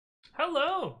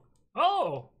Hello.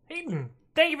 Oh, Hayden.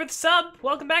 Thank you for the sub.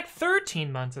 Welcome back.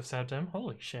 13 months of Septem.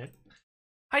 Holy shit.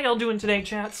 How y'all doing today,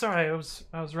 chat? Sorry, I was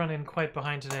running quite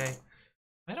behind today.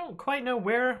 I don't quite know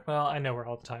where. Well, I know where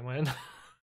all the time went.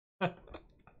 I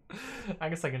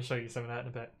guess I can show you some of that in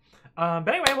a bit. But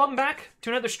anyway, welcome back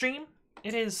to another stream.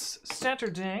 It is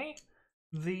Saturday,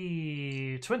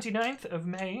 the 29th of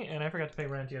May, and I forgot to pay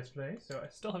rent yesterday, so I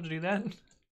still have to do that.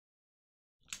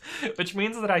 Which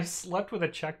means that I slept with a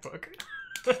checkbook.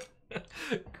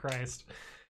 Christ.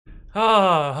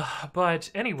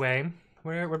 But anyway,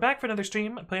 we're back for another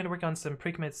stream. I plan to work on some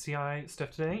pre-commit.ci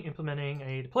stuff today, implementing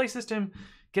a deploy system,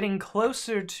 getting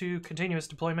closer to continuous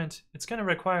deployment. It's going to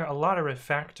require a lot of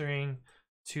refactoring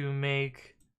to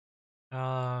make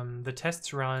the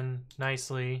tests run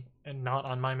nicely and not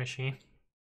on my machine,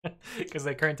 because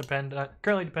they currently depend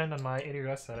on my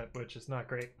AWS setup, which is not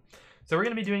great. So we're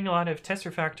going to be doing a lot of test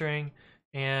refactoring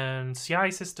and CI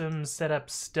systems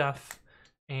setup stuff,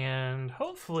 and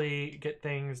hopefully get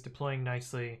things deploying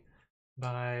nicely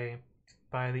by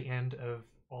the end of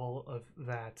all of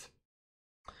that.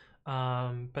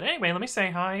 But anyway, let me say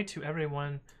hi to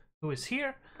everyone who is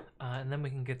here, and then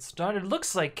we can get started.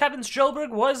 Looks like Kevin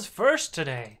Strelberg was first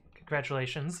today.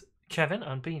 Congratulations, Kevin,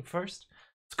 on being first.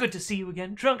 It's good to see you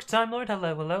again. Drunk Time Lord,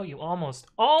 hello, hello. You almost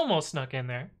snuck in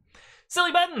there.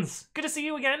 Silly Buttons, good to see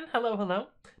you again. Hello, hello.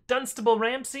 Dunstable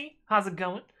Ramsey, how's it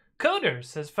going? Coder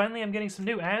says, finally I'm getting some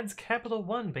new ads. Capital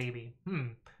One, baby.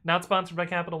 Not sponsored by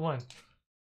Capital One.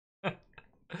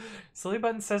 Silly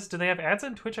Button says, do they have ads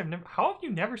on Twitch? How have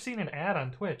you never seen an ad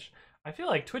on Twitch? I feel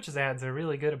like Twitch's ads are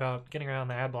really good about getting around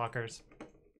the ad blockers.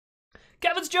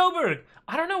 Kevin's Joburg!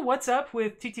 I don't know what's up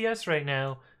with TTS right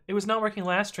now. It was not working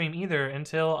last stream either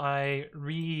until I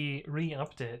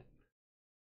re-upped it.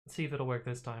 Let's see if it'll work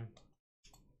this time.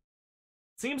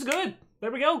 Seems good. There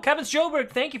we go. Kevin's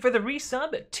Joburg, thank you for the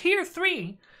resub at Tier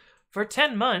 3 for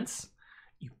 10 months.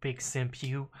 You big simp,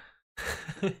 you.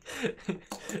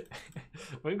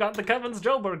 We've got the Kevin's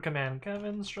Joburg command.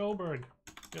 Kevin's Joburg.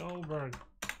 Joburg.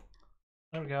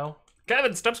 There we go.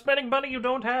 Kevin, stop spending money you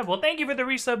don't have. Well, thank you for the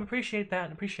resub. Appreciate that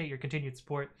and appreciate your continued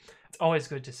support. It's always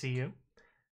good to see you.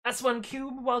 S1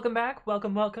 Cube, welcome back.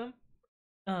 Welcome, welcome.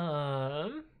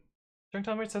 Drunk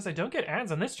Tom says I don't get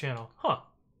ads on this channel. Huh.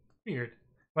 Weird.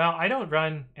 Well, I don't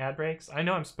run ad breaks. I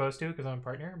know I'm supposed to because I'm a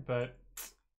partner, but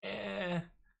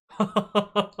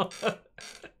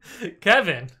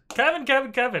Kevin,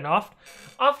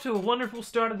 off to a wonderful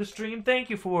start of the stream. Thank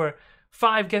you for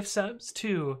 5 gift subs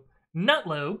to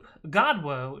Nutlope,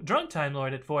 Godwo, Drunk Time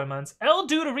Lord at 4 months, El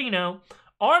Duderino,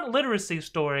 Art Literacy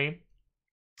Story.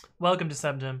 Welcome to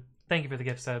Subdom. Thank you for the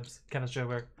gift subs, Kevin's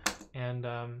Joburg. And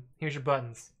here's your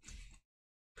buttons.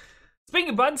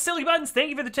 Speaking of buttons, Silly Buttons, thank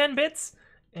you for the 10 bits.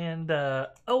 And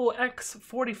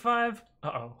OX45,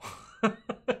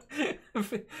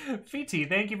 Fiti,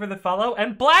 thank you for the follow.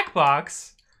 And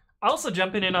Blackbox, also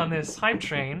jumping in on this hype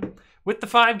train with the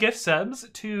 5 gift subs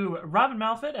to Robin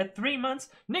Malfit at 3 months,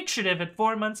 Nick Shadiv at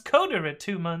 4 months, Coder at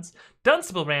 2 months,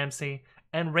 Dunstable Ramsey,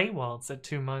 and Ray Waltz at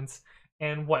 2 months.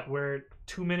 And what, we're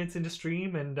 2 minutes into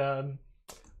stream, and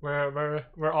we're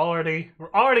already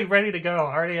ready to go.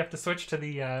 I already have to switch to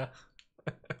the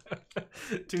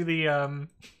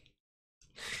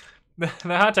the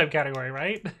hot tub category,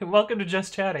 right? Welcome to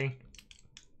Just Chatting.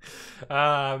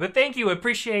 But thank you,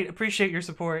 appreciate your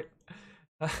support.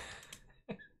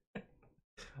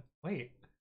 Wait,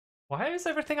 why is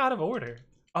everything out of order?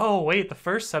 Oh wait, the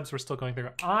first subs were still going through.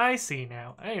 I see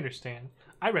now. I understand.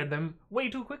 I read them way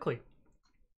too quickly.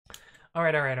 All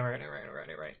right.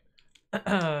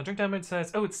 Drink Diamond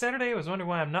says, oh, it's Saturday. I was wondering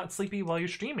why I'm not sleepy while you're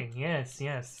streaming. Yes,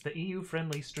 the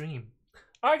EU-friendly stream.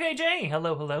 RKJ,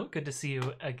 hello. Good to see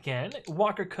you again.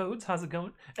 Walker Codes, how's it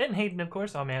going? And Hayden, of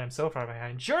course. Oh, man, I'm so far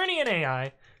behind. Journey and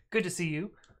AI, good to see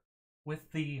you.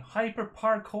 With the Hyper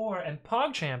Parkour and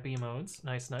PogChamp emotes.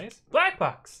 Nice.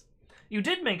 Blackbox, you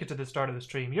did make it to the start of the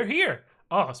stream. You're here.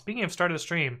 Oh, speaking of start of the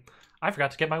stream, I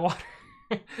forgot to get my water.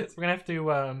 So we're gonna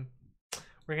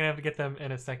have to get them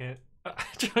in a second.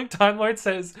 Drunk Time Lord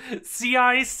says,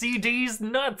 CICD's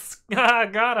nuts.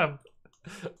 Got him.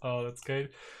 Oh, that's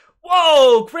good.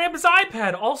 Whoa! Graham's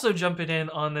iPad also jumping in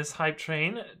on this hype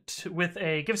train with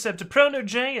a gift sub to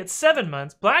ProNoJ at 7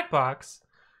 months. Blackbox,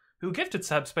 who gifted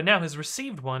subs but now has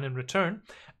received one in return.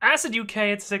 Acid UK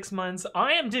at 6 months.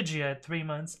 I am Digia at 3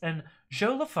 months. And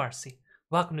Joe LaFarcy,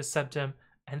 welcome to Subdom.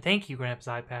 And thank you, Graham's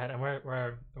iPad. And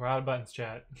we're out of buttons,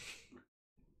 chat.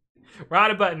 We're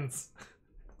out of buttons.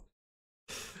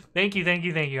 Thank you.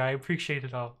 I appreciate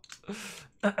it all.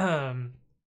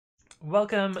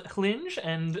 Welcome, Hlinge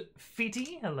and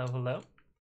Fiti. Hello.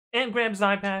 And Graham's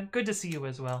iPad. Good to see you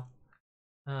as well.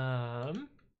 We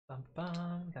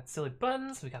got silly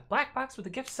buttons. We got black box with the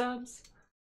gift subs.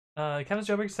 Kevin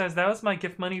Joberg says that was my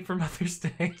gift money for Mother's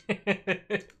Day.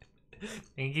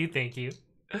 Thank you, thank you.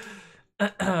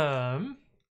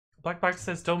 Black box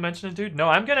says don't mention it, dude. No,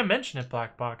 I'm gonna mention it,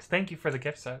 Black box. Thank you for the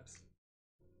gift subs.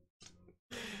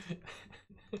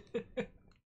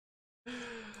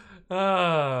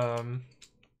 I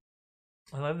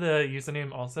love the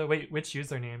username also. Wait, which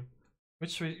username?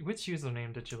 Which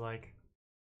username did you like?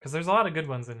 Because there's a lot of good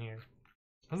ones in here.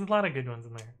 There's a lot of good ones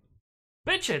in there.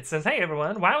 Bitchit says, hey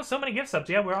everyone, wow, so many gift subs.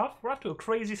 Yeah, we're off to a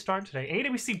crazy start today.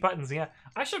 AWC buttons, yeah.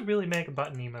 I should really make a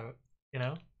button emote, you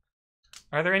know?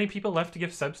 Are there any people left to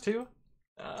give subs to?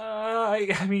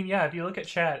 I mean, yeah, if you look at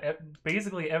chat,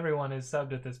 basically everyone is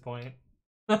subbed at this point.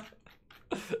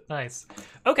 Nice.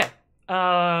 Okay.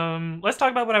 Let's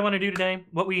talk about what I want to do today.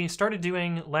 What we started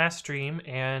doing last stream,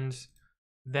 and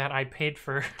that I paid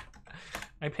for.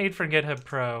 I paid for GitHub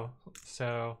Pro,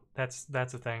 so that's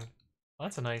a thing. Well,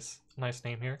 that's a nice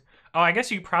name here. Oh, I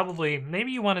guess you probably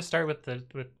maybe you want to start with the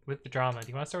drama. Do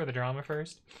you want to start with the drama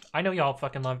first? I know y'all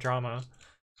fucking love drama,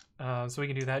 so we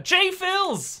can do that. J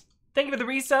Phils, thank you for the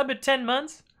resub at 10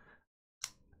 months.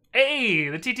 Hey,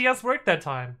 the TTS worked that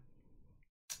time.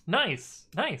 Nice.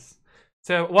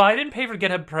 So, well, I didn't pay for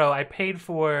GitHub Pro. I paid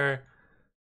for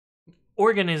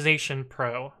Organization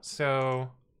Pro. So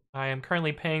I am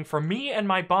currently paying for me and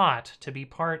my bot to be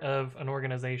part of an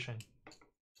organization.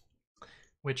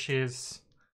 Which is...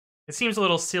 It seems a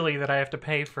little silly that I have to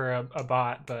pay for a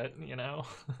bot, but, you know,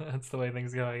 that's the way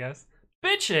things go, I guess.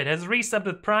 Bitchit has resubbed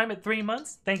with Prime at 3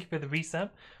 months. Thank you for the resub.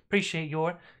 Appreciate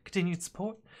your continued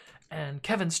support. And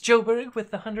Kevin's Joberg with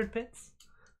the 100 bits.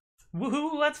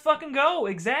 Woohoo, let's fucking go!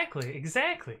 Exactly.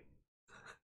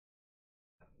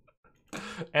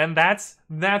 And that's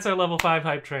our level 5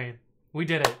 hype train. We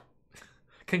did it.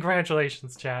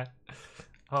 Congratulations, chat.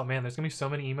 Oh man, there's gonna be so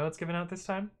many emotes given out this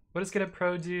time. What does GitHub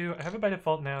Pro do? I have it by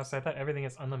default now, so I thought everything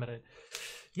is unlimited.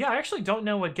 Yeah, I actually don't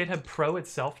know what GitHub Pro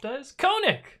itself does.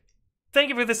 Konik! Thank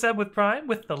you for the sub with Prime,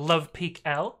 with the Love Peak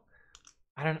L.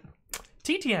 I don't...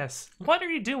 TTS, what are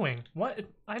you doing? What?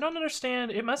 I don't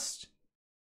understand. It must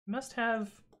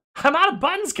have... I'm out of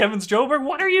buttons, Kevin's Joberg.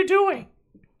 What are you doing?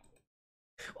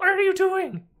 What are you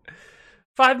doing?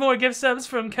 5 more gift subs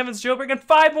from Kevin's Joberg and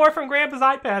 5 more from Grandpa's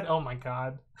iPad. Oh my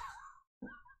god.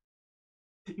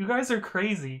 You guys are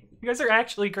crazy. You guys are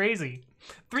actually crazy.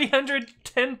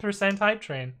 310% hype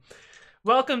train.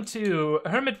 Welcome to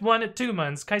Hermit1 at 2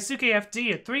 months, Kaisuke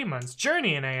FD at 3 months,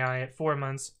 Journey in AI at 4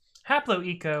 months, Haplo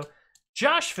Eco,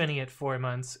 Josh Finney at 4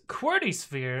 months, QWERTY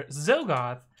Sphere,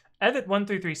 Zogoth,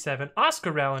 Evit1337,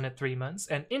 Oscar Rowan at 3 months,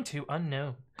 and Into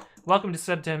Unknown. Welcome to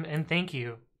Subtem, and thank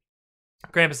you,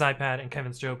 Grandpa's iPad and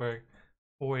Kevin's Joberg,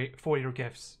 for your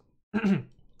gifts.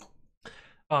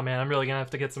 Oh man, I'm really gonna have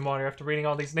to get some water after reading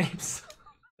all these names.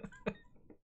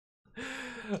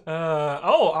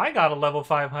 Oh, I got a level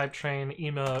 5 hype train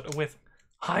emote with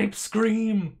Hype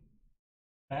Scream.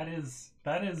 That is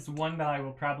one that I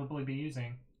will probably be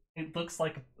using. It looks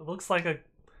like a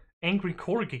angry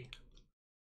corgi.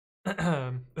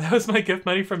 That was my gift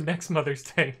money from next Mother's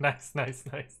Day. Nice.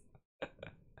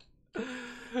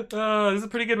 This is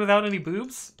pretty good without any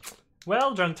boobs.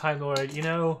 Well, Drunk Time Lord, you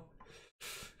know,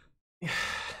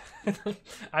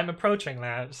 I'm approaching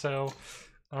that, so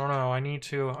I don't know. I need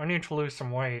to lose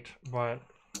some weight, but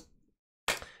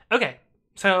okay.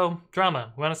 So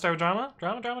drama. We want to start with drama?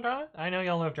 Drama. I know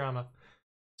y'all love drama.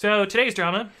 So today's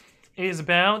drama is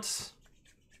about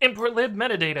import lib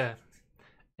metadata.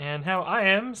 And how I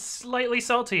am slightly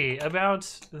salty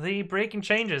about the breaking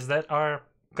changes that are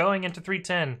going into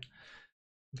 3.10.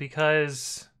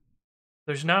 Because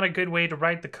there's not a good way to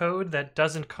write the code that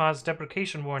doesn't cause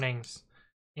deprecation warnings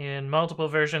in multiple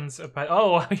versions of...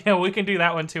 Oh, yeah, we can do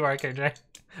that one too, RKJ.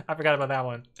 I forgot about that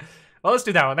one. Well, let's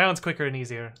do that one. That one's quicker and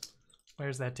easier.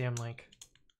 Where's that damn link?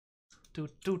 Where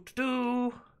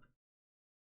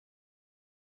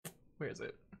is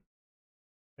it?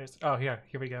 Oh, here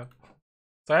we go.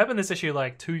 So I opened this issue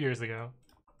like 2 years ago,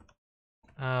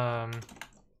 on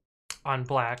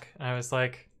Black, and I was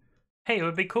like, hey, it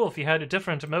would be cool if you had a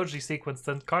different emoji sequence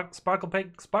than Sparkle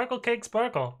Cake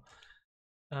Sparkle.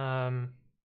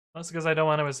 That's because I don't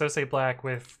want to associate Black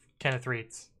with Kenneth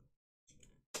Reitz.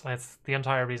 That's the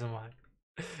entire reason why.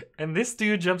 And this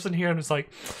dude jumps in here and is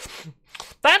like,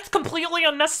 that's completely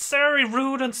unnecessary,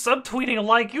 rude, and subtweeting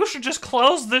alike. You should just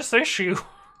close this issue.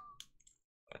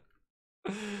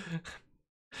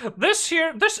 This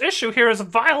issue here is a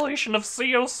violation of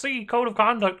COC, Code of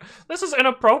Conduct. This is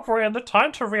inappropriate, and the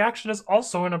time to reaction is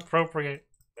also inappropriate.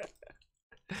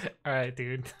 Alright,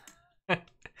 dude.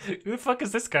 Who the fuck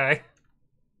is this guy?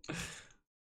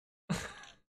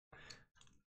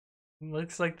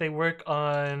 Looks like they work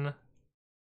on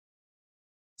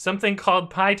something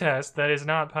called PyTest that is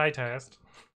not PyTest.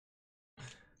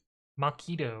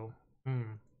 Makito.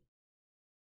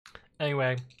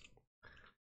 Anyway.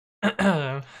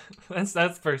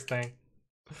 that's first thing.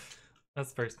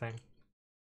 That's first thing.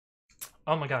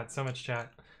 Oh my god, so much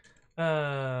chat.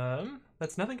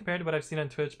 That's nothing compared to what I've seen on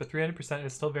Twitch, but 300%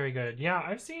 is still very good. Yeah,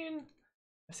 I've seen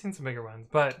some bigger ones,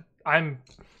 but I'm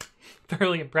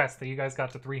thoroughly impressed that you guys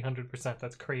got to 300%.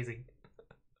 That's crazy.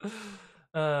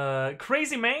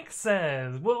 Crazy Mank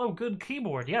says, whoa, good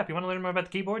keyboard. Yeah, if you want to learn more about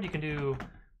the keyboard, you can do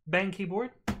Bang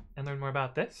Keyboard and learn more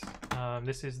about this.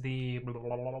 This is the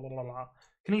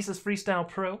Kinesis Freestyle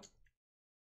Pro.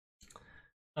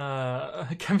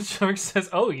 Kevin Shark says,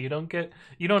 oh, you don't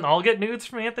all get nudes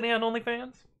from Anthony on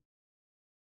OnlyFans?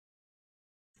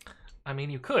 I mean,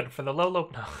 you could for the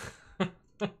low. No.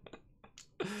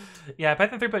 Yeah,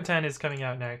 Python 3.10 is coming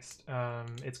out next.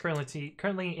 It's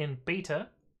currently in beta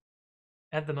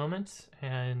at the moment,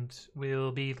 and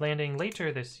will be landing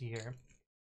later this year.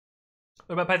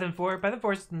 What about Python 4? Python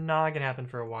 4 is not going to happen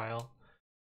for a while.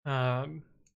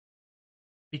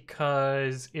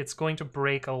 Because it's going to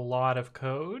break a lot of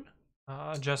code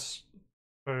just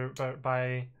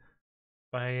by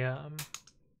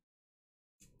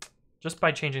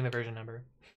changing the version number,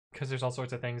 because there's all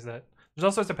sorts of patterns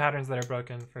that are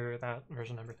broken for that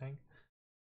version number thing.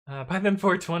 Python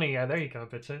 4.20, yeah, there you go,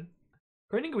 bitchin'.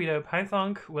 According to Guido,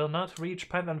 Python will not reach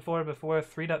Python 4 before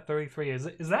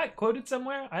 3.33. Is that quoted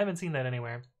somewhere? I haven't seen that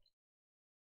anywhere.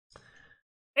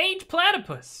 Age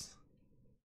Platypus!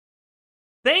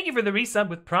 Thank you for the resub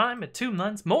with Prime at 2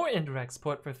 months. More indirect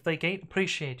support for Flake8.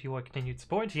 Appreciate your continued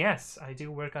support. Yes, I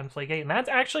do work on Flake8, and that's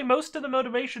actually most of the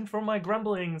motivation for my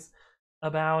grumblings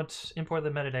about import the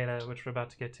metadata, which we're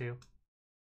about to get to.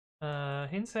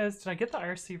 Hin says, did I get the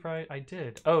IRC right? I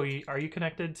did. Oh, are you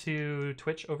connected to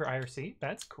Twitch over IRC?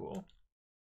 That's cool.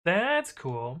 That's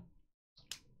cool.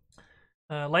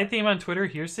 Light theme on Twitter,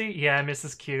 Hearsay? Yeah,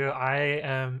 Mrs. Q.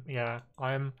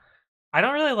 I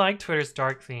don't really like Twitter's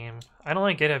dark theme. I don't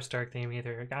like GitHub's dark theme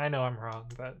either. I know I'm wrong,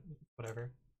 but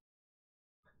whatever.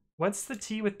 What's the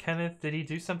tea with Kenneth? Did he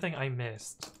do something I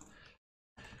missed?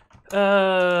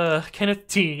 Kenneth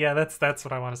T. Yeah, that's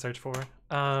what I want to search for.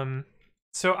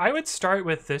 So I would start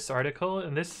with this article,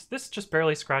 and this just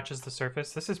barely scratches the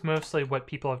surface. This is mostly what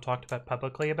people have talked about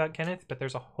publicly about Kenneth, but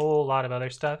there's a whole lot of other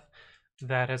stuff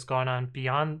that has gone on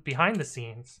behind the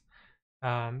scenes.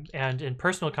 And in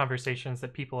personal conversations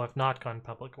that people have not gone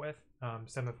public with,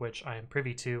 some of which I am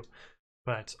privy to,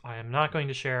 but I am not going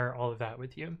to share all of that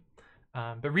with you.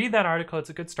 But read that article. It's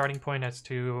a good starting point as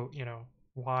to,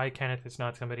 why Kenneth is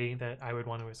not somebody that I would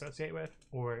want to associate with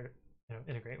or,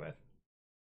 integrate with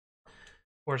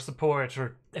or support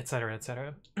or etc.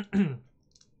 etc.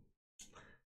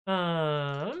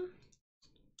 I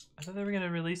thought they were going to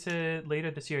release it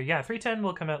later this year. Yeah, 3.10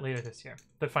 will come out later this year,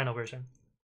 the final version.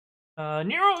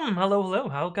 Nerum, hello.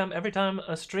 How come every time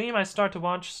a stream I start to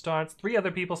watch starts, 3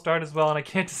 other people start as well and I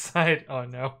can't decide? Oh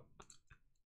no.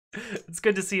 It's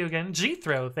good to see you again.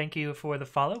 G-Throw, thank you for the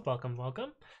follow. Welcome.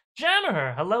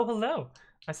 Jammer, hello.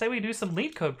 I say we do some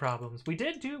lead code problems. We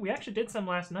actually did some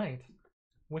last night,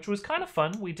 which was kind of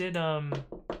fun. We did, what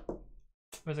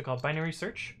is it called? Binary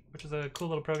search, which is a cool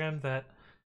little program that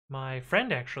my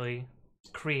friend actually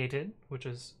created, which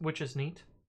is neat.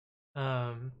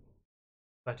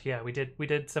 But yeah, we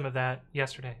did some of that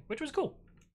yesterday, which was cool.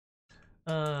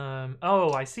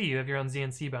 Oh, I see you have your own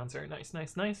ZNC bouncer.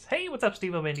 Nice. Hey, what's up,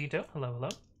 Steve Bandito? Hello.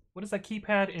 What does that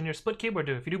keypad in your split keyboard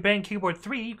do? If you do Bang Keyboard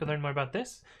 3, you can learn more about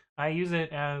this. I use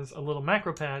it as a little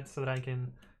macro pad so that I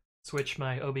can switch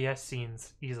my OBS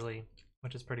scenes easily,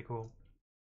 which is pretty cool.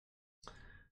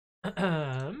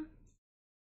 Kevin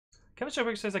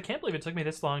Schoberg says, I can't believe it took me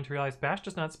this long to realize Bash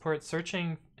does not support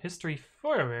searching history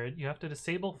forward. You have to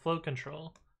disable flow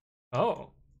control. Oh,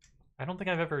 I don't think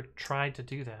I've ever tried to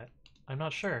do that. I'm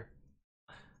not sure.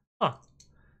 Huh.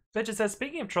 Bitch, says,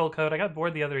 speaking of troll code, I got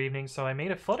bored the other evening, so I made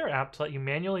a Flutter app to let you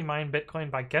manually mine Bitcoin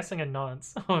by guessing a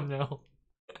nonce. Oh no.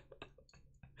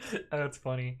 That's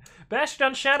funny.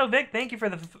 Bastion Shadow Vic, thank you for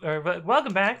the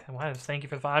welcome back. Wow, thank you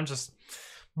for the I'm just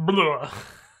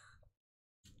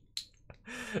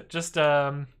just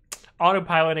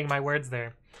autopiloting my words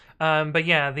there. But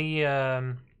yeah, the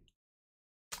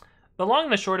long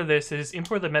and the short of this is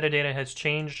import the metadata has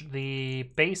changed the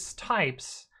base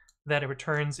types that it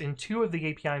returns in 2 of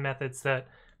the API methods that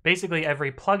basically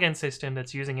every plugin system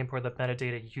that's using import the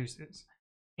metadata uses.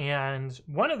 And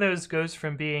one of those goes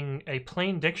from being a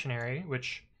plain dictionary,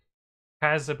 which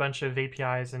has a bunch of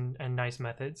APIs and nice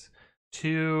methods,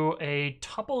 to a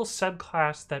tuple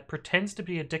subclass that pretends to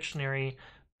be a dictionary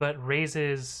but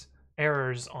raises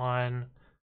errors on,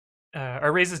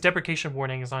 or raises deprecation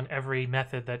warnings on every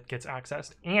method that gets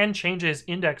accessed, and changes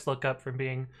index lookup from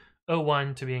being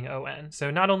O1 to being ON.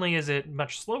 So not only is it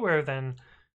much slower than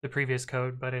the previous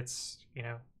code, but it's,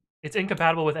 it's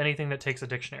incompatible with anything that takes a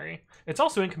dictionary. It's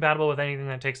also incompatible with anything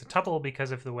that takes a tuple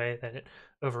because of the way that it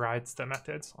overrides the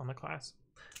methods on the class.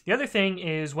 The other thing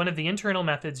is one of the internal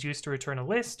methods used to return a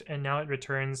list, and now it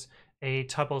returns a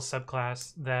tuple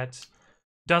subclass that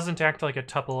doesn't act like a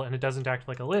tuple and it doesn't act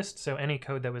like a list, so any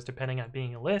code that was depending on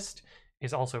being a list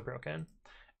is also broken.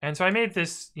 And so I made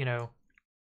this,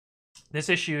 this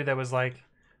issue that was like,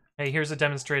 hey, here's a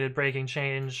demonstrated breaking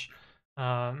change,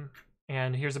 and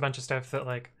here's a bunch of stuff that,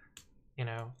 like,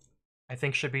 I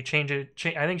think should be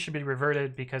I think should be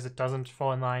reverted because it doesn't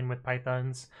fall in line with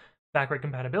Python's backward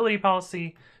compatibility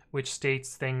policy, which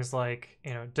states things like,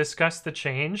 discuss the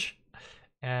change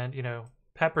and,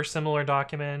 pepper similar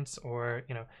documents, or,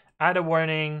 add a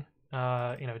warning,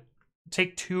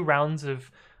 take 2 rounds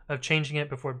of changing it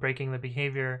before breaking the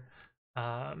behavior.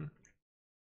 Yeah,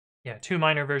 2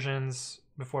 minor versions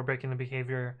before breaking the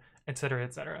behavior, etc.,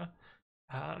 etc.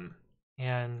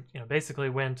 And, basically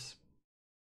went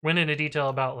into detail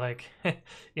about, like,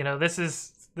 this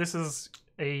is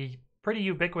a pretty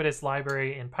ubiquitous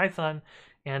library in Python,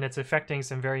 and it's affecting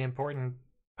some very important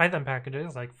Python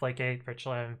packages like flake8,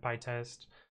 richlim, pytest,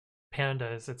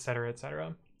 pandas, etc.,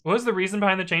 etc. What was the reason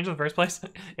behind the change in the first place?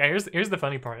 Yeah, here's the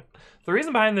funny part. The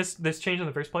reason behind this change in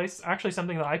the first place is actually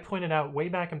something that I pointed out way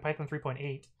back in Python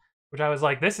 3.8, which I was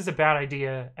like, this is a bad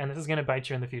idea, and this is going to bite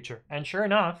you in the future. And sure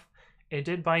enough, it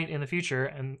did bite in the future,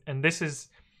 and this is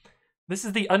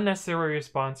the unnecessary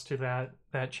response to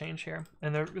that change here.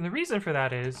 And the reason for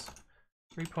that is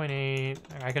 3.8,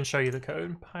 I can show you the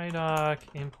code. pydoc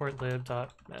import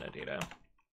lib.metadata.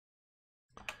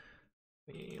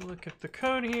 We look at the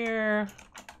code here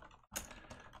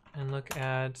and look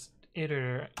at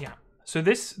iter. Yeah. So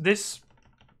this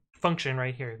function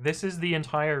right here, this is the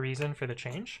entire reason for the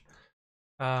change.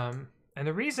 And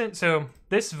the reason, so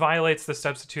this violates the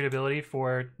substitutability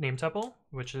for name tuple,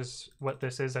 which is what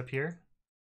this is up here.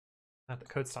 Not the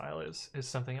code style is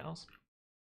something else.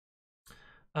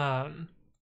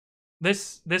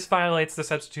 This violates the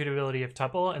substitutability of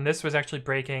tuple, and this was actually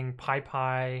breaking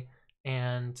PyPy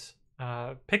and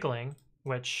pickling,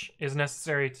 which is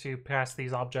necessary to pass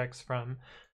these objects from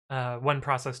one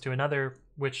process to another,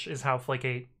 which is how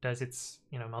flake8 does its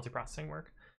multiprocessing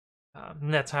work.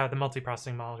 And that's how the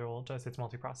multiprocessing module does its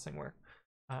multiprocessing work.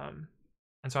 And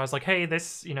so I was like, hey,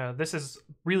 this is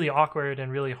really awkward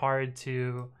and really hard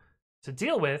to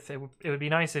deal with. It would be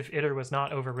nice if iter was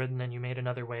not overridden and you made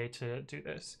another way to do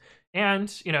this.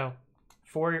 And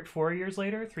 4 years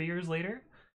later, 3 years later,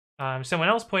 someone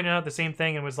else pointed out the same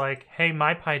thing and was like, hey,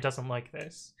 MyPy doesn't like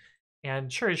this.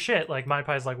 And sure as shit, like,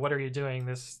 MyPy's like, what are you doing?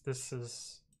 This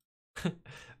is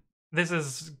this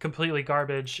is completely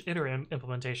garbage iter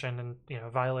implementation, and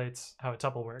violates how a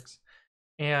tuple works.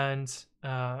 And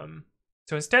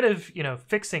so instead of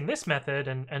fixing this method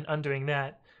and undoing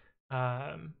that,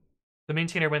 the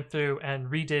maintainer went through and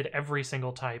redid every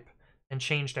single type and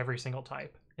changed every single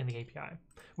type in the API.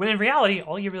 When in reality,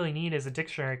 all you really need is a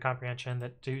dictionary comprehension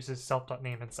that uses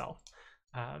self.name and self.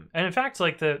 And in fact,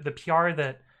 like, the PR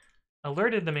that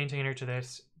alerted the maintainer to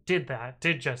this did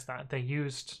just that. They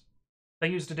used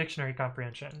a dictionary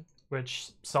comprehension,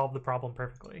 which solved the problem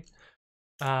perfectly.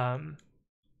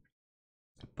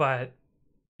 But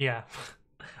yeah,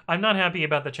 I'm not happy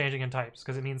about the changing in types,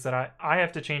 because it means that I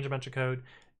have to change a bunch of code,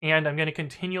 and I'm going to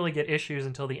continually get issues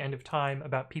until the end of time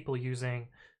about people using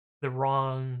the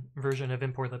wrong version of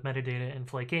import lib metadata in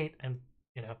flake8 and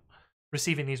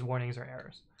receiving these warnings or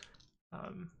errors.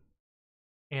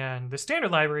 And the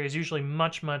standard library is usually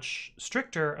much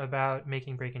stricter about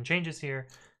making breaking changes here,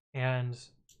 and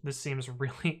this seems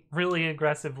really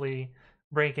aggressively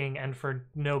breaking and for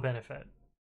no benefit,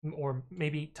 or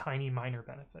maybe tiny minor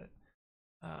benefit.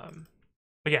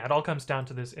 But yeah, it all comes down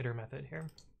to this iter method here.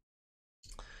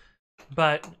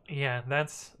 But yeah,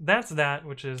 that's that,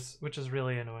 which is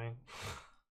really annoying.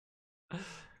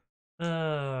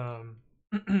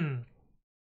 Kevin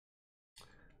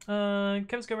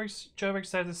Joberg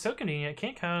says, it's so convenient. I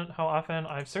can't count how often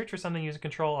I've searched for something using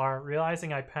Control R,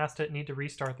 realizing I passed it, need to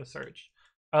restart the search.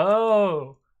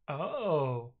 Oh,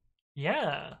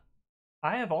 yeah.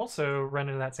 I have also run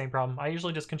into that same problem. I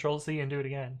usually just Control C and do it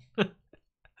again.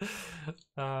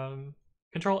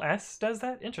 Control S does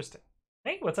that? Interesting.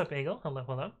 Hey, what's up, Bagel?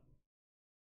 Hello.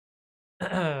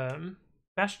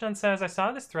 Bastion says, I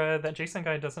saw this thread, that JSON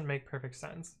guide doesn't make perfect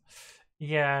sense.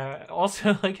 Yeah,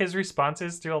 also, like, his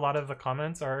responses to a lot of the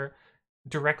comments are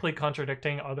directly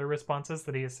contradicting other responses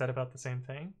that he has said about the same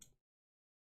thing.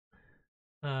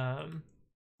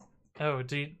 Oh,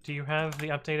 do you have the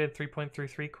updated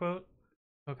 3.33 quote?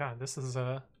 Oh god, this is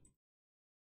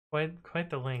quite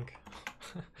the link.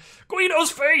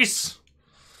 Guido's face.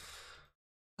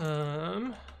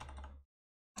 Oh,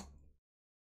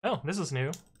 this is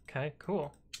new. Okay,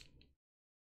 cool.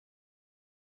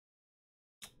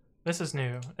 This is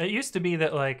new. It used to be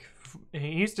that like he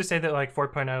used to say that like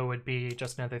 4.0 would be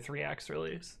just another 3x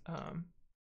release.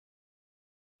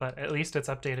 But at least it's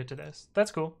updated to this.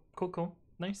 That's cool. Cool.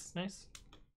 Nice.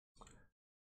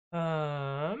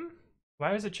 Why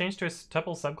was it changed to a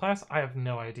tuple subclass? I have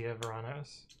no idea,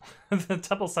 Veranos. The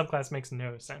tuple subclass makes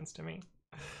no sense to me.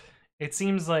 It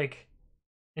seems like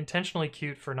intentionally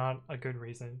cute for not a good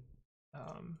reason.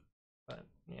 But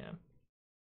yeah.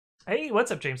 Hey,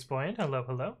 what's up, James Boyd?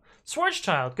 Hello.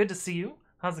 Schwarzchild, good to see you.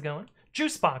 How's it going?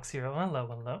 Juicebox Hero,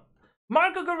 hello.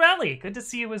 Marco Gorelli, good to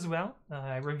see you as well.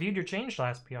 I reviewed your change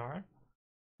last PR.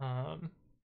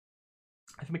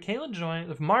 If Michaela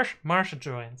joins, if Marsha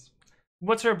joins,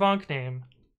 what's her bonk name?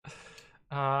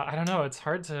 I don't know. It's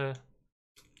hard to.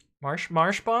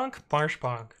 Marshbonk.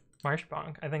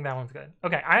 I think that one's good.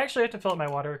 Okay, I actually have to fill up my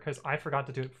water because I forgot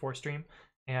to do it before stream,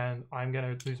 and I'm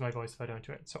gonna lose my voice if I don't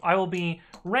do it. So I will be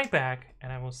right back,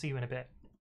 and I will see you in a bit.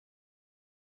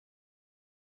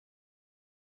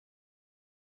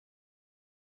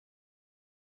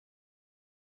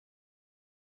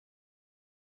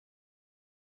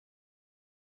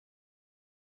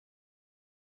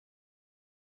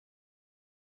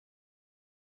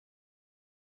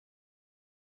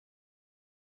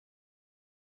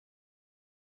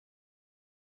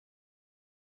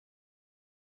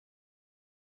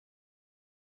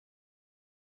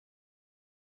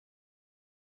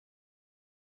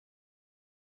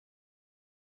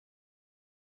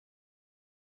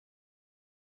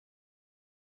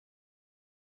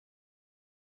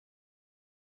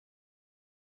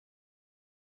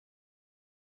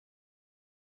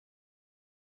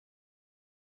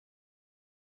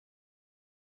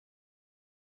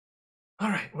 All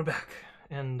right, we're back,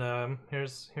 and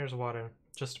here's water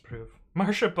just to prove.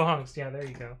 Marsha bonks. Yeah, there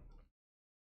you go.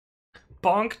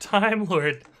 Bonk time,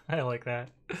 Lord. I like that.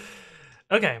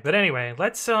 Okay, but anyway,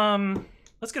 let's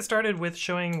get started with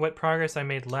showing what progress I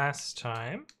made last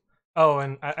time. Oh,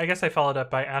 and I guess I followed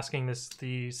up by asking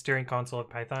the steering console of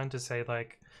Python to say,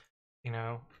 like, you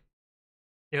know,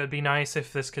 it would be nice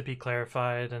if this could be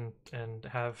clarified and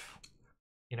have,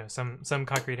 you know, some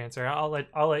concrete answer. I'll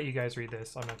let you guys read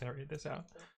this. I'm not gonna read this out.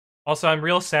 Also, I'm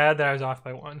real sad that I was off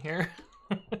by 1 here.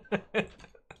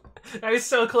 I was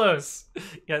so close,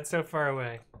 yet so far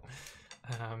away.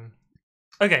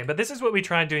 Okay, but this is what we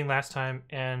tried doing last time,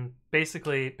 and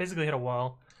basically hit a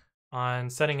wall on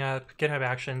setting up GitHub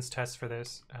Actions tests for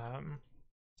this.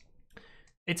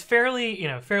 It's fairly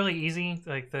easy.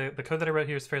 Like the code that I wrote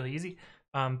here is fairly easy,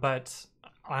 but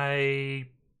I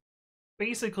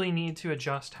basically need to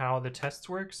adjust how the tests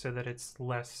work so that it's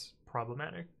less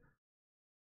problematic.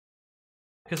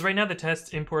 Because right now the tests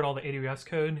import all the AWS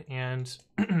code, and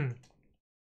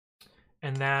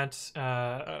and that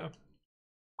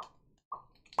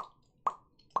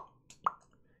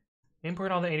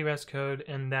import all the AWS code,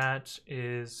 and that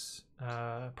is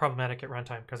problematic at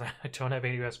runtime because I don't have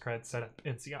AWS cred set up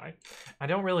in CI. I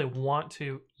don't really want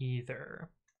to either.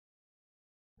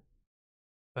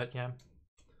 But yeah.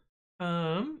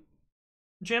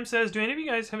 Jam says, do any of you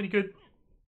guys have any good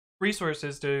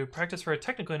resources to practice for a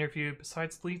technical interview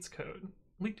besides Leaked code?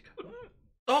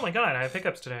 Oh my god, I have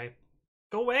hiccups today.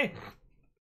 Go away.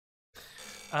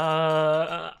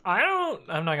 I'm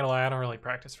not gonna lie, I don't really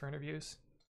practice for interviews.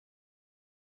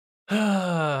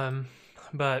 But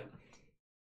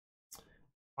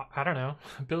I don't know,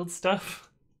 build stuff.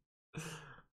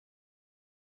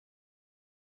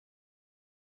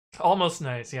 Almost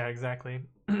nice, yeah, exactly.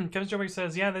 Kevin Stroberg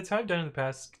says, yeah, that's how I've done it in the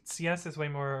past. CS is way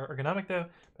more ergonomic though,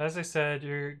 but as I said,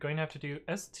 you're going to have to do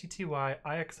STTY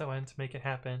IXON to make it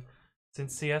happen,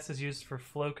 since CS is used for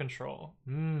flow control.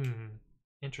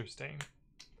 Interesting.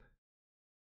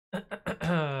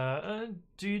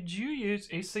 Did you use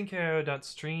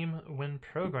asyncio.stream when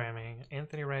programming?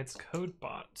 Anthony writes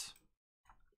CodeBot.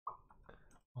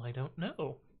 Well, I don't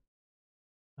know.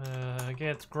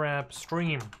 Get grab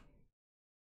stream.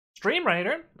 Stream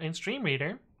writer and stream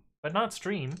reader, but not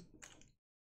stream.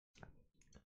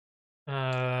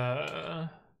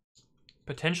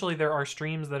 Potentially there are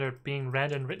streams that are being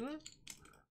read and written?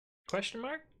 Question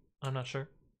mark? I'm not sure.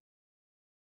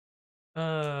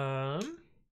 I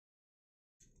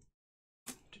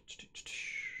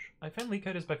find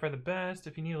LeetCode is by far the best.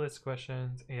 If you need a list of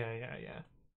questions, yeah.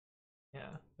 Yeah,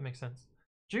 that makes sense.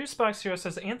 Juicebox Hero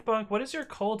says, Anthbog, what is your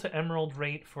coal to emerald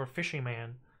rate for Fishy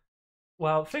Man?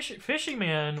 Well, Fishy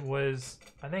Man was,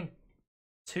 I think,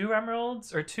 2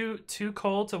 emeralds, or two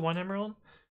coal to 1 emerald.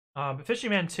 But Fishy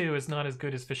Man 2 is not as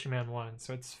good as Fishy Man 1,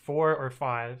 so it's 4 or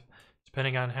 5,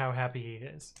 depending on how happy he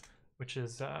is, which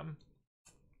is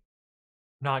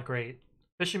not great.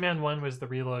 Fishy Man 1 was the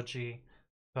real OG,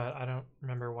 but I don't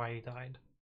remember why he died.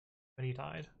 But he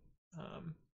died,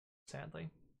 sadly.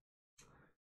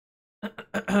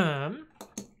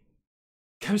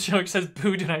 Joke says,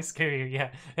 boo, did I scare you?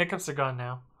 Yeah, hiccups are gone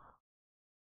now.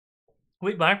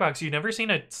 Wait, Blackbox, you never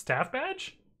seen a staff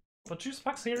badge? Well,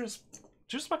 Juicebox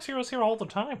Hero's here all the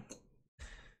time.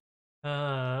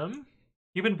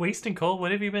 You've been wasting coal?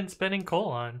 What have you been spending coal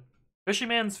on?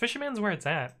 Fishyman's where it's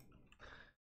at.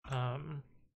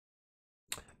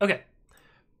 Okay.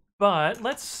 But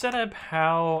let's set up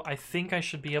how I think I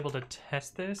should be able to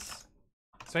test this.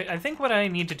 So I think what I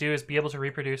need to do is be able to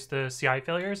reproduce the CI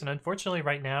failures, and unfortunately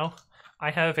right now I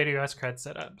have AWS CRUD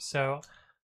set up. So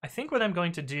I think what I'm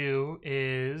going to do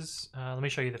is, let me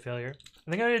show you the failure.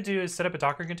 I think I'm going to do is set up a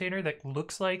Docker container that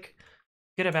looks like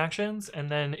GitHub Actions, and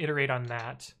then iterate on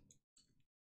that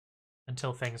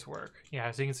until things work.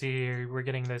 Yeah, so you can see here we're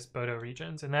getting this Bodo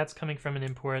regions, and that's coming from an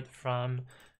import from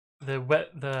the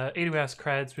AWS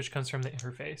creds, which comes from the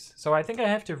interface. So I think I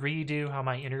have to redo how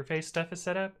my interface stuff is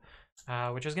set up,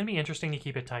 which is going to be interesting to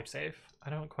keep it type safe. I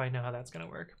don't quite know how that's going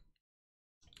to work.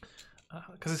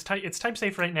 Because it's type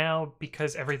safe right now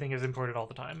because everything is imported all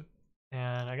the time.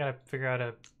 And I got to figure out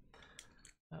a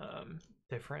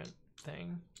different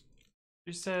thing.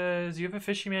 She says, you have a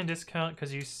Fishy Man discount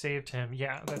because you saved him.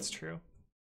 Yeah, that's true.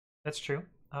 That's true.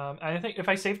 I think if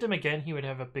I saved him again, he would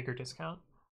have a bigger discount.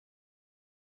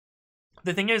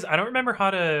 The thing is, I don't remember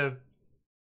how to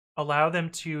allow them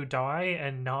to die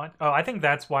and not... Oh, I think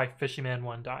that's why Fishy Man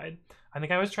 1 died. I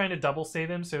think I was trying to double save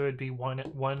him, so it would be one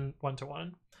to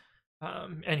one.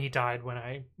 And he died when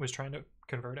I was trying to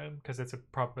convert him, because it's a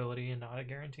probability and not a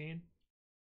guaranteed.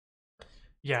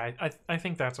 Yeah, I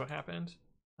think that's what happened.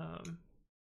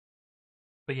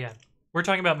 But yeah, we're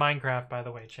talking about Minecraft, by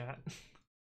the way, chat.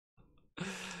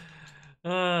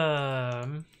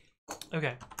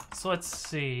 Okay, so let's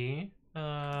see.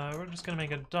 We're just gonna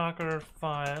make a Docker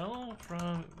file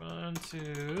from run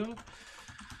to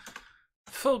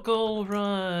focal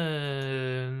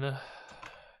run.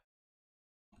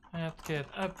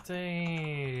 apt-get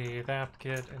update,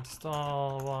 apt-get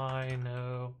install, why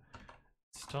no,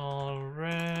 install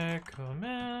recommends.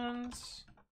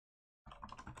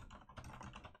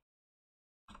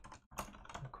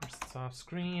 Of course it's off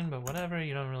screen, but whatever,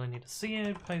 you don't really need to see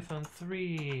it. Python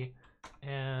 3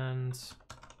 and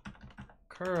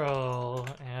curl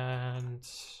and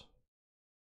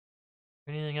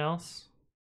anything else?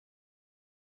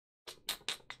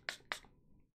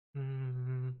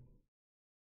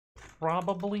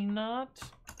 Probably not.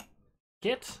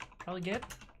 Git? Probably Git.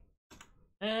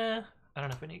 I don't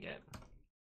know if we need Git.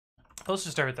 Let's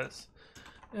just start with this.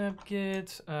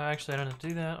 Apt-get, actually I don't have to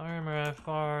do that.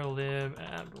 rmrfr lib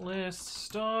apt list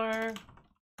star,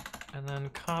 and then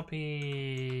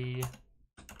copy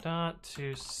dot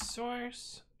to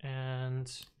source, and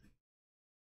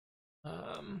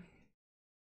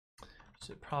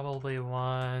should probably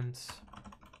want,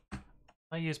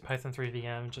 I use Python 3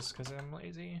 VM just because I'm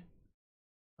lazy.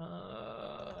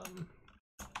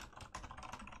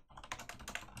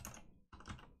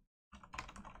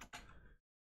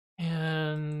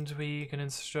 And we can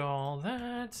install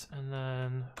that, and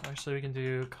then actually we can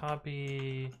do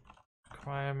copy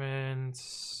requirements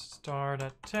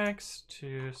star.txt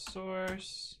to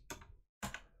source,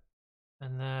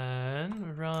 and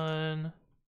then run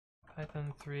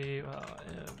Python 3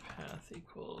 path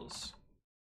equals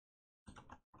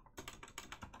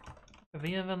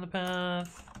VM on the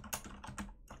path.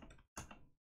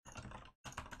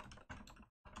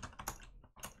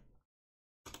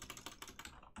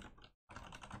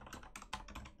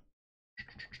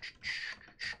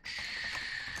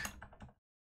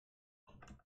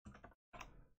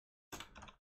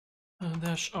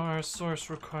 Dash r source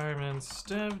requirements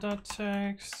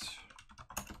dev.txt.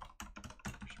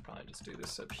 Should probably just do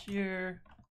this up here.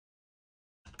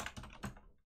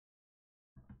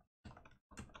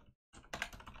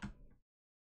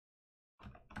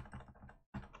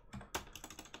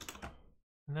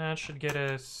 And that should get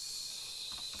us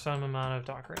some amount of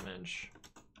Docker image.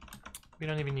 We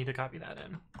don't even need to copy that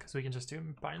in because we can just do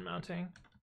bind mounting.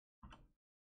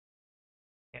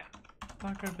 Yeah.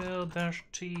 Docker build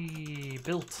 -t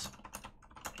built.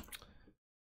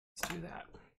 Let's do that.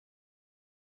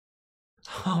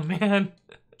 Oh man.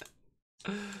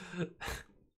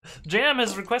 Jam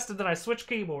has requested that I switch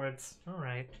keyboards.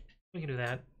 Alright, we can do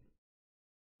that.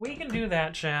 We can do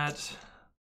that, chat.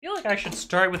 I feel like I should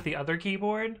start with the other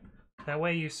keyboard. That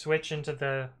way you switch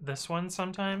into this one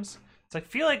sometimes. So I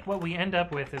feel like what we end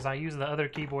up with is I use the other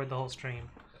keyboard the whole stream.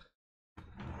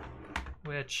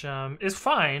 Which is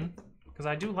fine, because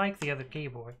I do like the other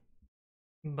keyboard.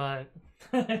 But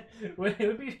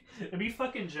it'd be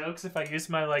fucking jokes if I used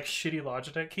my like shitty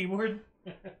Logitech keyboard.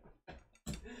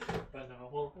 But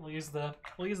no, we'll use the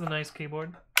nice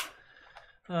keyboard.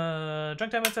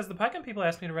 Drunk Diamond says the Python people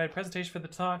asked me to write a presentation for the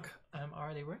talk. I'm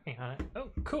already working on it. Oh,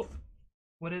 cool.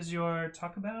 What is your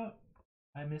talk about?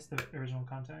 I missed the original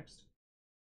context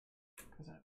because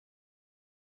I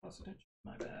lost attention.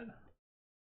 My bad.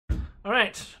 All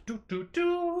right, I've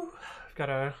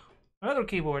got another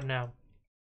keyboard now.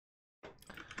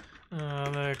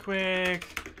 The quick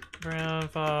brown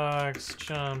fox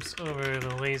jumps over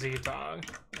the lazy dog.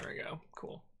 There we go.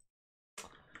 Cool.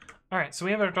 All right, so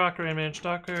we have our Docker image.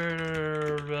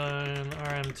 Docker run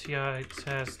rmti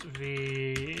test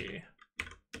v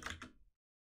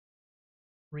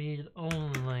read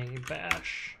only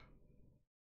bash.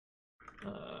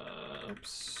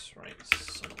 Oops, right,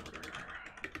 some order.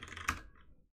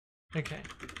 Okay.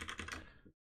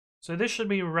 So this should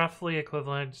be roughly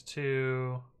equivalent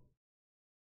to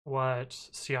what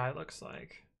CI looks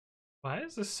like. Why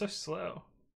is this so slow?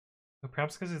 Oh,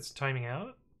 perhaps because it's timing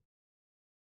out?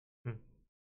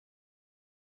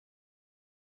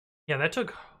 Yeah, that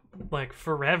took like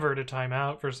forever to time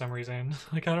out for some reason.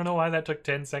 Like, I don't know why that took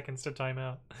 10 seconds to time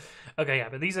out. Okay, yeah,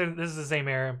 but this is the same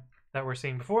error that we're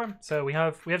seeing before. So we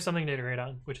have something to iterate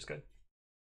on, which is good.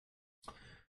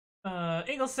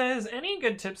 Eagle says, any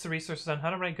good tips or resources on how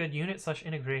to write good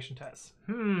unit/integration tests?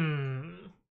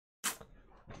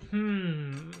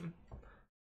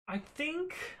 I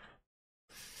think,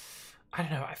 I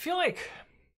don't know, I feel like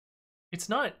it's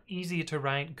not easy to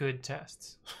write good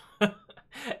tests.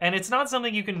 And it's not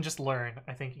something you can just learn,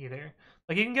 I think, either.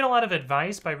 Like, you can get a lot of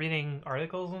advice by reading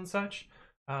articles and such,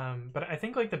 but I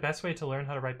think, like, the best way to learn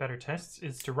how to write better tests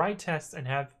is to write tests and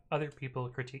have other people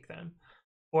critique them.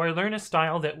 Or learn a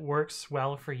style that works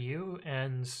well for you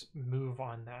and move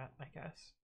on that, I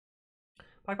guess.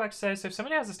 Blackbox says, so if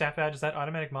somebody has a staff badge, is that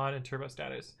automatic mod and turbo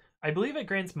status? I believe it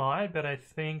grants mod, but I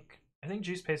think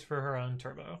Juice pays for her own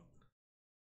turbo.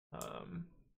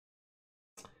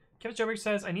 Kevin Joberg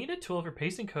says, I need a tool for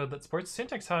pasting code that supports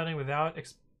syntax highlighting without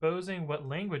exposing what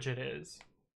language it is.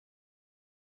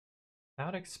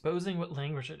 Without exposing what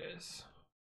language it is.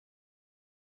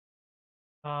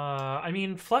 I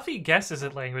mean, Fluffy guesses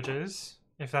at languages,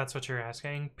 if that's what you're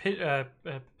asking.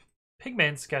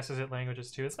 Pigment's guesses at languages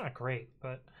too. It's not great,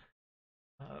 but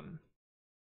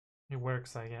it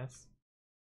works, I guess.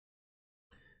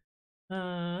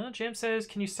 Jam says,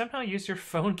 can you somehow use your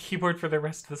phone keyboard for the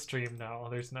rest of the stream? No,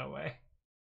 there's no way.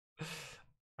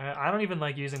 I don't even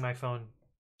like using my phone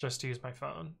just to use my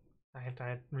phone. I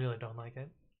really don't like it.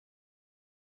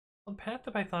 On Path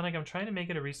to Pythonic, I'm trying to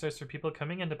make it a resource for people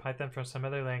coming into Python from some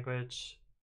other language,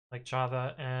 like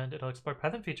Java, and it'll explore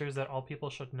Python features that all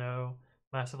people should know,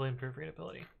 massively improve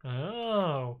readability.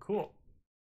 Oh, cool.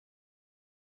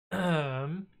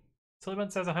 Sullivan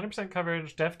says 100%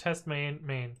 coverage, def test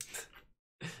main.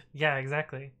 Yeah,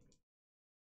 exactly.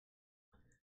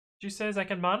 She says, I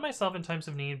can mod myself in times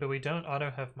of need, but we don't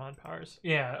auto have mod powers.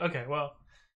 Yeah, okay, well,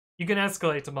 you can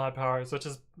escalate to mod powers, which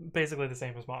is basically the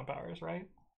same as mod powers, right?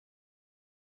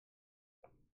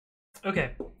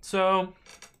 Okay, so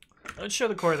let's show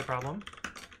the core of the problem.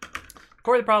 The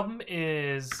core of the problem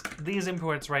is these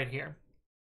imports right here.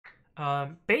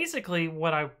 Basically,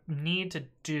 what I need to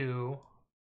do,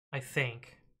 I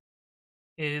think,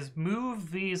 is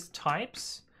move these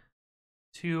types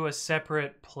to a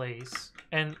separate place.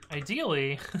 And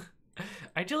ideally,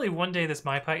 ideally one day this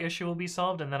MyPy issue will be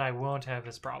solved and then I won't have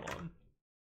this problem.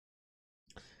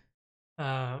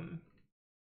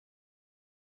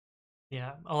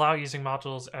 Yeah, allow using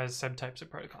modules as subtypes of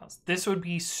protocols. This would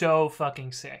be so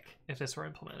fucking sick if this were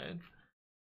implemented.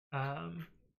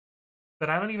 But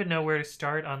I don't even know where to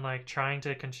start on like trying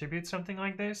to contribute something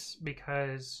like this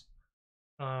because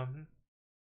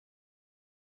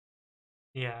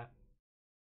yeah.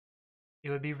 It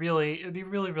would be really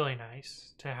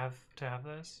nice to have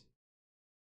this.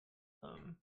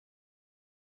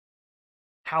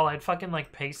 Hell, I'd fucking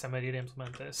like pay somebody to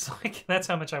implement this. Like, that's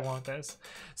how much I want this.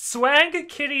 Swag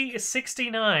Kitty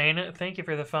 69, thank you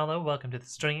for the follow. Welcome to the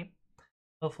stream.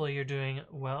 Hopefully you're doing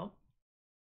well.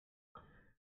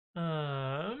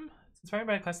 Inspired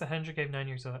by a class that Hendrik gave 9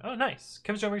 years old. Oh, nice.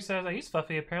 Kevin Joberg says, I use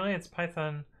Fluffy. Apparently it's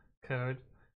Python code.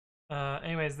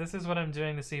 Anyways, this is what I'm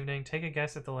doing this evening. Take a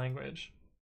guess at the language.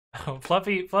 Oh,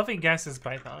 Fluffy guesses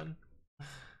Python.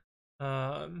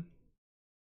 Oh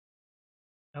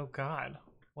God,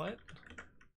 what?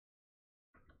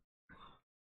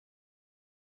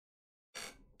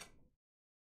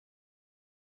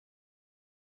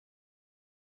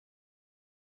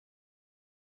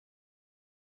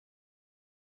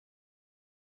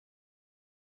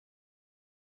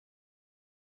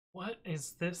 What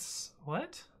is this?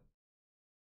 What?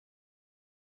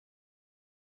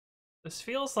 This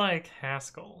feels like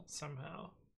Haskell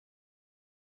somehow.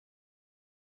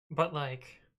 But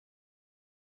like,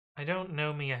 I don't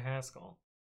know me a Haskell.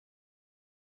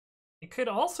 It could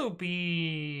also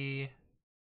be...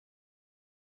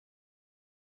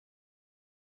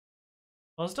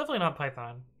 Well, it's definitely not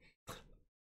Python.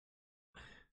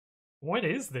 What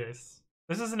is this?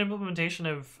 This is an implementation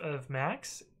of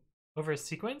Max over a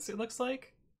sequence, it looks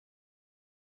like.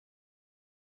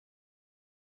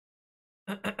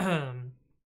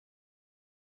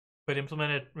 But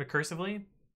implemented recursively?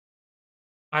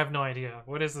 I have no idea.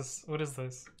 What is this? What is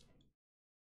this?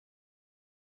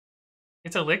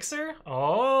 It's Elixir?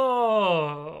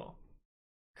 Oh!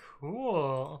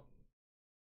 Cool.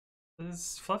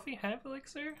 Does Fluffy have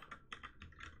Elixir?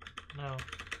 No.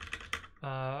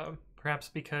 Perhaps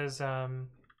because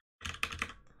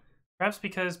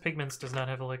Pigments does not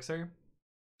have Elixir.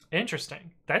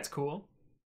 Interesting. That's cool.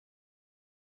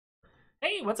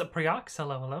 Hey, what's up, Priox?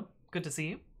 Hello, hello. Good to see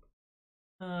you.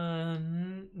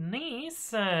 Nee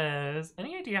says,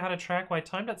 any idea how to track why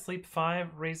time.sleep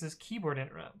 5 raises keyboard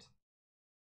interrupt?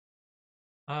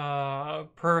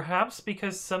 Perhaps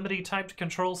because somebody typed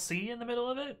Control-C in the middle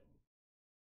of it?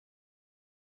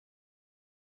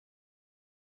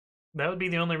 That would be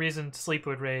the only reason sleep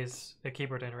would raise a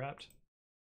keyboard interrupt.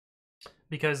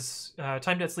 Because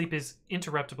time.sleep is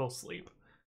interruptible sleep.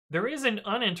 There is an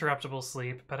uninterruptible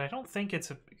sleep, but I don't think it's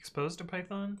exposed to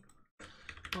Python.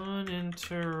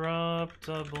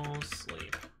 Uninterruptible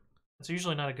sleep. It's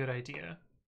usually not a good idea.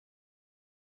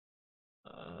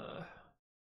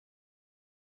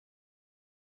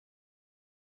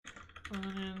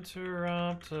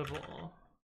 Uninterruptible.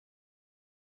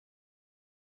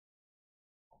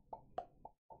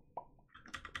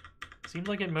 Seems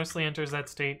like it mostly enters that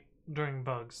state during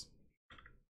bugs.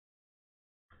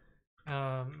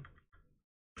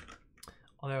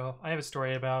 Although I have a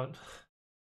story about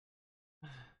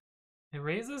it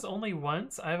raises only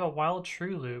once. I have a while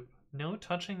true loop. No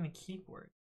touching the keyboard.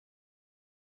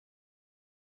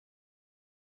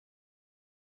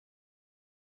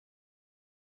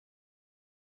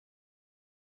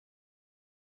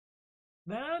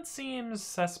 That seems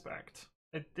suspect.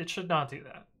 It should not do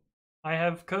that. I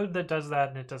have code that does that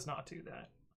and it does not do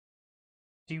that.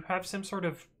 Do you have some sort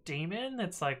of daemon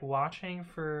that's like watching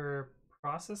for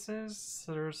processes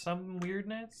or some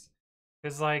weirdness?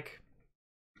 It's like...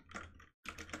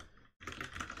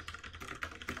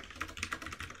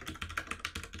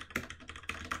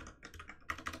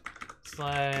 It's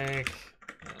like...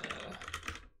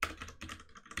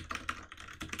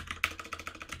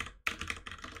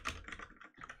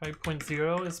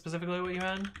 5.0 is specifically what you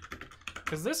had?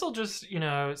 Because this will just, you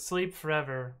know, sleep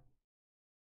forever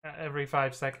every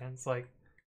 5 seconds. Like,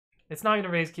 it's not going to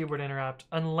raise keyboard interrupt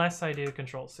unless I do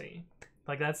Control-C.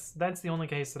 Like, that's the only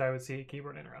case that I would see a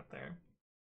keyboard interrupt there.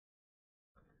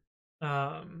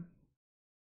 I'm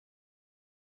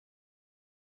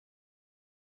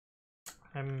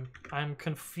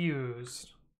confused.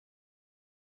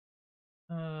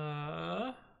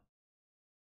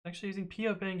 Actually using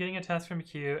popen, getting a task from a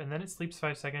queue, and then it sleeps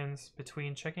 5 seconds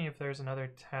between checking if there's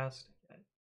another task.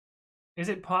 Is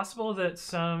it possible that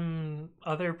some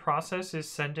other process is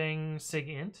sending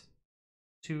sigint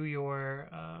to your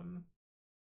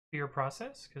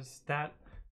process? Because that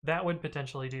would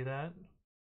potentially do that.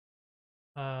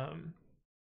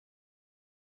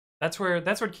 That's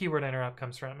where keyword interrupt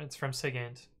comes from. It's from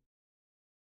sigint.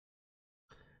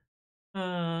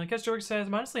 I guess George says,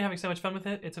 I'm honestly having so much fun with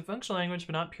it. It's a functional language,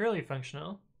 but not purely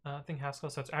functional. I think Haskell,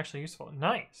 so it's actually useful.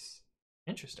 Nice.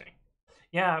 Interesting.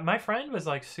 Yeah, my friend was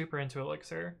like super into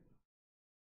Elixir.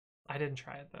 I didn't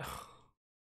try it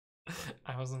though.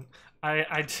 I wasn't.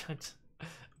 I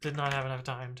did not have enough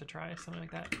time to try something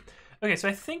like that. Okay, so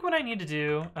I think what I need to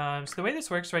do. So the way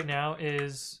this works right now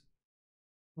is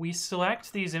we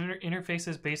select these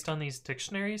interfaces based on these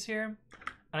dictionaries here.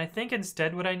 And I think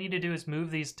instead what I need to do is move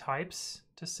these types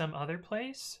to some other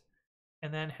place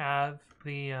and then have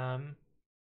the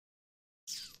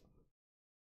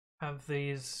have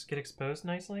these get exposed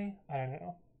nicely. I don't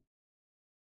know.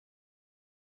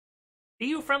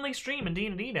 EU friendly stream,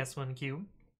 indeed, S1Q.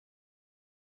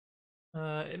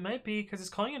 It might be because it's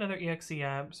calling another exe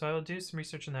app, so I will do some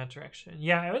research in that direction.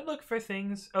 Yeah, I would look for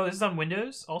things. Oh, this is on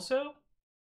Windows also?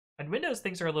 On Windows,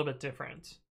 things are a little bit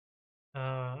different.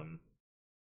 Because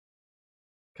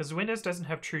Windows doesn't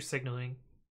have true signaling.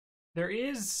 There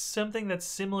is something that's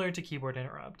similar to keyboard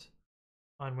interrupt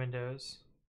on Windows.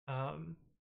 I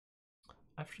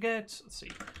forget. Let's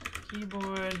see.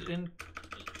 Keyboard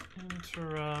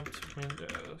interrupt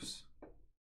Windows.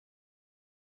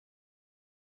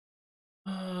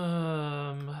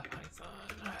 Python.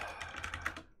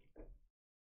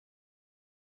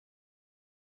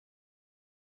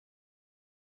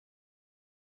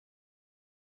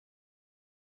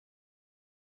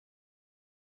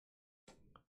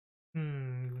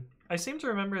 I seem to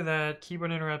remember that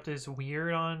keyboard interrupt is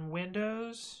weird on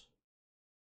Windows.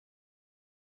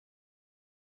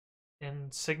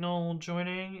 And signal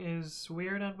joining is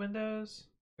weird on Windows.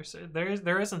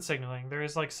 There isn't signaling. There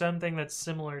is like something that's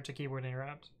similar to keyboard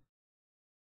interrupt.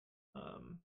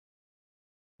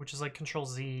 Which is like Control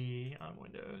Z on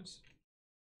Windows.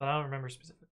 But I don't remember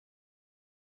specifically.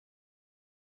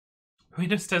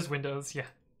 Windows does Windows, yeah.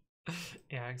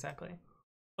 Yeah, exactly.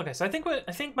 Okay, so I think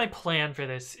my plan for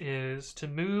this is to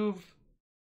move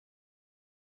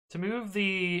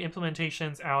the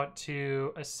implementations out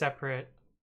to a separate.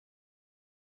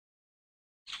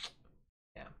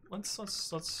 Yeah, let's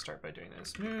start by doing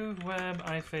this. Move web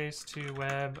iFace to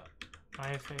web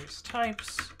iFace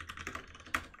types.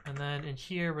 And then in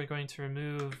here we're going to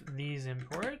remove these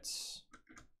imports.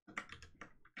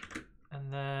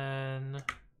 And then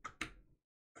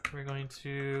we're going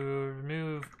to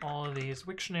remove all of these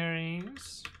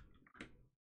Wiktionaries.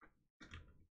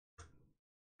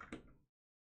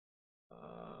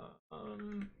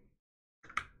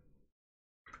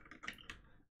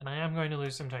 And I am going to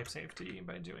lose some type safety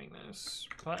by doing this,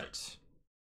 but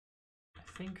I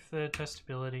think the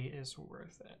testability is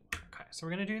worth it. Okay, so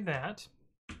we're going to do that.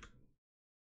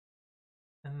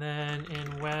 And then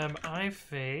in web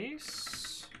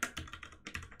iFace,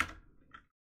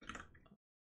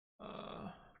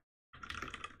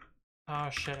 oh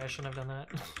shit, I shouldn't have done that.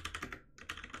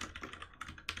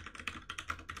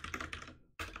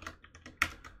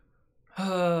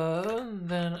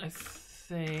 Then I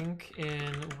think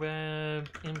in web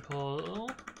impl,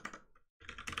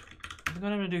 what I'm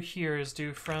gonna do here is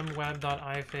do from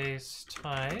web.iface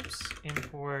types,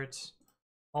 import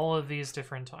all of these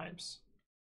different types.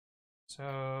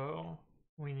 So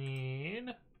we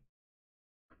need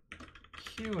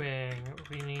queuing,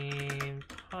 we need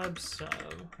pub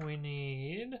sub, we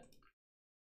need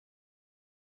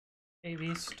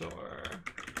AV store,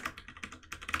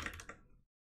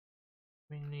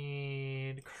 we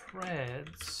need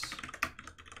creds.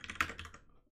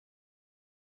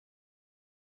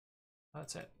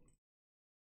 That's it.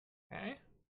 Okay.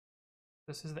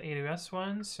 This is the AWS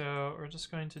one, so we're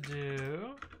just going to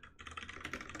do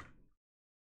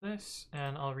this,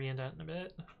 and I'll re-indent in a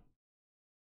bit.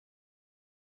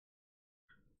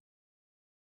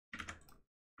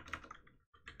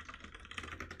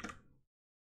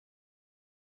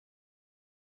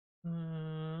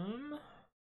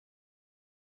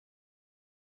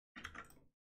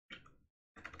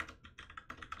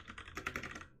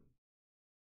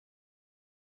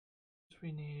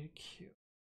 We need Q.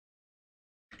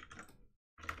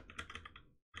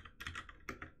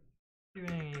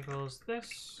 Queuing equals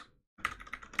this.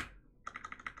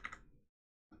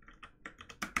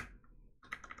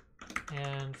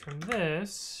 And from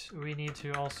this, we need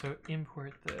to also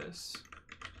import this.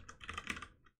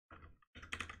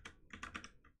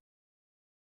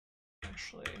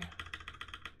 Actually,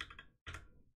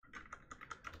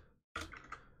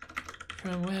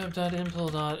 from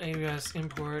web.impl.aws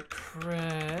import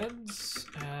creds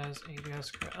as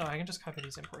AWS cred. Oh, I can just copy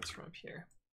these imports from up here.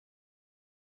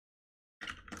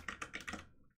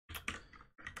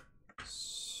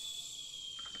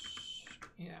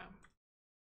 Yeah.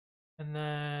 And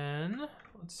then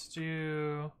let's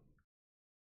do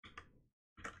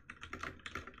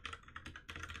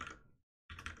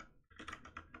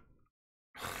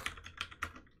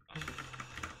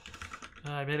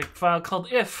I made a file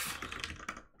called if.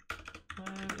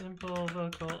 Impl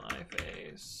local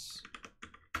iFace.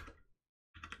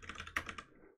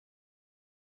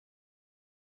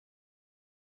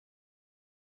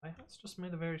 My house just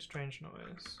made a very strange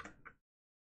noise. I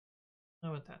don't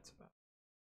know what that's about.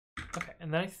 Okay,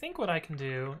 and then I think what I can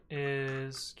do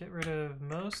is get rid of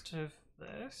most of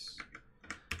this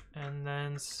and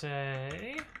then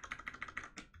say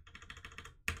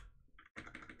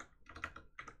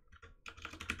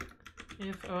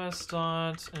if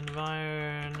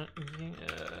os.environ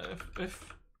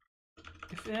if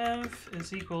if f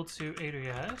is equal to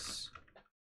a/s,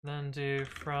 then do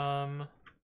from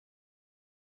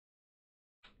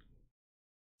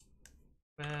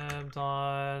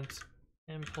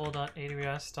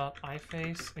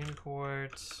web.impl.a/s.iface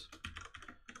import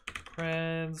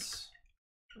creds.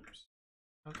 Oops.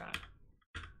 Okay.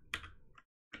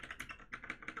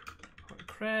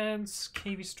 Creds,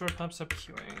 KV store pubsub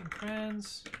queuing.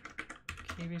 Creds,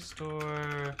 KV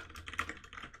store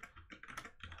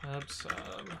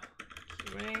pubsub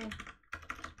queuing.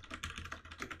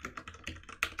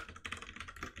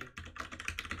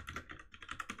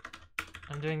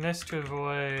 I'm doing this to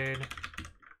avoid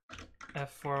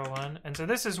F401, and so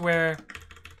this is where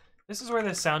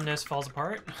the soundness falls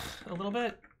apart a little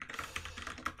bit,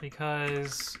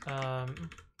 because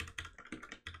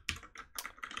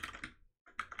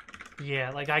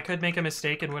yeah, like I could make a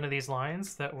mistake in one of these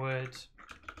lines that would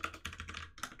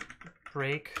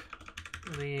break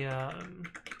the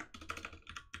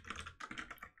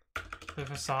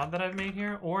facade that I've made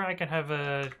here, or I can have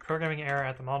a programming error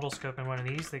at the module scope in one of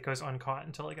these that goes uncaught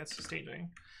until it gets to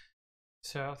staging.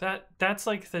 So that's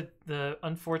like the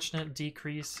unfortunate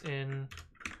decrease in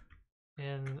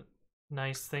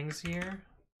nice things here.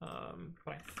 But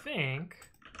I think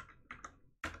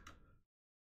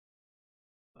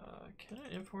can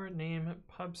I import name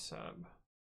pubsub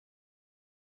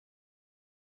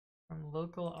from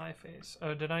local iface?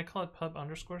 Oh, did I call it pub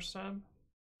underscore sub?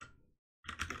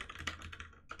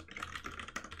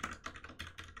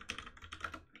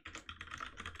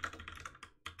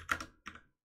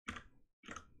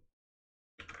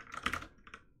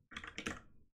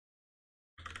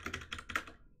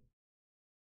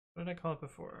 What did I call it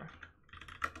before?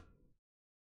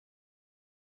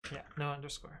 Yeah, no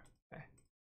underscore. Okay.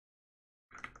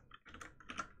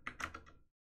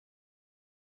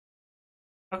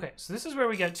 Okay, so this is where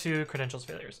we get to credentials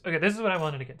failures. Okay, this is what I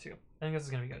wanted to get to. I think this is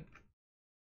gonna be good.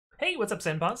 Hey, what's up,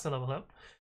 Sandbots? Hello, hello.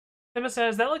 Emma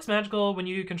says, that looks magical. When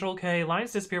you control K,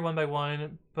 lines disappear one by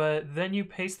one, but then you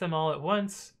paste them all at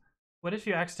once. What if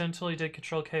you accidentally did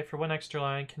control K for one extra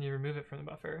line? Can you remove it from the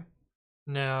buffer?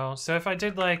 No. So if I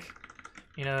did like,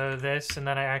 you know, this and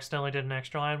then I accidentally did an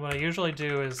extra line, what I usually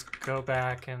do is go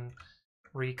back and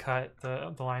recut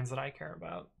the lines that I care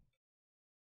about.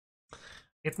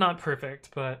 It's not perfect,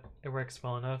 but it works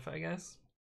well enough, I guess.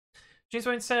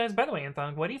 Jamespoint says, by the way,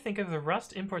 Anthong, what do you think of the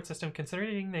Rust import system,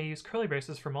 considering they use curly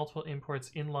braces for multiple imports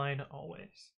inline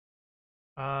always?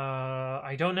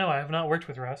 I don't know. I have not worked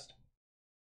with Rust.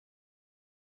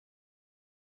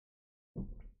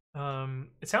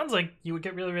 It sounds like you would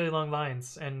get really, really long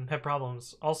lines and have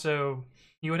problems. Also,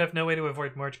 you would have no way to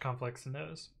avoid merge conflicts in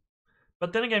those.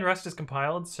 But then again, Rust is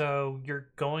compiled, so you're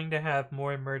going to have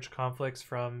more merge conflicts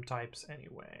from types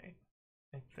anyway,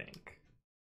 I think.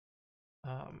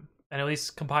 And at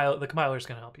least the compiler's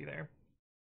going to help you there.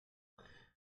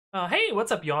 Hey,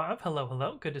 what's up, Yav? Hello,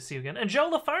 hello. Good to see you again. And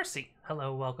Joe LaFarsi.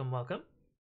 Hello, welcome, welcome.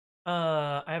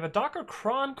 I have a Docker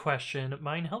cron question.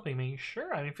 Mind helping me?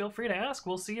 Sure, I mean, feel free to ask.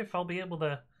 We'll see if I'll be able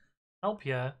to help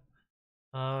you.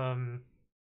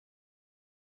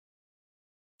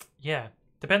 Yeah,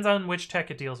 depends on which tech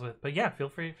it deals with. But yeah, feel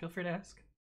free to ask.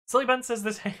 Silly Bun says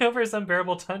this hangover is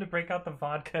unbearable. Time to break out the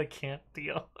vodka. Can't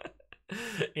deal.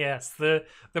 Yes, the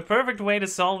perfect way to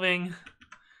solving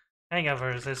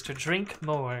hangovers is to drink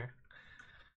more.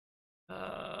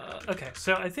 Okay,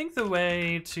 so I think the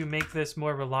way to make this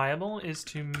more reliable is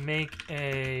to make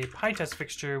a PyTest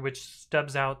fixture which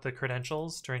stubs out the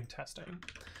credentials during testing.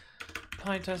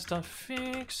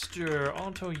 PyTest.fixture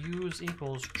auto use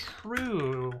equals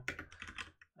true.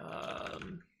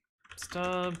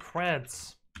 Stub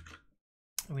creds.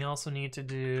 We also need to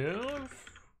do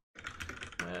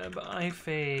web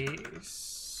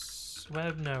iface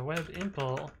web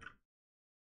impl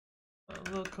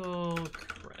local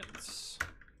creds.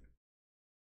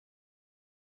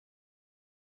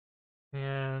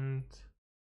 And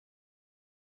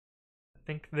I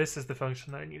think this is the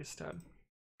function that I need to stub.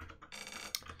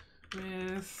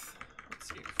 With, let's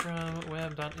see, from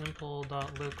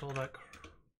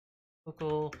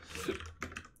web.impl.local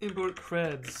import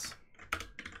creds.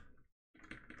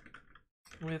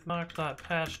 With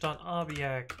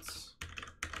mock.patch.object.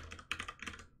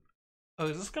 Oh,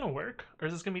 is this gonna work? Or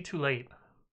is this gonna be too late?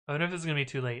 I wonder if this is gonna be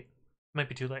too late. It might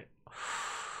be too late.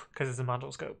 Because it's a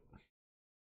module scope.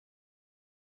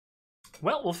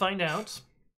 Well, we'll find out.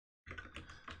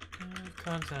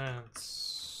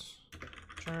 Contents.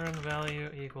 Return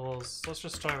value equals. Let's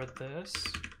just start with this.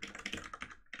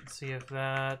 Let's see if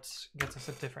that gets us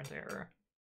a different error.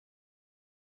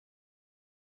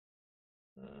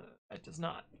 It does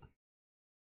not.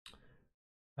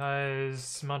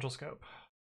 Module scope.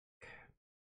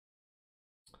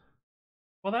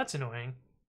 Well, that's annoying.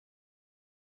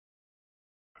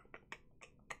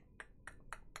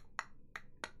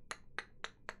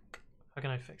 How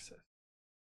can I fix this?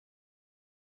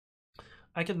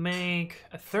 I could make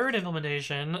a third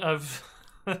implementation of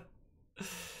the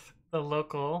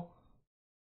local.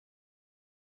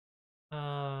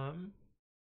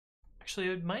 Actually,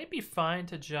 it might be fine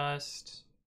to just...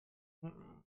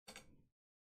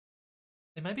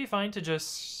 It might be fine to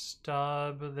just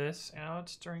stub this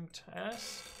out during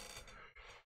test.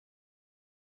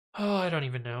 Oh, I don't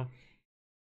even know.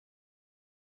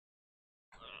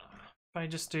 If I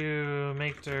just do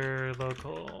make dir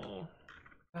local...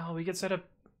 Well, we could set up...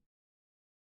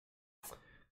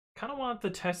 Kind of want the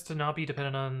test to not be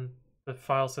dependent on the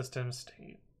file system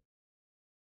state.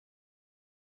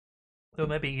 So it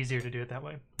might be easier to do it that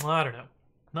way. Well, I don't know.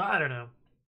 I don't know.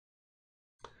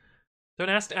 Don't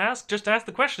ask to ask, just ask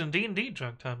the question. D&D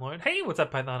Drunk Time Lord. Hey, what's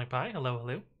up, Pythonic Pie? Hello,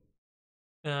 hello.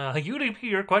 UDP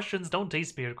your questions, don't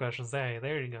taste beer questions. Hey,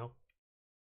 there you go.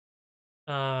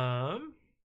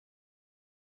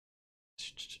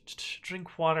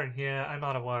 Drink water. Yeah, I'm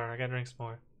out of water. I gotta drink some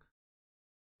more.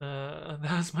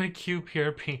 That was my Q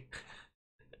PRP.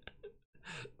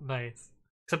 Nice.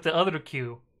 Except the other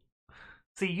Q.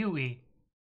 CUE.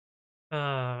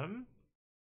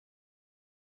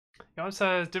 Y'all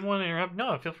says, didn't want to interrupt.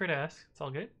 No, feel free to ask. It's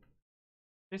all good.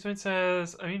 Jason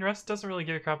says, I mean, Rust doesn't really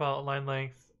give a crap about line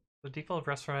length. The default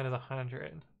Rust format is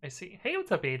 100. I see. Hey,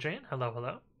 what's up, Adrian? Hello,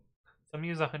 hello. Some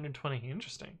use 120.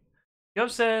 Interesting. Yob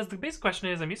says, the basic question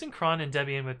is, I'm using cron and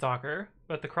Debian with Docker,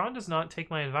 but the cron does not take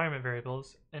my environment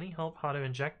variables. Any help how to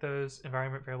inject those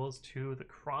environment variables to the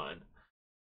cron?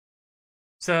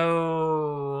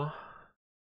 So,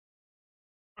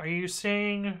 are you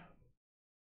saying,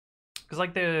 because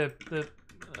like the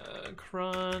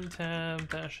cron tab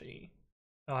 -e.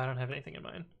 Oh, I don't have anything in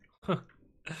mind.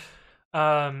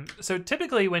 So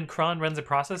typically when cron runs a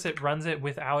process, it runs it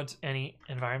without any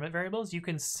environment variables. You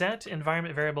can set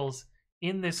environment variables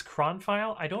in this cron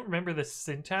file. I don't remember the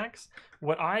syntax.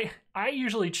 What I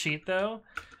usually cheat though,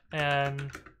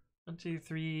 and 1, 2,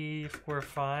 3, 4,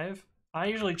 5. I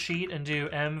usually cheat and do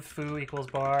m foo equals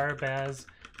bar baz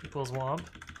equals womp,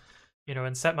 you know,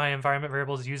 and set my environment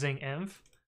variables using env.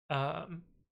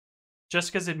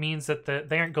 Just because it means that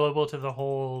they aren't global to the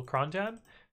whole cron tab.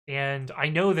 And I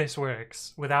know this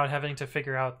works without having to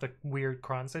figure out the weird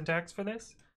cron syntax for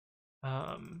this.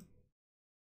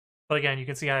 But again, you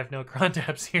can see I have no cron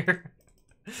tabs here.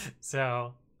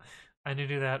 So I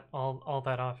do that all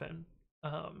that often.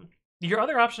 Your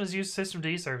other option is use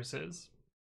systemd services,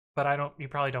 but you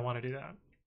probably don't want to do that.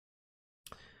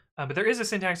 But there is a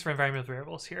syntax for environment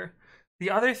variables here. The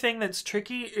other thing that's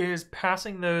tricky is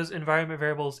passing those environment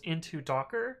variables into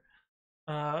Docker.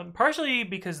 Partially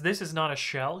because this is not a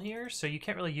shell here, so you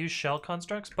can't really use shell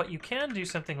constructs, but you can do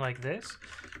something like this,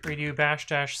 where you do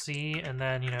bash-c and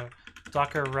then, you know,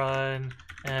 docker run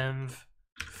env,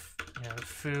 you know,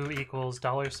 foo equals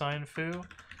 $foo,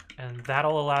 and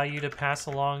that'll allow you to pass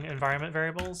along environment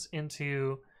variables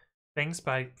into things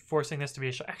by forcing this to be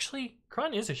a shell. Actually,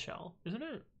 cron is a shell, isn't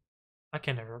it? I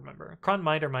can never remember. Cron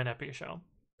might or might not be a shell.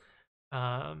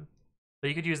 But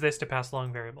you could use this to pass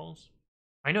along variables.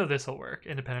 I know this will work,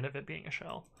 independent of it being a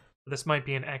shell. But this might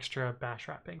be an extra bash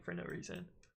wrapping for no reason.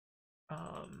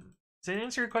 Does it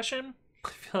answer your question? I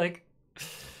feel like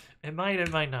it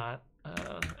might not.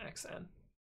 XN.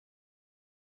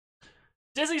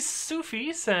 Dizzy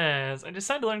Sufi says, I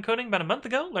decided to learn coding about a month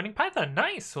ago, learning Python.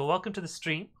 Nice! Well, welcome to the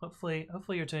stream. Hopefully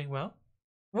you're doing well.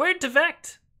 Word to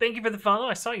Vect! Thank you for the follow.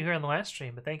 I saw you here on the last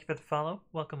stream, but thank you for the follow.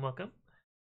 Welcome, welcome.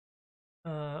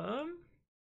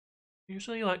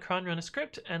 Usually you let cron run a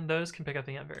script, and those can pick up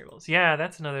the env variables. Yeah,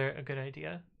 that's a good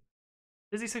idea.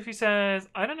 Dizzy Sufi says,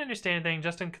 I don't understand anything,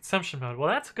 just in consumption mode. Well,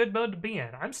 that's a good mode to be in.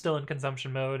 I'm still in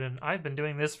consumption mode, and I've been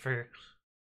doing this for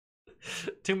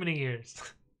too many years.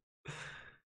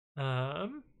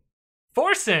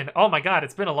 Forsen! Oh my god,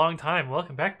 it's been a long time.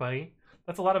 Welcome back, buddy.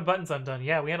 That's a lot of buttons undone.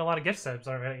 Yeah, we had a lot of gift subs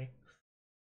already.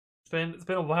 It's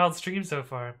been a wild stream so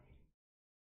far.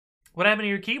 What happened to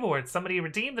your keyboard? Somebody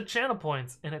redeemed the channel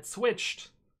points and it switched.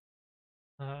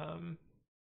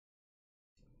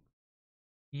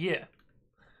 Yeah.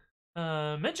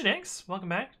 Mentionix, welcome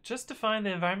back. Just define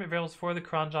the environment variables for the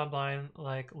cron job line,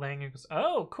 like lang equals.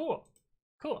 Oh, cool.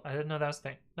 Cool. I didn't know that was a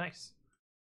thing. Nice.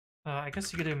 I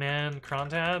guess you could do man cron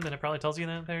tab and it probably tells you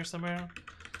that there somewhere.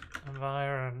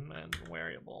 Environment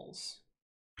variables.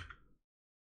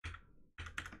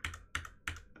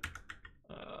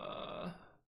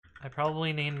 I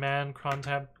probably need man cron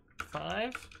tab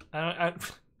 5.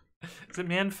 Is it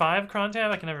man 5 cron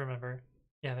tab? I can never remember.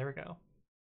 Yeah, there we go.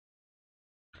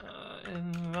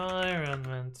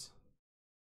 environment.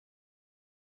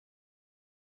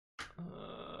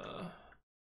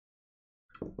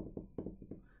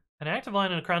 An active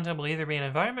line in a cron tab will either be an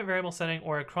environment variable setting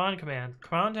or a cron command.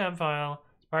 Cron tab file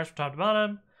is parsed from top to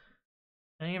bottom.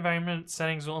 Any environment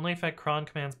settings will only affect cron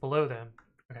commands below them.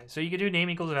 Okay, so you could do name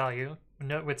equals value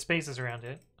with spaces around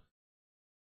it.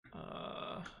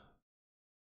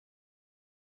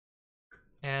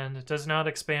 And it does not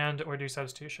expand or do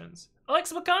substitutions.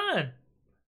 Alexa McCon!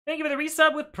 Thank you for the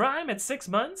resub with Prime at 6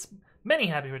 months. Many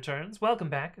happy returns. Welcome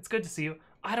back. It's good to see you.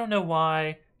 I don't know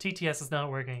why TTS is not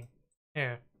working.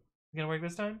 Here. You gonna work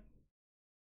this time?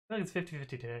 I feel like it's 50-50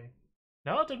 today.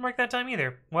 No, it didn't work that time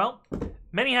either. Well,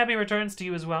 many happy returns to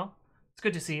you as well. It's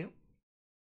good to see you.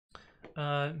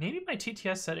 Maybe my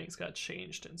TTS settings got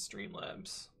changed in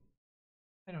Streamlabs.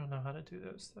 I don't know how to do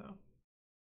those though.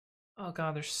 Oh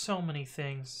god, there's so many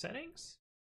things. Settings?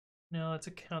 No, it's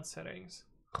account settings.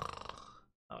 Not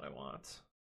what I want.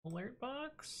 Alert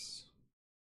box?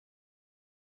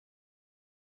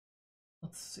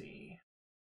 Let's see.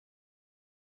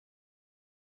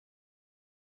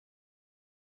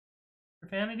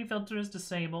 Profanity filter is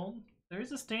disabled. There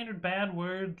is a standard bad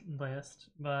word list,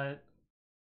 but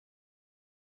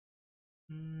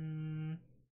I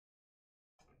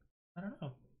don't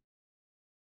know.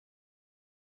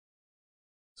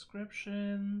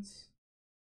 Descriptions.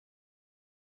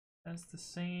 That's the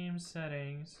same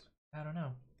settings. I don't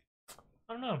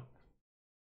know.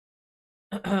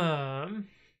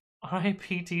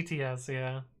 IPTTS,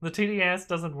 yeah. The TTS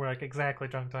doesn't work exactly,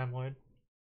 Drunk Time Lord.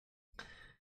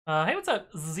 Hey, what's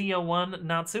up, Zia1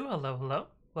 Natsu? Hello, hello.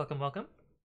 Welcome, welcome.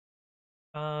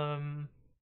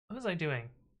 What was I doing?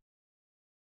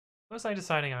 What was I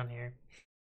deciding on here?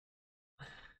 I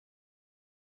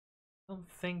don't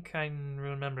think I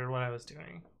remember what I was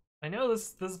doing. I know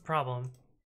this is a problem.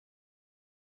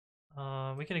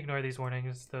 We can ignore these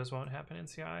warnings. Those won't happen in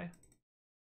CI.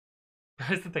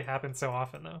 Why is that they happen so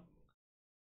often, though?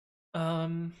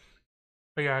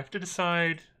 But yeah, I have to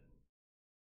decide.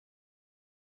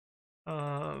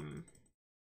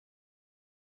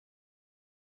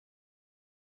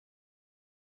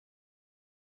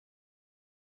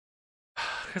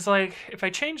 Because like, if I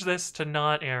change this to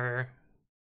not error,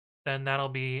 then that'll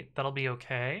be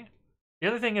okay. The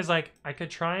other thing is like, I could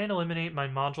try and eliminate my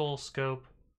module scope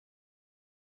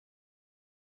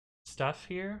stuff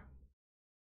here,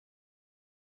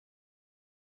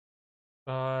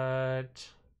 but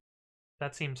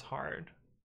that seems hard.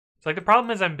 So like the problem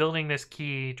is I'm building this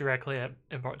key directly at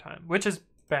import time, which is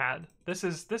bad. This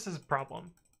is a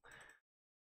problem.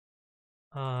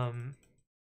 How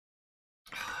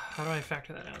do I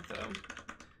factor that out though?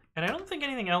 And I don't think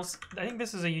anything else. I think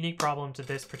this is a unique problem to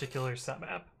this particular sub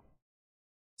app.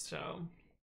 So,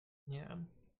 yeah.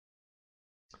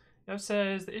 Now it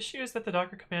says the issue is that the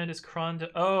Docker command is cron.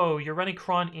 Oh, you're running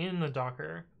cron in the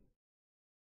Docker.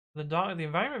 The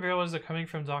environment variables are coming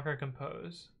from Docker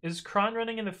Compose. Is cron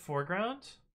running in the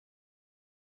foreground?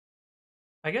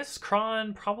 I guess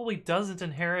cron probably doesn't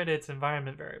inherit its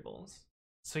environment variables.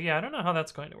 So yeah, I don't know how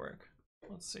that's going to work.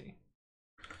 Let's see.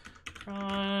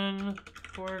 Cron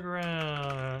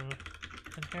foreground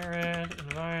inherit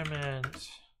environment.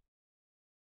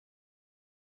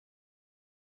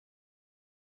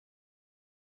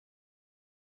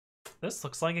 This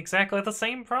looks like exactly the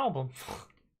same problem.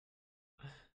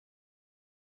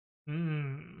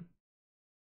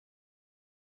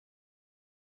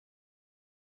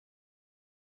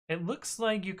 It looks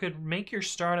like you could make your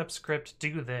startup script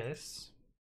do this.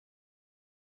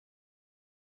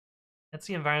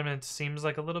 Etsy environment seems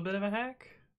like a little bit of a hack,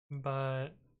 but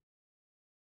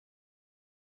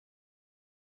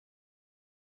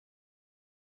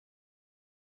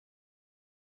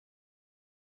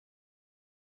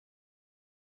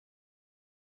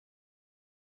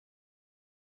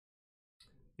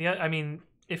yeah, I mean,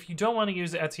 if you don't want to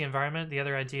use the Etsy environment, the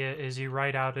other idea is you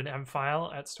write out an M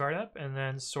file at startup and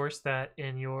then source that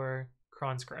in your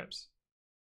cron scripts.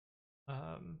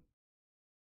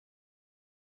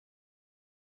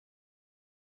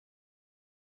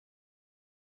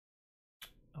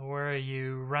 Or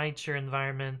you write your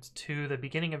environment to the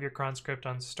beginning of your cron script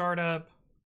on startup.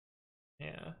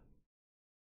 Yeah.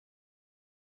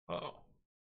 Oh.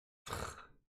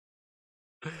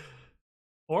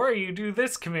 Or you do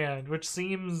this command, which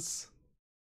seems...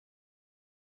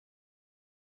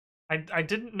 I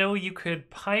didn't know you could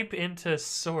pipe into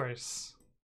source.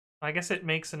 I guess it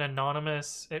makes an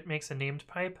anonymous... It makes a named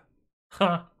pipe.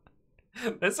 Huh.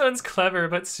 This one's clever,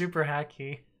 but super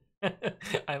hacky.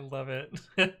 I love it.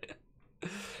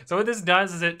 So what this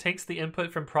does is it takes the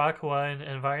input from proc1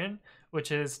 environment,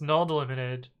 which is null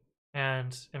delimited,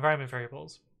 and environment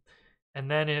variables. And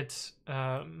then it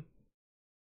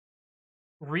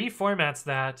reformats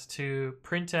that to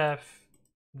printf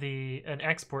an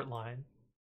export line.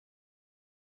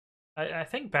 I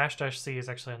think bash-c is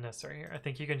actually unnecessary here. I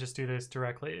think you can just do this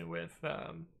directly with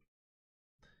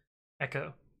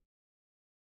echo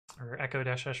or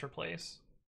echo-s replace,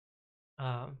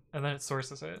 and then it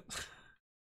sources it.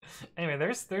 Anyway,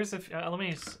 there's a let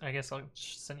me, I guess I'll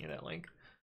send you that link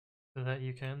so that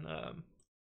you can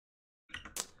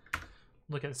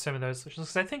look at some of those solutions,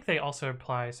 because I think they also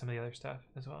apply some of the other stuff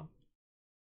as well.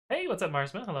 Hey, what's up,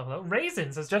 Marsman? Hello, hello.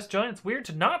 Raisins has just joined. It's weird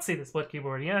to not see the split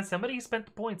keyboard. Yeah, somebody spent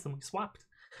the points and we swapped.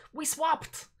 We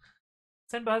swapped!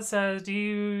 Senbuzz says, do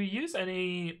you use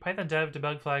any Python dev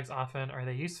debug flags often? Are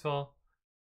they useful?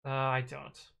 I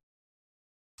don't.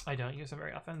 I don't use them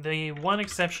very often. The one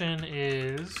exception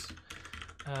is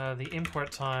the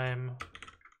import time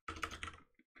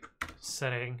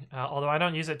setting. Although I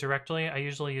don't use it directly, I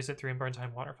usually use it through import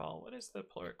time waterfall. What is the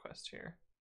pull request here?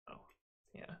 Oh,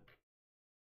 yeah.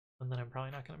 And then I'm probably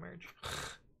not going to merge.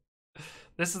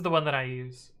 This is the one that I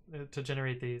use to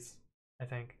generate these, I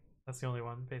think. That's the only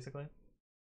one, basically.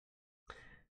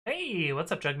 Hey,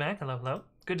 what's up, Jugmac? Hello, hello.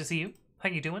 Good to see you. How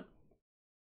you doing?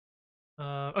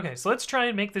 Okay, so let's try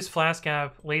and make this Flask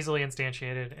app lazily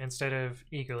instantiated instead of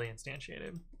eagerly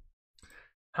instantiated.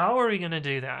 How are we going to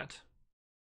do that?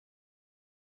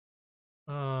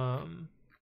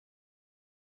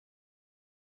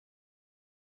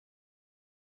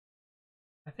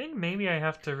 I think maybe I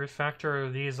have to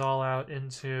refactor these all out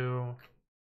into...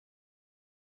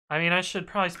 I mean, I should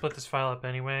probably split this file up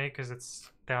anyway, because it's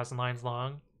 1,000 lines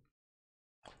long.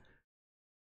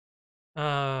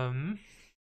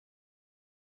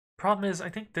 Problem is, I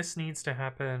think this needs to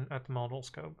happen at the model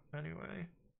scope anyway.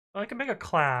 Well, I can make a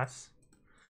class.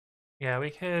 Yeah, we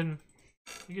can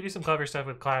do some clever stuff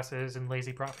with classes and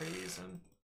lazy properties and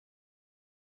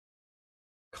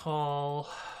call...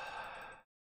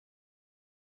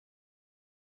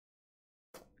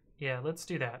 Yeah, let's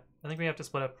do that. I think we have to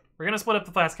split up. We're gonna split up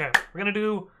the Flask app. We're gonna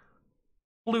do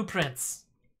blueprints.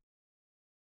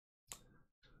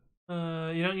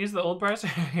 You don't use the old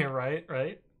parser? Yeah, right.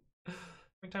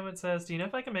 Every time it says, do you know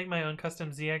if I can make my own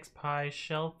custom ZXPy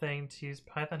shell thing to use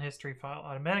Python history file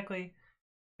automatically?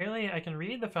 Apparently, I can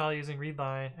read the file using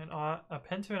readline and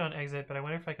append to it on exit, but I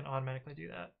wonder if I can automatically do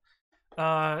that.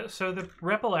 So the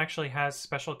REPL actually has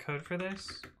special code for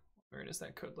this. Where does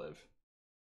that code live?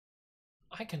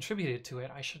 I contributed to it.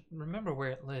 I should remember where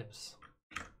it lives.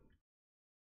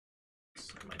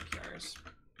 Let's look at my PRs.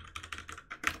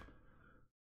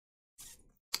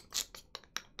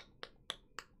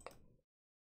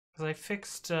 Because I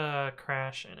fixed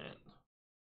crash in it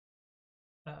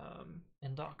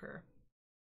in Docker.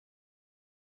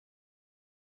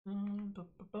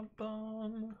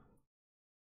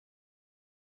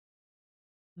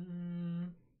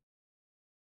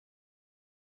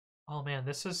 Oh man,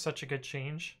 this is such a good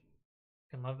change.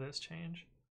 I can love this change.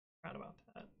 Proud about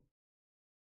that.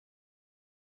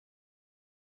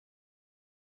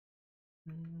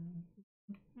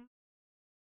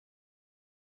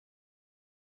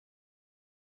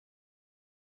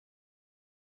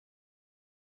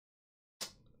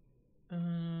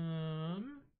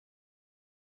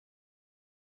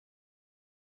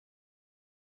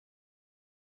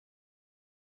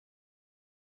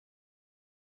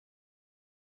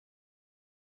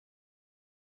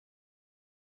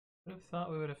 Would have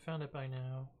thought we would have found it by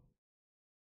now.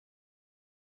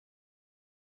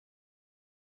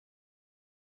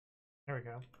 There we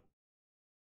go.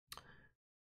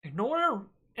 Ignore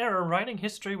error writing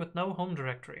history with no home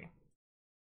directory.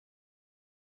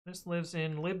 This lives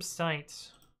in libsite.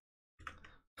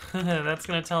 That's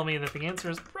gonna tell me that the answer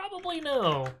is probably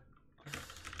no.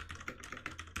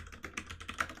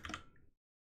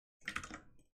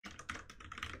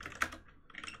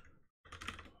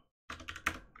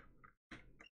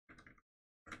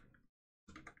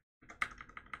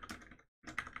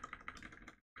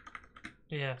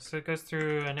 Yeah, so it goes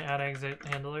through an add exit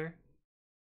handler.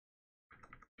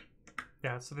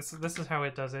 Yeah, so this is how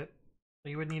it does it. So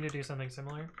you would need to do something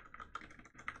similar.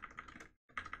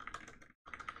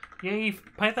 Yay,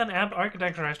 Python app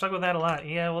architecture. I struggle with that a lot.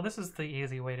 Yeah, well, this is the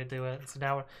easy way to do it. So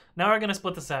now we're gonna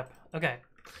split this up. Okay.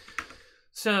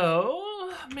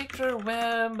 So maker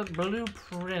web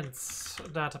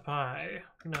blueprints.py.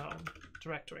 No,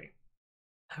 directory.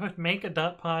 I would make a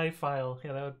 .py file.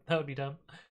 Yeah, that would be dumb.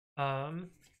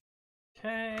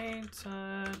 Okay,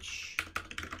 touch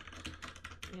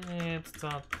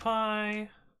init.py.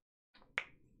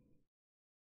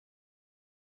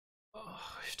 Oh,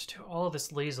 I have to do all of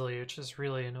this lazily, which is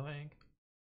really annoying.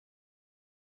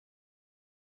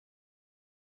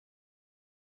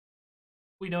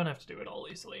 we don't have to do it all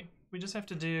easily. We just have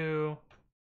to do...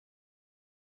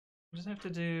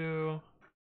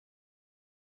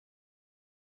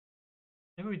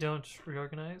 Maybe we don't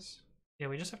reorganize. Yeah,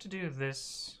 we just have to do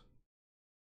this.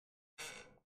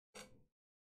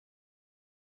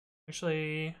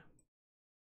 Actually...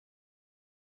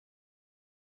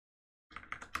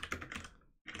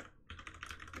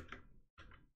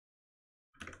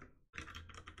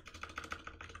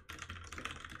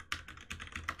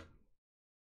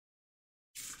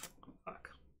 Fuck.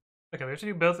 Okay, we have to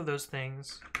do both of those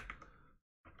things.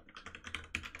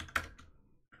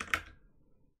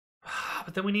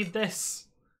 But then we need this.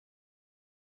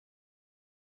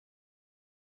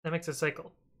 That makes a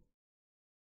cycle.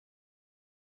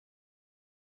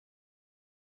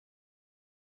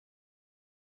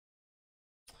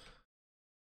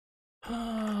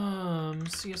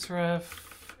 CSRF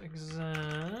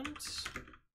exempt.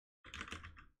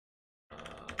 I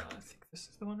think this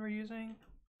is the one we're using.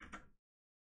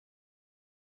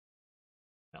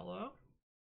 Hello?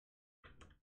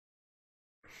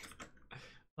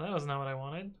 Well, that was not what I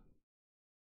wanted.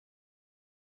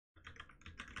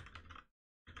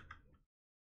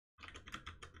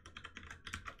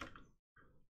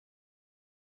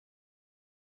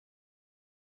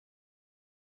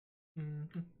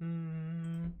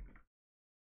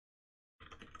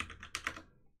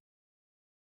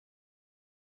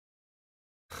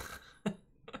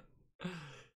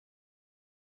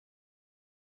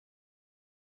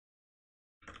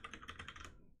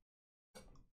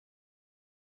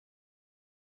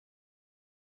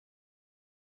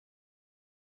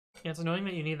 Yeah, it's annoying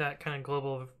that you need that kind of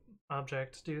global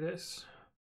object to do this.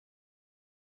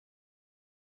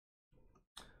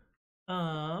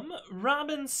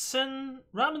 Robinson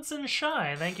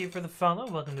Shy, thank you for the follow.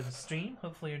 Welcome to the stream.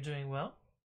 Hopefully you're doing well.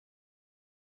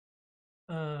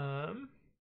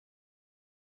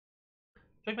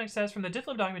 Check my stats from the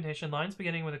difflib documentation. Lines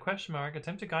beginning with a question mark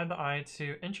attempt to guide the eye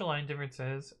to interline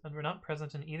differences and were not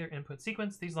present in either input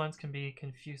sequence. These lines can be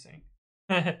confusing.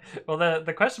 Well,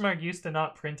 the question mark used to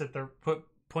not point at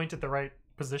the right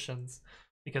positions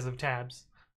because of tabs,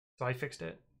 so I fixed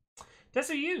it.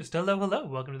 Desert used. Hello,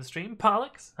 welcome to the stream.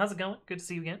 Pollux, how's it going? Good to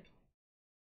see you again.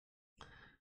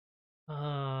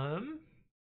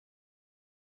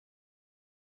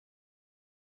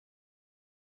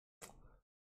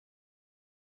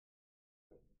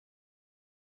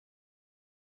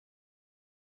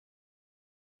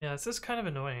 Yeah, this is kind of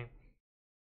annoying.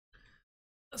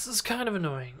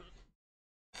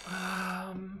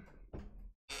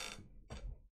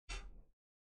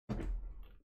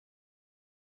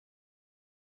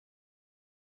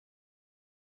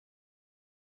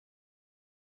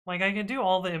 Like, I can do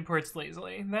all the imports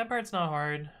lazily. That part's not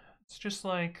hard. It's just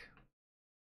like...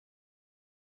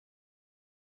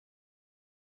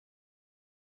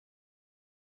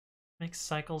 make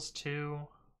cycles too.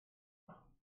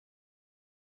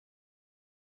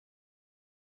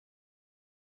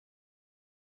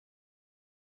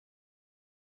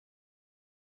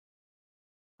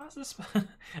 How's this?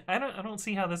 I don't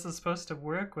see how this is supposed to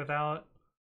work without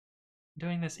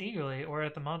doing this eagerly or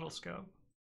at the model scope.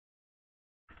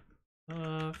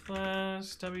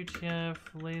 Flask WTF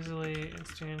lazily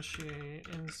instantiate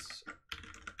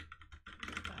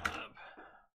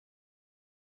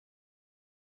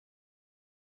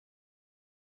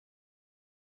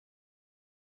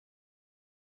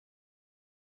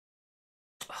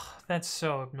Oh, that's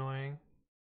so annoying.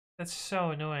 That's so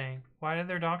annoying. Why did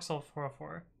their docs all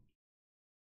 404?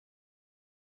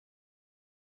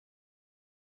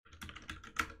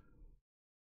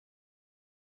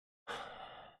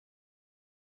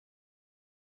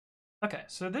 Okay,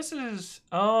 so this is...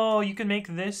 Oh, you can make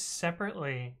this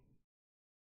separately.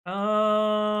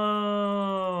 Oh,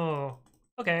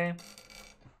 okay.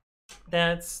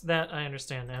 That I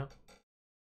understand now.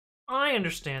 I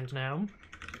understand now.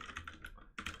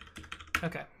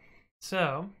 Okay,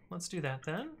 so let's do that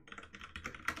then.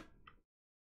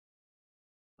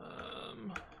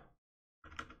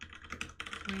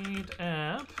 Read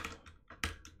app.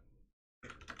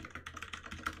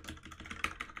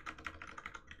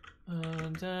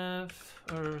 Def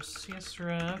or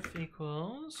csref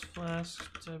equals flask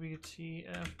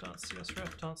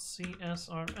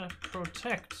wtf.csref.csrf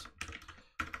protect.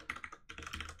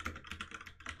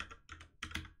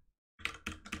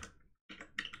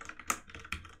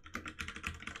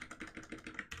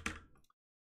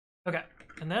 Okay,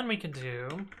 and then we can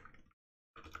do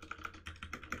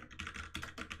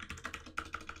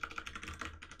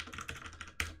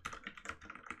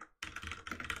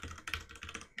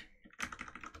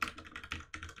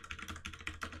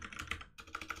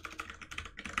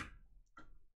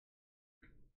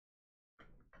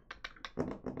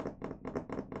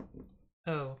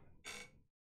Oh.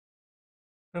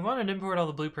 I wanted to import all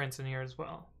the blueprints in here as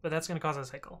well, but that's going to cause a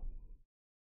cycle.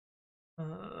 So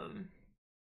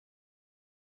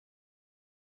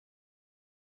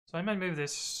I might move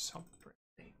this separately.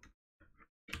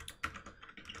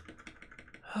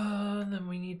 Then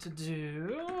we need to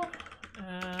do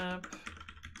app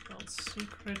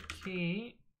secret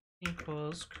key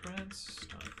equals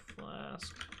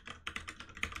creds.flask.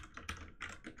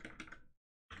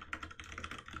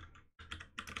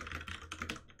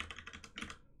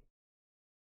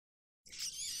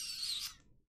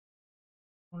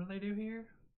 What do they do here?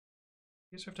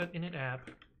 User have init app.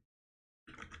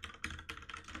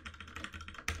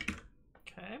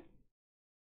 Okay.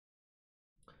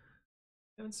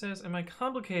 Evan says, am I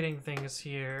complicating things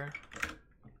here?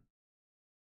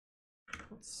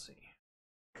 Let's see.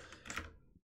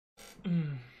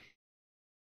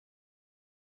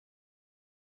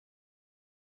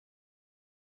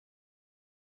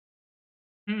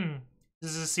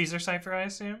 This is a Caesar cipher, I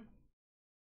assume?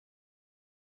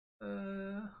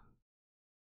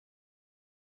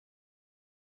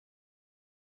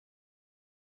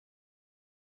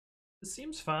 This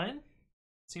seems fine.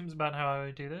 Seems about how I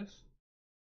would do this.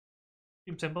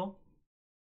 Seems simple.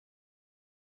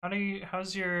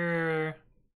 How's your...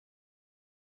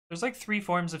 There's like 3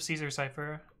 forms of Caesar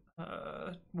cipher.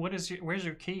 Where's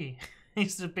your key?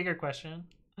 It's a bigger question.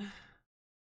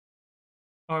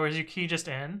 Or is your key just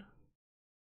N?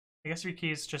 I guess your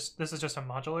key is just, this is just a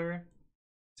modular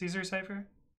Caesar cipher.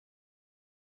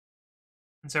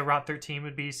 And so rot 13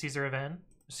 would be Caesar of N,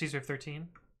 Caesar of 13.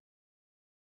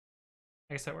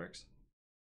 I guess that works.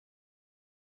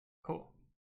 Cool.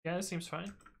 Yeah, this seems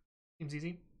fine. Seems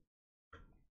easy.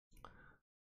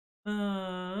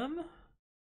 This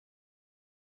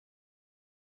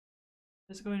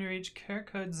is going to reach char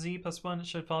code Z plus 1. It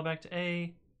should fall back to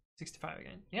A. 65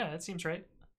 again. Yeah, that seems right.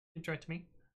 Seems right to me.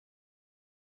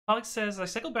 Alex says, I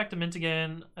cycled back to Mint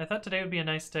again. I thought today would be a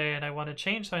nice day and I want to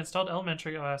change, so I installed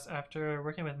Elementary OS after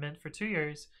working with Mint for 2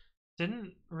 years. I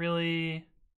didn't really,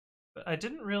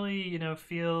 you know,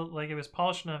 feel like it was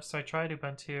polished enough, so I tried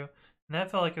Ubuntu. And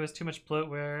that felt like it was too much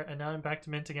bloatware, and now I'm back to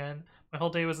Mint again. My whole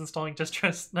day was installing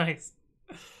distros. Nice.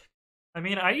 I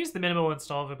mean, I use the minimal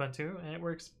install of Ubuntu, and it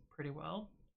works pretty well.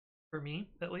 For me,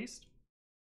 at least.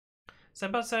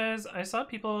 Senpa says, I saw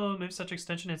people move such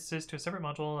extension instances to a separate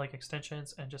module like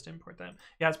extensions and just import them.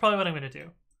 Yeah, that's probably what I'm going to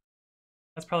do.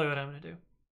 That's probably what I'm going to do.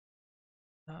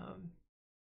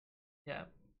 Yeah.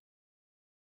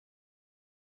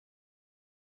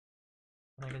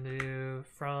 I can do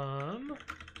from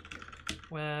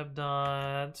web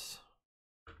dot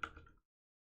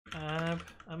app.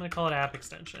 I'm going to call it app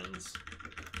extensions.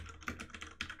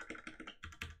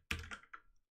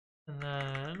 And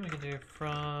then we can do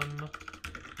from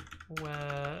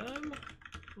web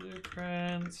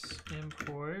blueprints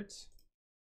import.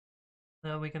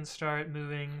 Now we can start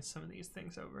moving some of these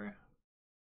things over.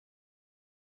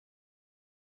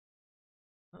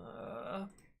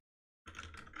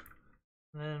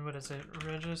 Then what is it?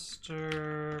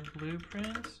 Register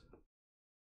blueprint.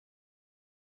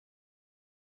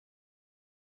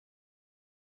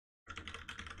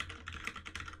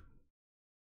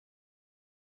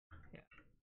 Yeah.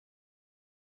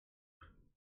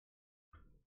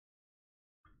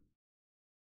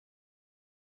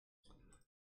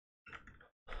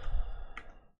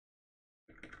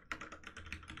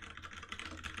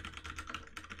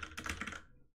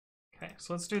 Okay,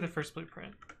 so let's do the first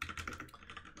blueprint.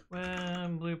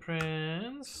 Web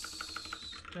blueprints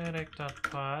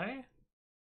static.py. How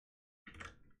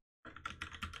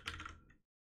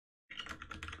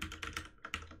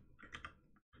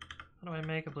do I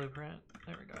make a blueprint?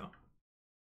 There we go.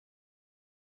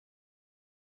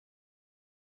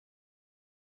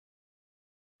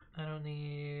 I don't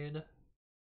need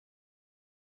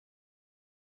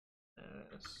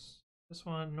this. This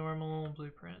one, normal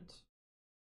blueprint.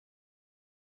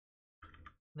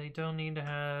 They don't need to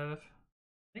have...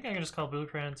 I think I can just call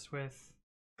blueprints with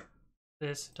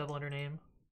this double under name.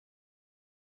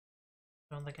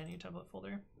 I don't think I need template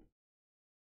folder.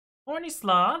 Horny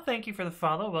Slaw, thank you for the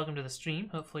follow. Welcome to the stream.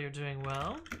 Hopefully you're doing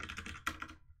well.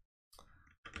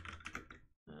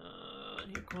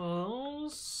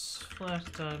 Equals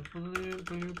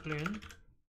flash.blueprint.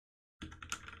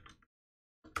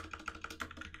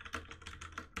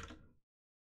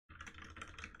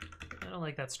 I don't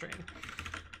like that string.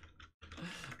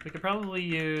 We could probably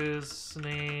use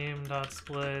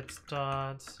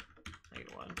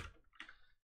name.split.1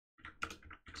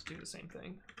 to do the same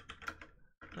thing.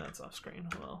 That's off screen.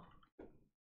 Well,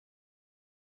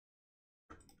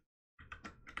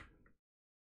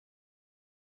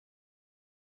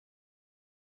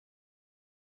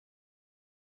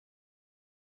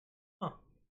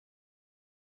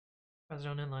 Guys,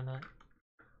 don't inline that.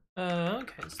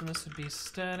 Okay, so this would be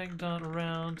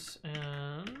static.route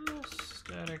and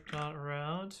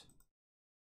static.route.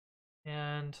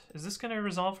 And is this going to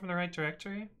resolve from the right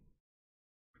directory?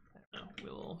 I don't know.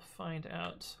 We'll find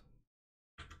out.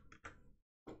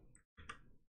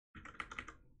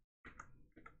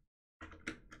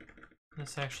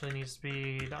 This actually needs to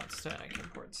be .static,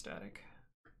 import static.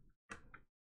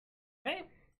 Okay,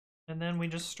 and then we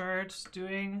just start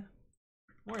doing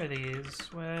more of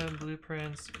these. Web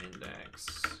blueprints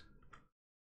index.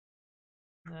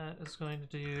 That is going to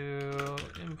do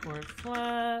import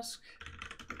flask.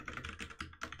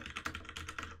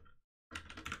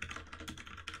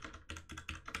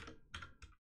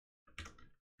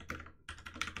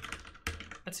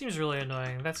 That seems really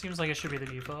annoying. That seems like it should be the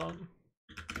default.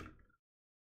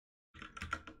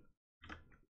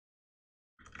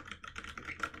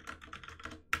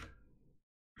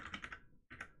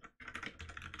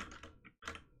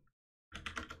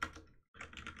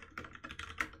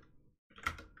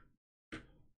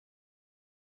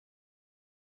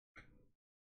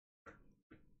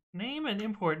 Name and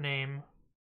import name.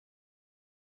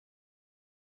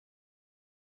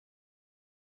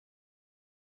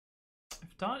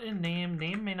 If dot in name,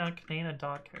 name may not contain a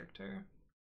dot character.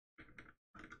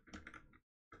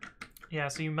 Yeah,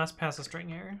 so you must pass a string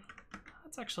here.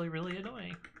 That's actually really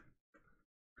annoying.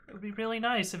 It would be really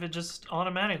nice if it just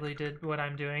automatically did what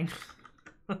I'm doing.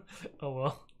 Oh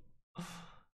well.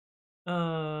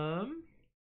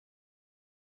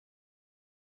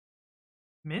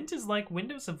 Mint is like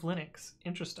Windows of Linux.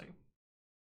 Interesting.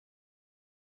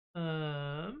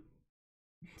 Gunner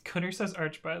says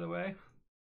Arch, by the way.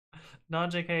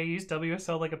 Not JK, use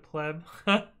WSL like a pleb.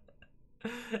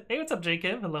 Hey, what's up,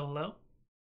 Jacob? Hello, hello.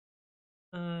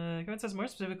 Kevin says more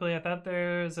specifically, I thought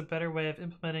there was a better way of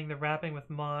implementing the wrapping with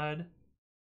mod.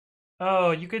 Oh,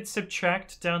 you could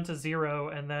subtract down to 0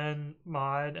 and then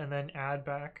mod and then add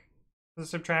back. So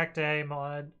subtract A,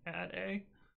 mod, add A.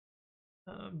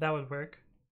 That would work.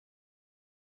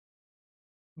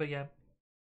 But yeah.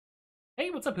 Hey,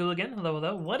 what's up, Hooligan? Hello,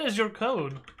 hello. What is your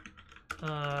code? You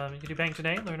can do bang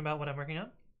today, learn about what I'm working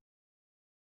on.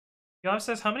 Yosh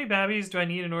says, how many babbies do I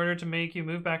need in order to make you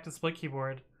move back to split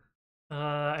keyboard?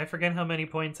 I forget how many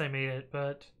points I made it,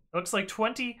 but it looks like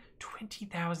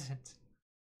 20,000.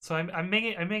 So I'm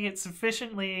making it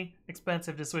sufficiently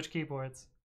expensive to switch keyboards.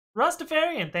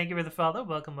 Rastafarian, thank you for the follow.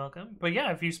 Welcome, welcome. But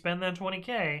yeah, if you spend that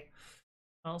 20k,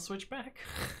 I'll switch back.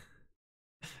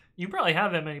 You probably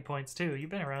have that many points too.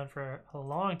 You've been around for a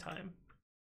long time.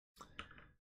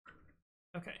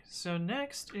 Okay, so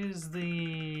next is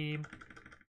these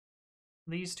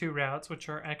two routes, which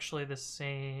are actually the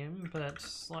same, but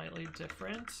slightly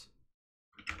different.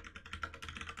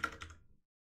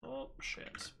 Oh,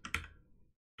 shit.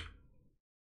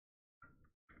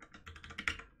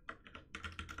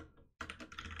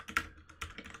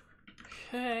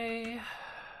 Okay.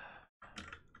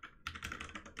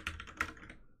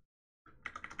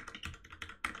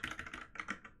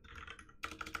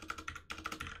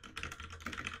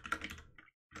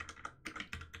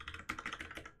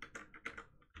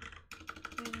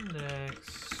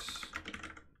 Index.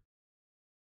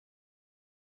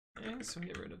 Okay, so we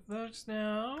get rid of those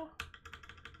now.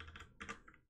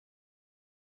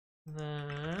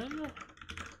 Then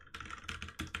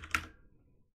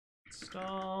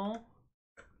install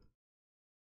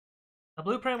a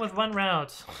blueprint with one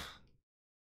route.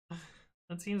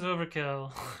 That seems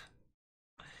overkill.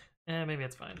 Maybe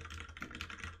it's fine.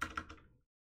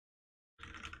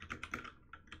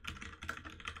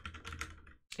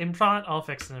 In front, I'll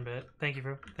fix it in a bit. Thank you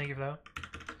for that.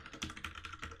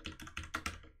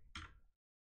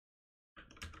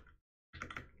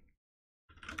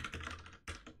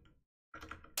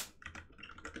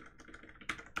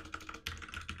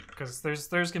 Because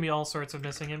there's gonna be all sorts of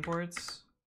missing imports.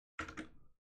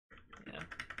 Yeah.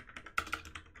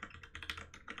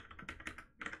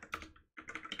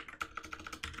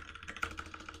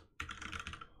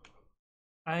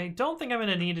 I don't think I'm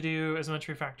gonna need to do as much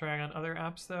refactoring on other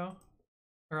apps though,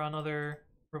 or on other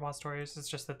repositories. It's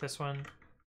just that this one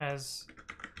has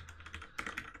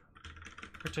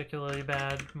particularly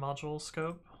bad module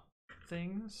scope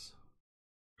things.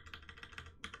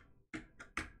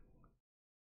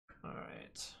 All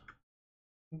right,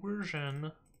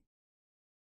 version.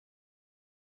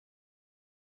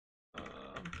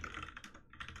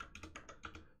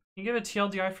 You give a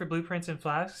TLDR for blueprints and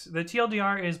flasks. The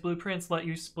TLDR is blueprints let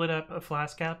you split up a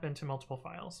flask app into multiple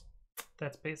files.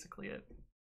 That's basically it.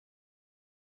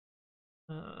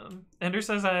 Ender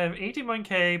says I have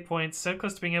 81k points, so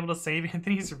close to being able to save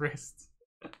Anthony's wrists.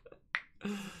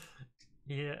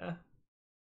 Yeah.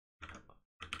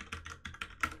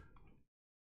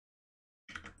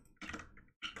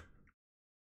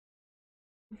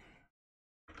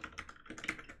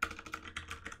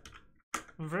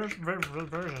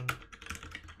 version.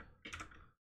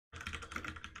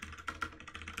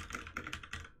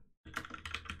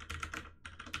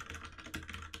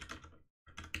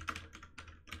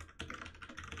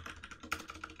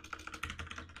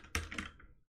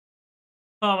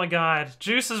 Oh my god,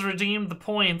 Juice has redeemed the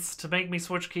points to make me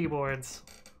switch keyboards.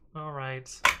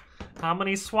 Alright. How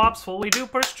many swaps will we do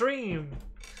per stream?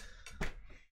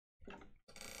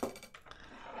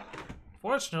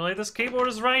 Fortunately, this keyboard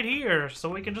is right here, so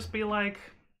we can just be like,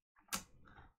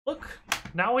 look,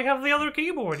 now we have the other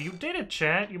keyboard. You did it,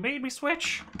 chat. You made me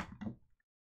switch.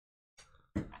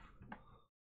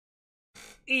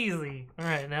 Easy.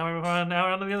 Alright, now we're on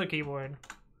to the other keyboard.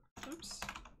 Oops.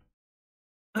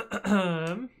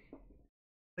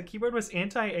 The keyboard was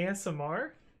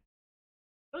anti-ASMR?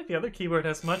 I feel like the other keyboard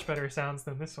has much better sounds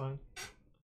than this one.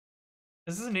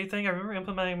 This is a new thing. I remember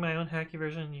implementing my own hacky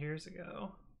version years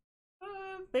ago.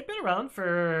 They've been around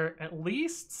for at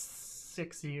least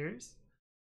 6 years.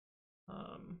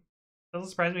 Doesn't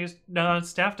surprise me. No,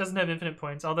 staff doesn't have infinite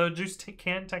points, although Juice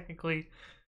can technically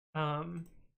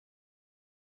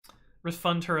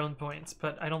refund her own points,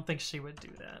 but I don't think she would do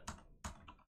that.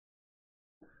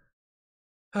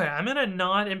 Okay, I'm gonna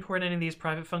not import any of these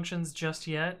private functions just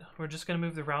yet. We're just gonna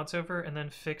move the routes over and then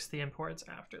fix the imports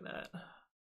after that.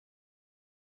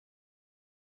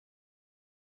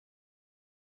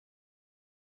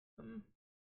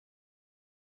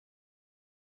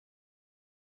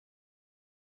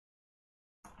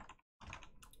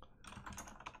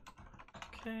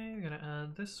 Okay, we're gonna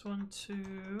add this one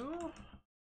too.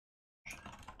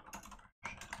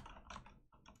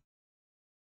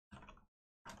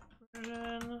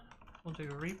 Version. We'll do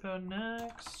repo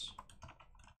next.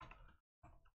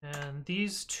 And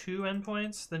these two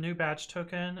endpoints, the new batch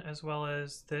token as well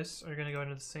as this, are gonna go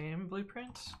into the same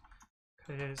blueprint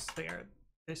because they are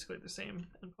basically the same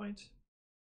endpoint.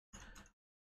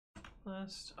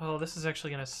 Last. Oh, this is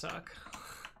actually gonna suck.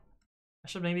 I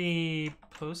should maybe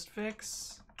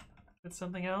postfix with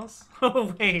something else.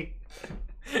 Oh wait,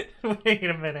 wait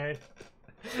a minute.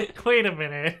 Wait a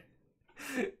minute.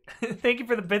 Thank you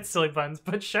for the bit, silly buns.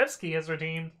 But Shevsky has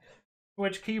redeemed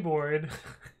Switch keyboard.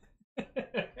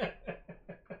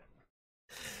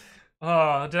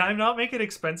 Oh, did I not make it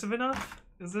expensive enough?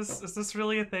 Is this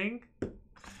really a thing?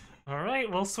 All right,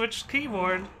 we'll switch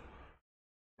keyboard.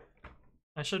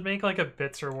 I should make like a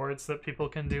bits reward so that people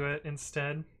can do it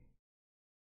instead.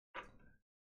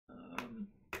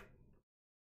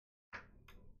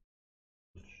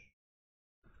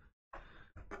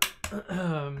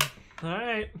 All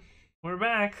right, we're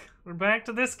back. We're back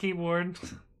to this keyboard.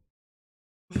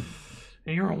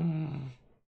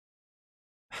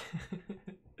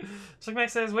 Slickmax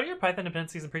says, "What are your Python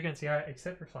dependencies in pre-commit.ci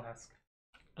except for flask?"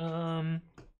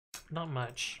 Not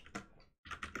much.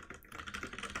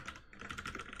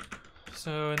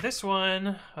 So in this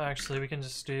one, actually, we can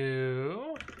just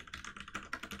do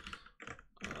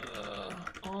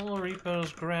all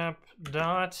repos grep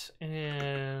dot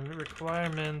and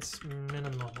requirements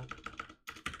minimal.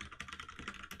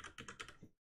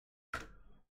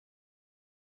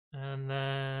 And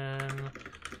then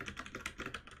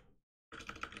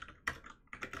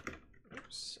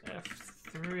oops,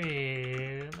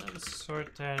 F3 and then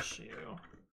sort dash u.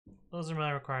 Those are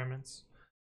my requirements.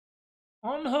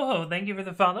 On ho, thank you for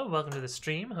the follow. Welcome to the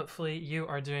stream. Hopefully you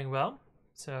are doing well.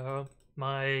 So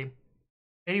my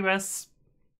AWS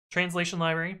translation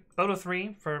library, Photo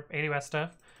 3 for AWS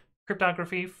stuff,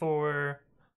 cryptography for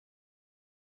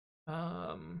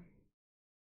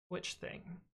which thing?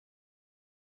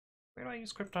 Where do I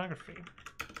use cryptography?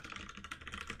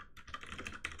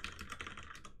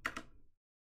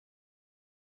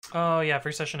 Oh yeah,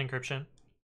 for session encryption.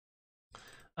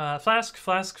 Flask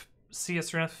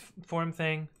CSRF form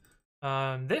thing.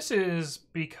 This is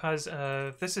because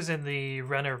this is in the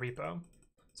runner repo,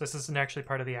 so this isn't actually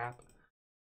part of the app.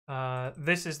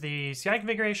 This is the CI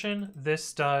configuration.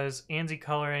 This does ANSI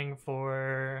coloring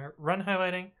for run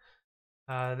highlighting.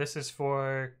 This is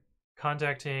for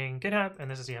contacting GitHub, and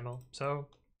this is YAML. So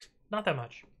not that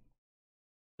much.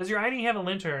 Does your ID have a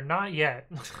linter? Not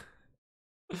yet.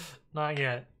 Not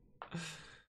yet.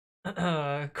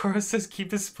 Cora says keep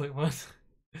the split one.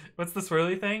 What's the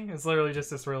swirly thing? It's literally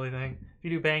just a swirly thing. If you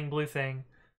do bang blue thing,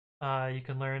 you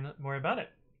can learn more about it.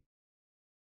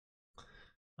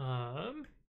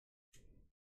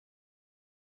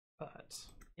 But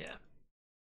yeah.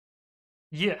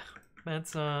 Yeah,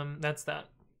 that's that.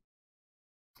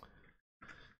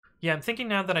 Yeah, I'm thinking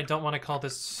now that I don't want to call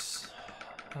this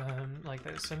like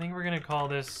this. I think we're gonna call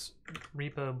this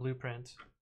repo blueprint.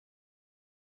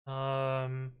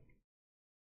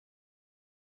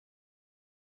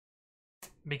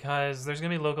 because there's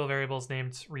going to be local variables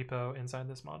named repo inside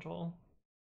this module.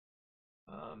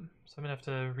 So I'm going to have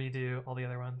to redo all the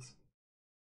other ones.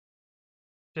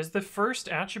 Does the first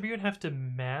attribute have to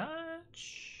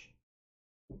match?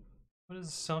 What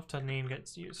does self.name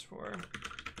gets used for?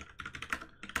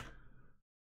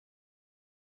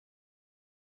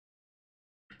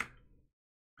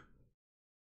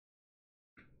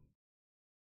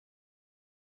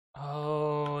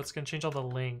 Oh, it's going to change all the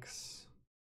links.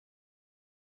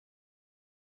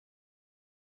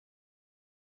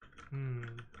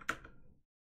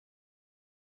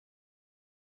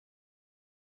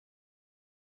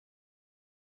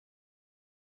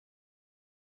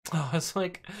 Oh, it's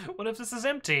like, what if this is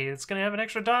empty? It's gonna have an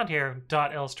extra dot here.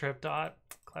 Dot else trip dot.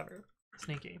 Clever.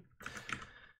 Sneaky.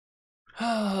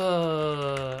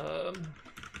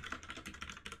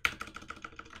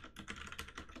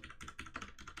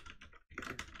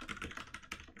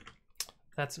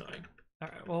 That's annoying.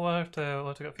 Alright, well we'll have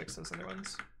to go fix those other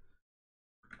ones.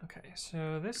 Okay,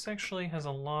 so this actually has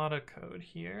a lot of code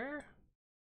here.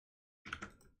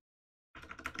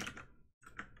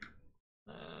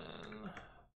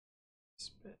 This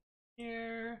bit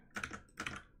here.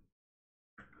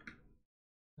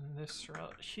 And this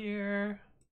route here.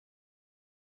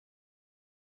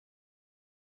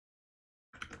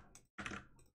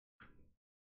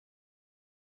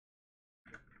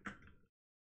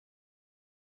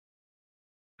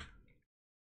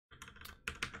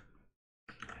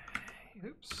 Okay,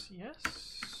 oops, yes.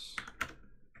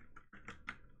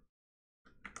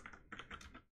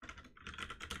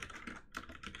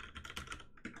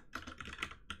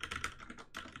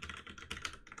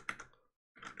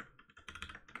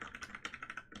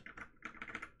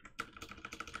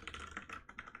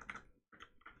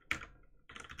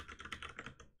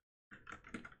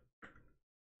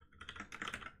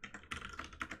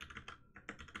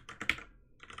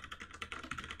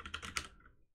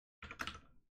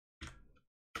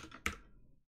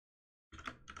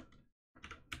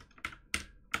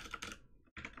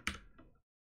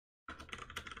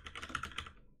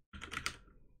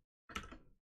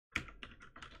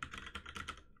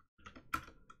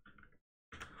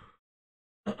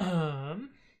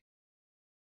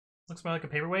 Looks more like a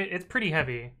paperweight. It's pretty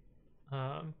heavy.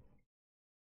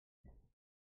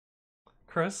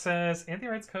 Chris says, Anthony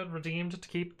writes code redeemed to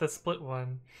keep the split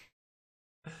one.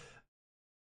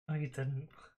 Oh, you didn't.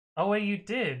 Oh, wait, you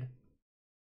did.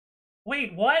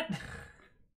 Wait, what?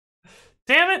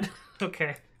 Damn it!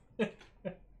 Okay.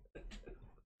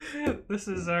 This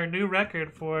is our new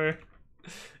record for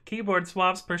keyboard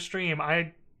swaps per stream.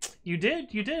 You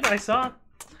did, I saw.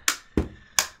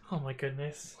 Oh my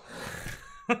goodness.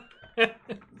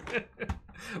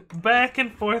 Back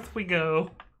and forth we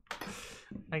go.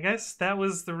 I guess that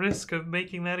was the risk of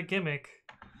making that a gimmick.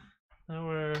 Now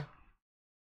we're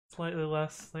slightly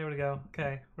less. There we go.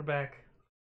 Okay, we're back.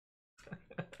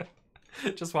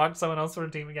 Just watch someone else sort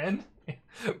of team again.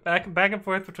 back and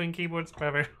forth between keyboards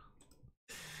forever.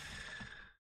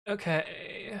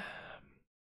 Okay.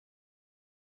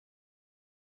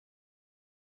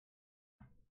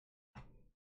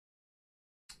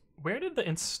 Where did the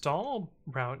install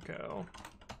route go?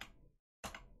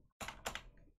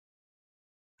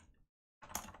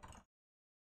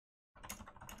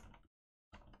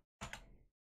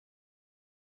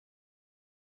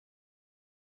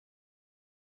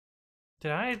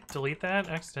 Did I delete that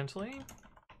accidentally?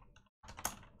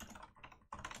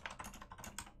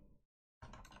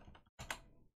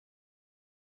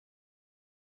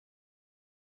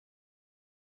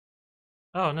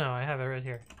 Oh no, I have it right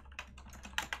here.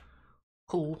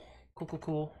 Cool.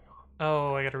 Cool.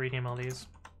 Oh, I gotta rename all these.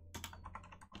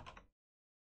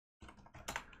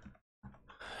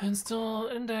 Install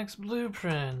index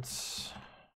blueprints.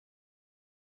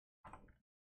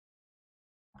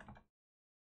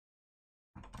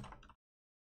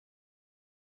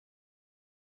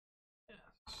 Yes.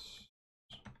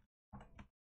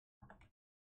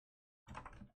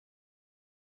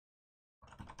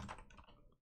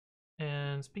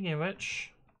 And speaking of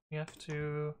which, we have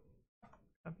to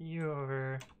copy you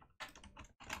over.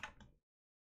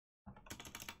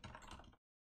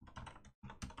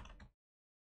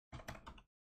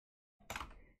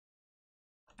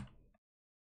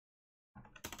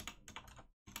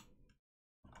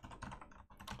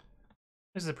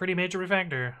 This is a pretty major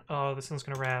refactor. Oh, this one's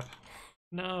gonna wrap.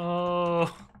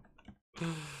 No.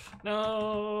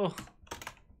 No.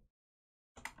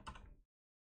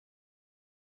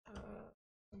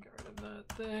 Get rid of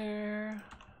that there.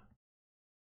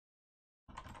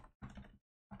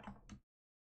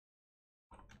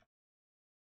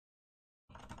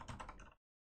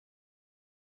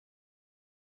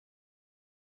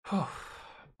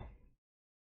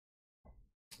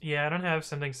 Yeah, I don't have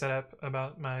something set up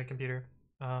about my computer,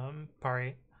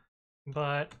 Pari,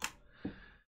 but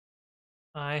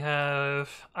I have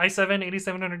i7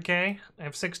 8700K, I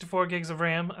have 64 gigs of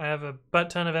RAM, I have a butt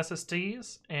ton of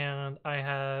SSDs, and I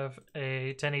have a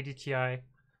 1080 Ti, and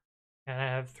I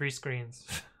have 3 screens.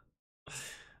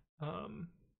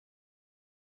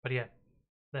 But yeah,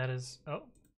 that is... Oh.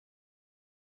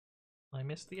 I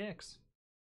missed the X.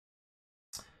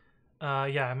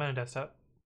 Yeah, I'm on a desktop.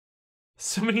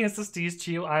 So many SSDs,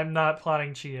 Chia. I'm not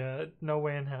plotting Chia. No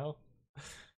way in hell.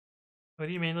 What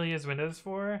do you mainly use Windows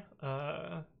for?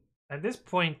 At this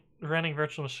point, running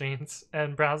virtual machines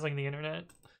and browsing the internet.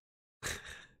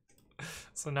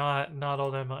 So not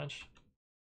all that much.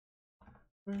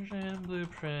 Version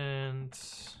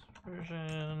blueprint.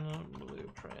 Version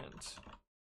blueprint.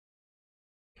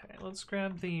 Okay, let's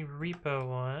grab the repo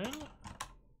one.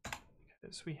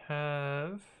 Because we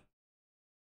have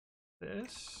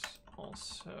this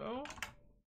also.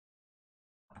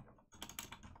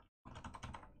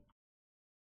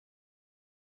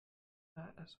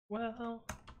 That as well.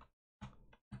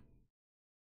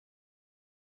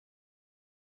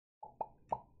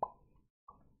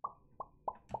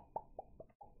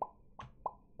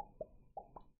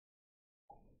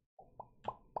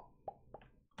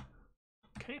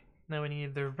 Okay, now we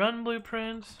need the run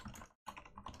blueprint.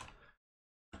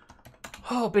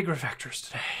 Oh, big refactors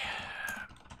today.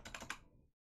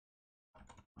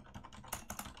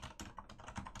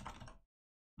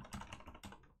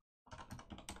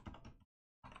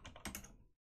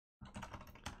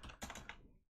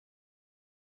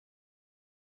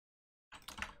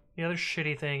 The other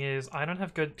shitty thing is I don't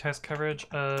have good test coverage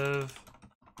of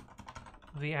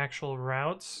the actual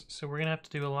routes, so we're gonna have to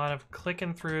do a lot of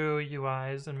clicking through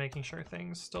UIs and making sure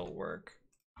things still work.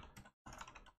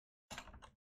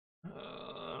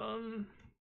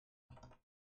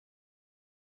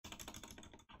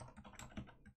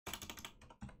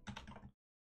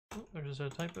 Oh, there's a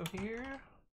typo here.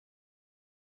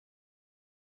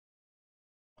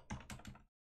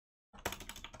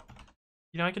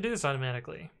 You know, I can do this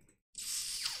automatically.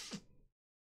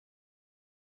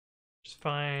 Just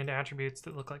find attributes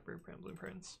that look like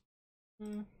blueprints.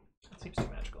 That seems too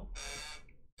magical.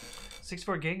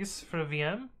 64 gigs for a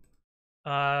VM?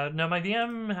 No, my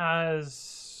VM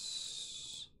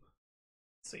has...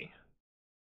 Let's see.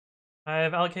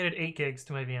 I've allocated 8 gigs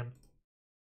to my VM.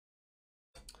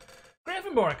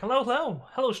 Gravenborg, hello, hello.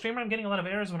 Hello, streamer. I'm getting a lot of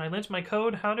errors when I lint my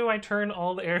code. How do I turn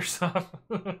all the errors off?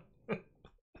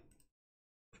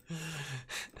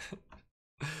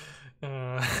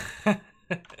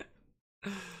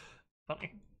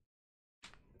 Funny.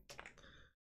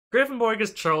 Gravenborg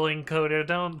is trolling Coder.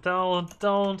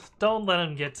 Don't let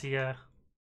him get to you.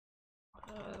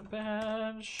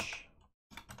 Badge.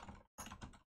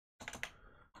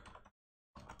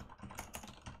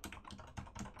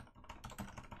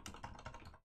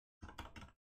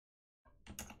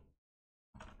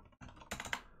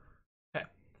 Okay,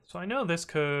 so I know this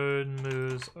code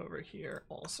moves over here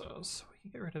also, so we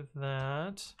can get rid of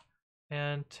that.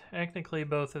 And technically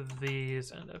both of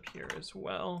these end up here as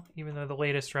well, even though the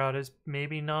latest route is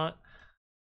maybe not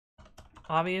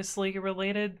obviously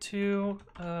related to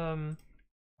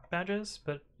badges,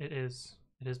 but it is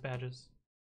badges.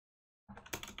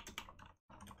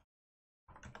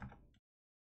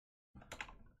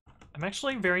 I'm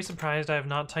actually very surprised I have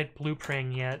not typed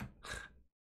blueprint yet.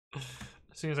 As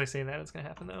soon as I say that, it's gonna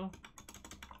happen though.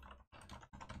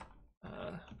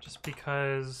 Just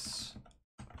because,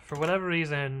 for whatever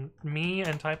reason, me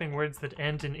and typing words that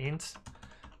end in int,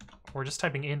 or just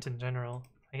typing int in general,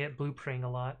 I get blueprint a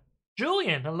lot.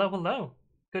 Julian, hello, hello.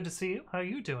 Good to see you. How are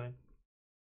you doing?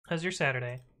 How's your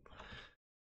Saturday?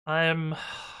 I'm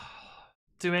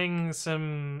doing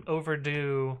some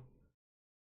overdue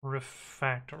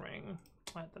refactoring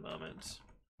at the moment.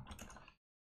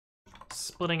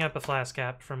 Splitting up a flask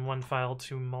app from one file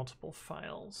to multiple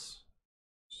files.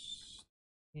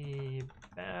 The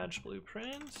badge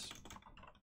blueprint.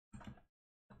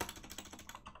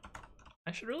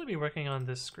 I should really be working on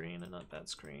this screen and not that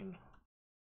screen.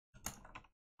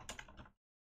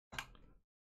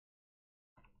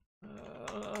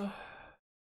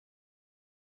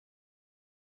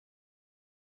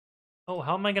 Oh,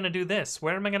 how am I gonna do this?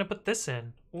 Where am I gonna put this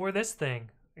in? Or this thing?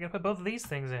 I gotta put both of these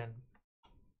things in.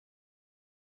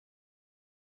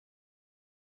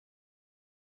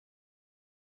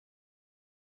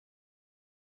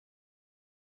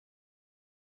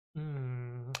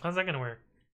 How's that gonna work?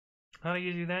 How do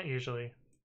you do that usually?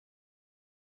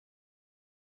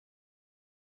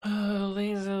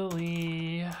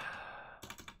 Lazily.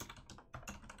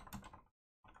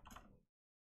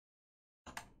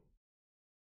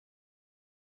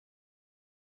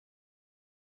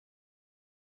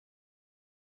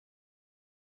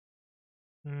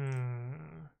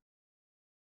 Hmm.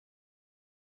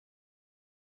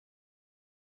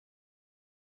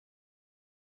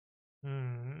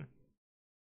 Hmm.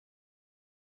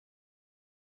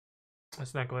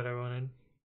 That's not what I wanted.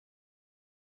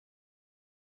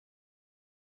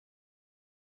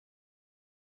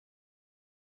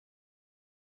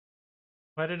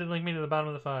 Why did it link me to the bottom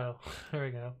of the file? There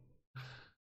we go.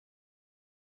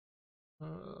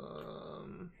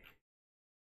 Um,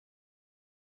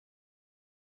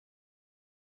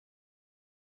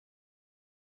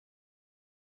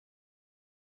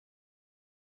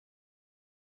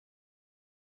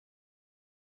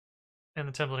 and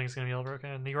the templating is going to be all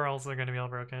broken. The URLs are going to be all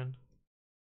broken.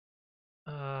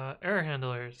 Error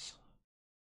handlers.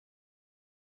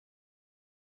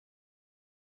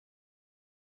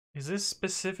 Is this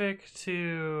specific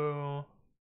to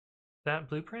that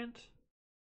blueprint?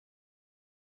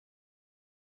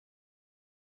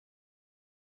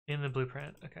 In the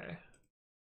blueprint, okay.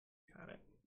 Got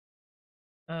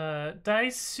it.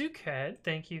 Daisuke,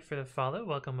 thank you for the follow.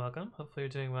 Welcome, welcome. Hopefully you're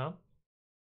doing well.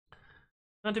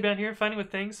 Not too bad here, fighting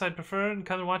with things. I'd prefer to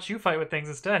come and watch you fight with things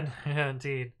instead. Yeah,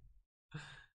 indeed.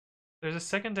 There's a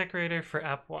second decorator for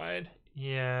app wide.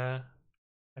 Yeah,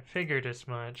 I figured as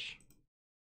much.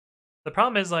 The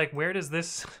problem is, like, where does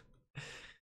this...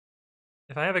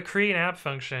 If I have a create app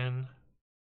function,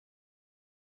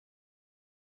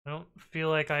 I don't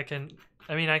feel like I can...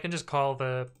 I mean, I can just call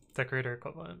the decorator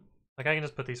equivalent. Like, I can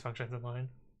just put these functions in line.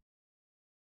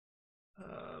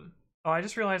 Oh, I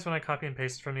just realized when I copy and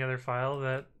pasted from the other file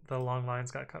that the long lines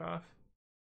got cut off.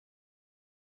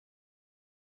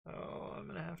 Oh, I'm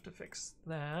gonna have to fix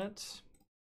that.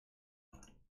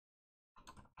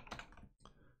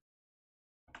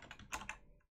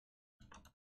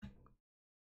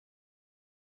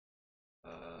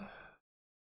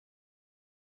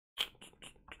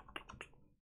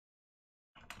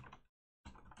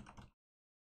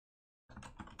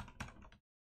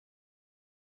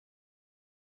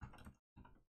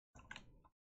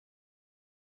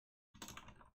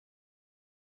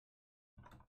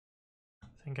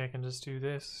 I think I can just do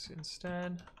this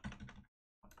instead.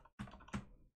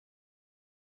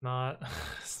 Not,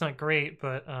 it's not great,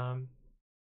 but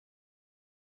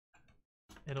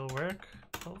it'll work,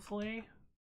 hopefully.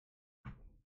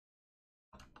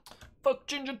 Fuck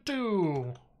Ginger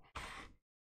 2!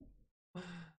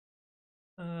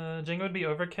 Django would be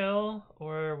overkill,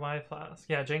 or why Flask?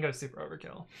 Yeah, Django's super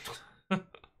overkill.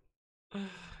 I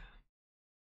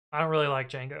don't really like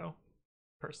Django,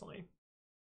 personally.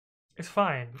 It's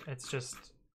fine, it's just,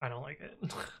 I don't like it.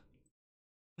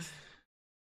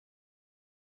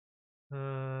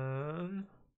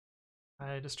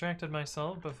 I distracted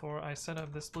myself before I set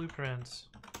up this blueprint.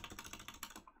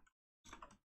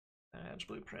 Badge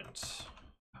blueprint.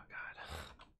 Oh god.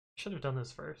 Should have done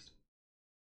this first.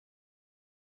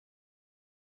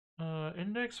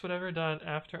 Index whatever done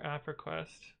after app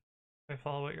request. If I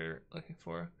follow what you're looking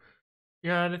for.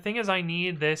 Yeah, the thing is I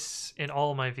need this in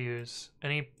all my views.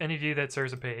 Any view that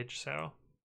serves a page, so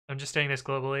I'm just doing this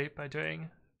globally by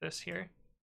doing this here.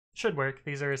 Should work.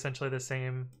 These are essentially the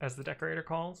same as the decorator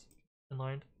calls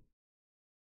inlined.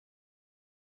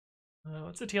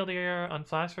 What's the TLDR on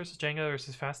Flask versus Django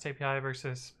versus Fast API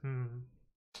versus I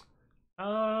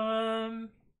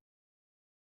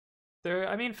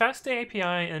mean, Fast API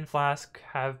and Flask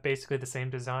have basically the same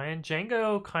design.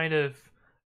 Django kind of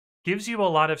gives you a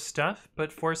lot of stuff,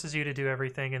 but forces you to do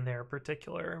everything in their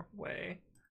particular way,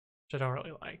 which I don't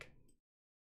really like.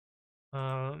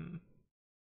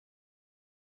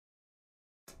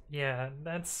 Yeah,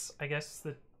 that's I guess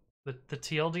the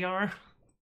TLDR.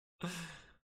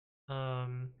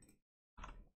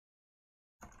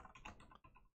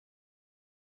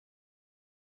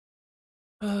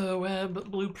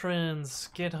 Web blueprints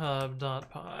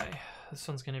github.py. This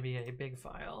one's gonna be a big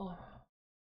file.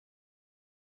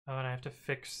 Oh, and I have to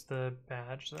fix the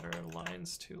badge that are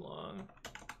lines too long.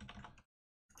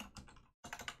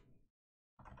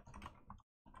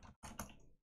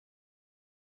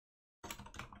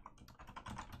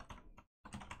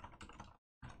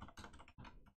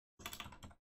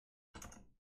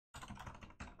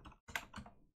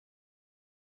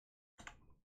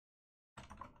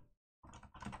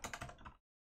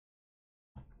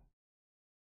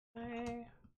 Okay.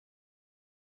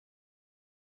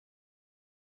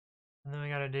 And then we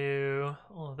gotta do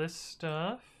all of this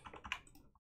stuff.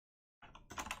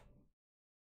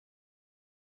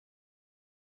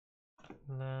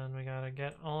 And then we gotta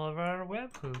get all of our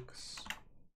webhooks.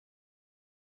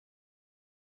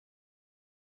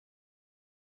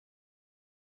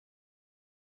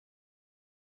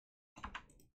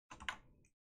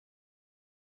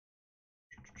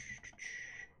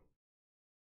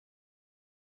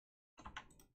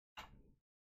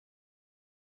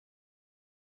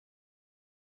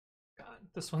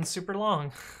 This one's super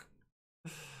long.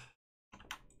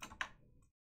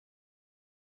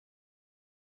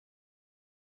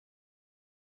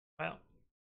 Wow.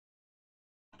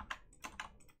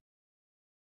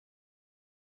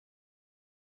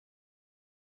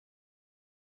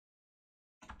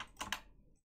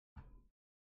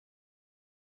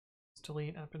 Let's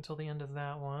delete up until the end of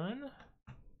that one.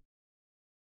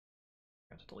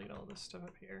 Got to delete all this stuff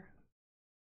up here.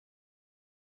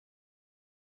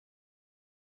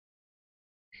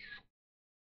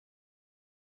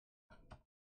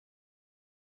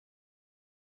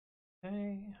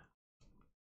 Okay.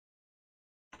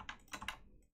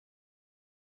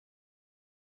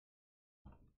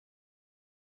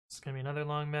 It's going to be another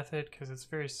long method because it's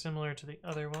very similar to the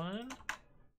other one.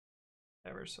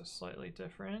 Ever so slightly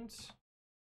different.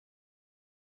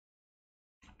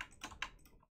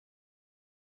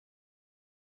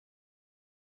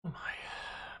 Oh my.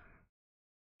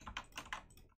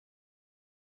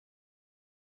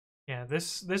 Yeah,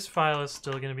 this file is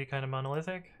still going to be kind of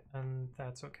monolithic, and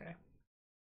that's okay.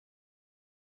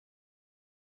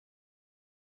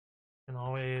 I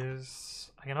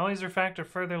can always refactor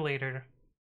further later.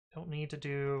 Don't need to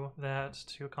do that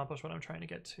to accomplish what I'm trying to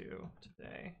get to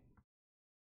today.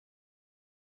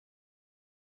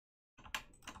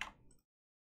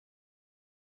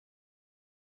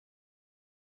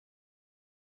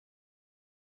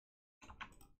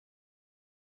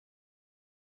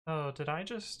 Oh, did I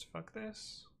just fuck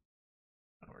this?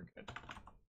 Oh, we're good.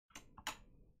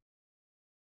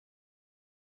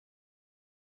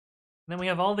 Then we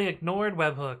have all the ignored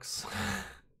webhooks.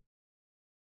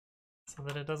 So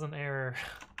that it doesn't error.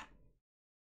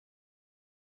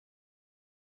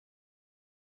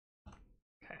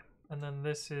 Okay, and then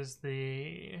this is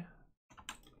the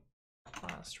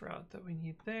last route that we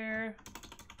need there.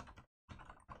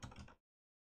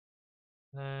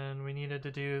 Then we needed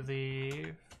to do the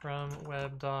from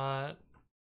web dot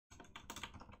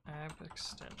app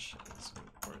extensions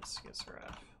import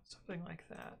CSRF, something like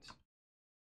that.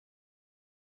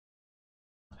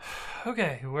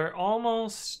 Okay, we're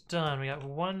almost done. We got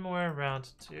one more round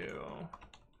to do.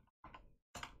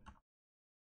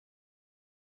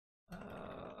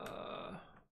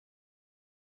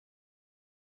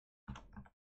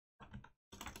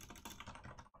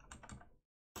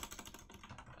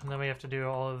 And then we have to do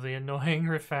all of the annoying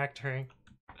refactoring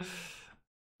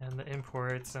and the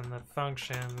imports and the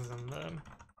functions and the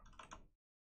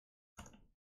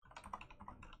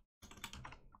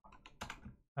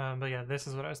but yeah, this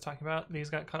is what I was talking about. These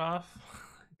got cut off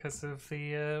because of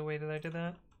the way that I did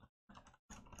that.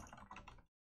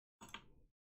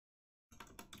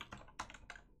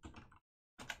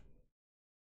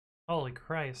 Holy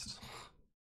Christ.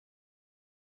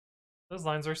 Those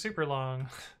lines are super long.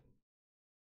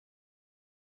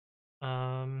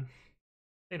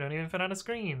 They don't even fit on a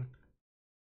screen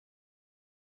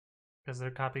because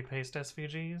they're copy-paste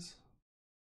SVGs.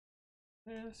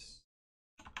 This.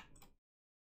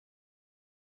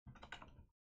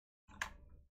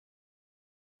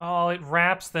 Oh, it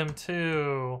wraps them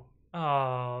too.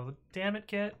 Oh, damn it,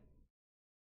 Git.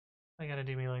 I gotta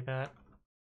do me like that.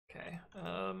 Okay,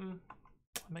 how am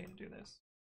I gonna do this?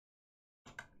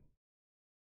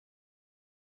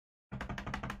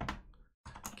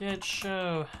 Git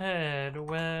show head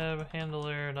web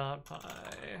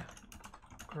handler.py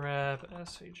grab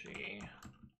SVG.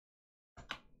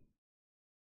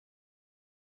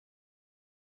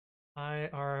 I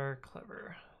are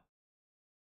clever.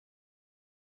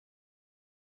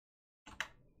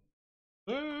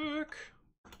 Look.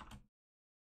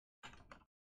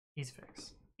 Easy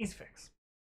fix. Easy fix.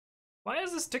 Why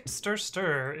is this dict stir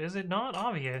stir? Is it not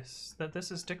obvious that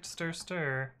this is dict stir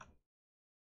stir?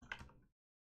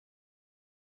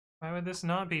 Why would this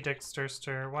not be dict stir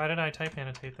stir? Why did I type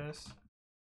annotate this?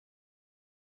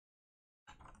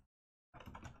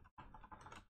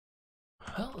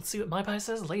 Well, let's see what MyPy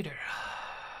says later.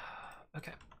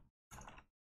 Okay.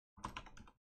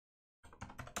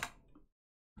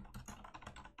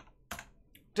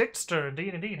 Dickster,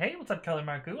 indeed, indeed. Hey, what's up, Color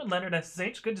Marku and Leonard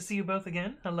SSH? Good to see you both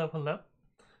again. Hello, hello.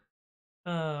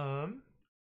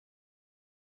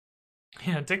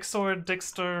 Yeah, Dick Sword,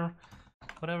 Dickster,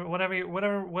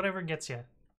 whatever gets you.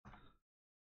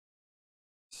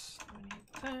 So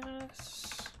I need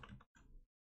this.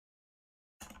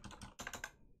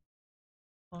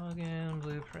 Login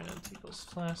blueprint equals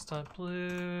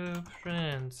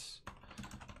flask.blueprint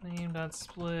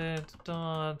name.split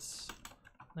dot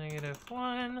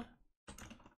 -1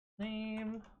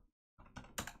 name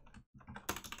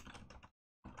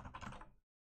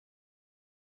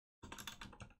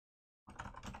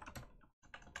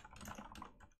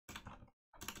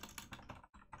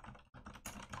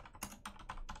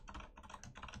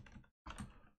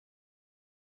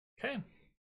Okay.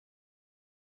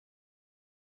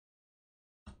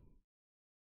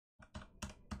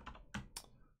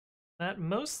 That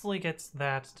mostly gets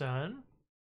that done.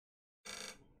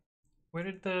 Where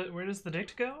does the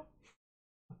dict go?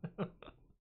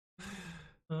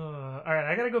 All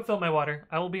right, I gotta go fill my water.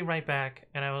 I will be right back,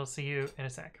 and I will see you in a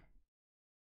sec.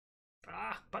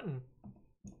 Ah, button.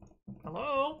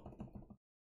 Hello?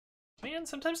 Man,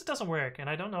 sometimes it doesn't work, and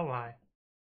I don't know why.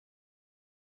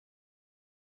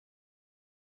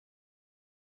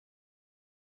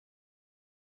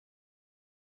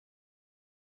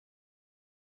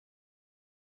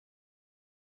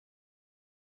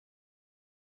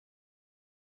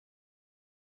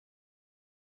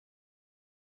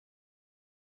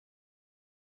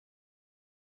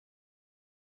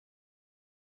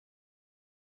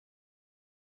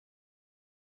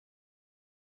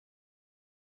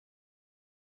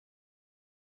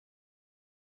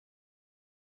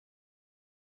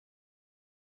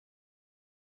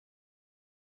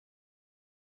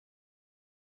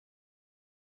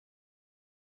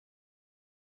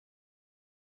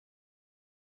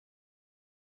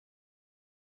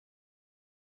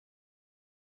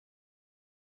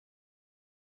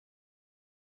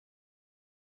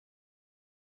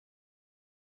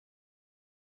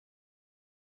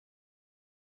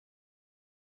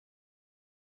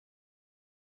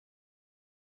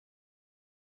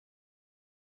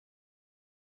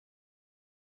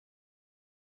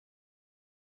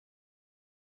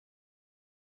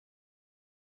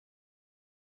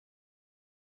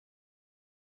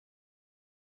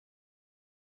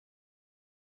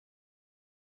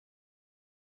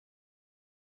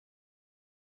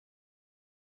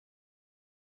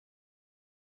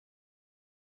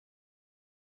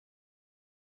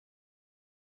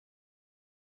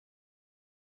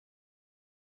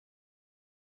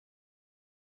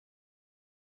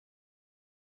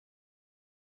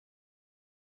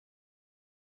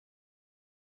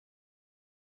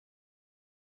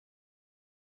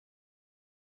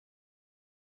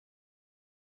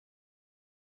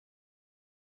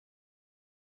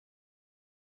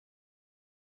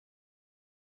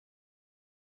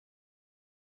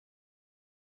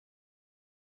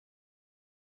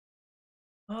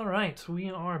 All right, we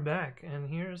are back, and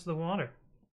here's the water.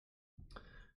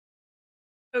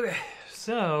 Okay,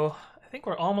 so I think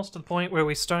we're almost to the point where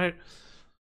we start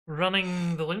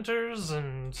running the linters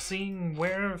and seeing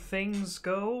where things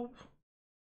go.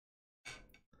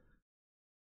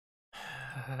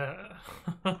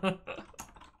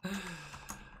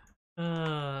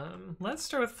 Let's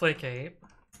start with Flake8.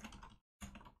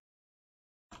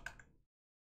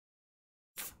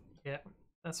 Yeah,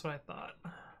 that's what I thought.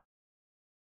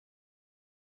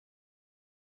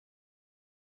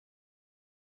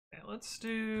 Okay, let's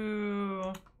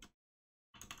do...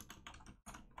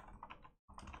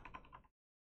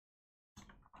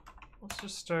 Let's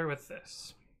just start with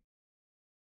this.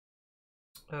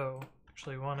 Oh,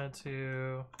 actually wanted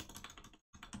to...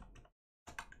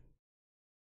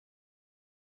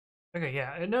 Okay,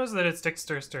 yeah, it knows that it's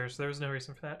Dexter Stir, so there was no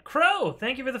reason for that. Crow,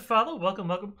 thank you for the follow. Welcome,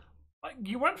 welcome.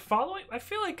 You weren't following? I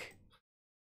feel like...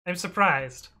 I'm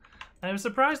surprised. I'm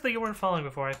surprised that you weren't following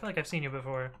before. I feel like I've seen you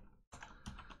before.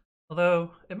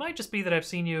 Although, it might just be that I've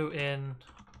seen you in...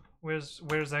 Where's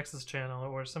X's channel,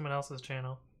 or someone else's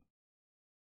channel.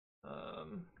 Oh,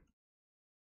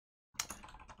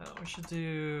 we should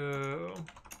do...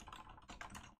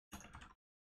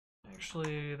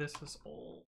 Actually, this is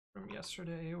old from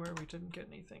yesterday where we didn't get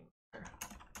anything there.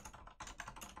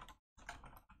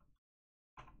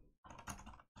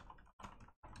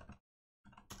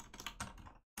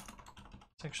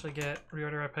 Let's actually get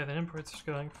reorder our Python imports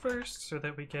going first so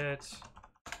that we get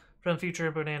from future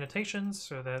about annotations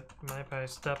so that MyPy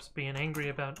stops being angry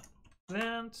about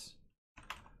that.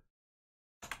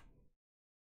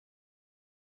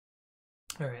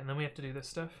 Alright, and then we have to do this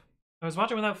stuff. I was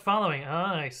watching without following.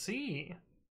 Ah, I see.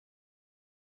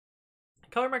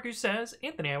 Color Marker says,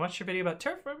 Anthony, I watched your video about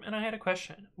Terraform and I had a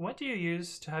question. What do you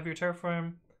use to have your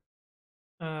Terraform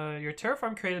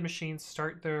created machines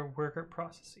start their worker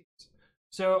processes?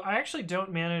 So I actually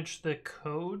don't manage the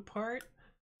code part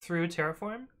through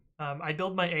Terraform. I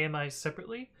build my AMIs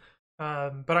separately,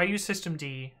 but I use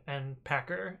systemd and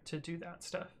Packer to do that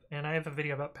stuff. And I have a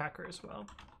video about Packer as well.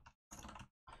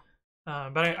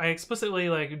 But I explicitly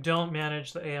don't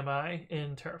manage the AMI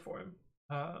in Terraform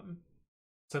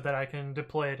so that I can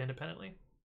deploy it independently.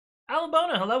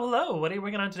 Alabona, hello, hello. What are you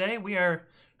working on today? We are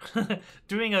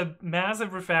doing a massive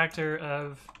refactor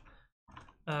of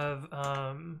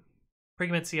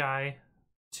pre-commit.ci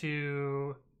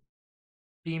to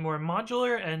be more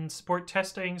modular and support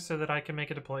testing so that I can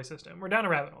make a deploy system. We're down a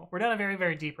rabbit hole. We're down a very,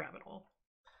 very deep rabbit hole.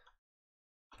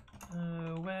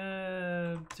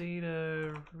 Web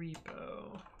data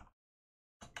repo.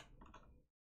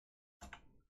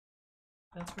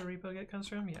 That's where repo get comes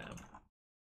from? Yeah.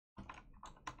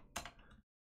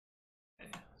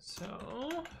 Okay,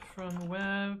 so from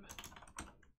web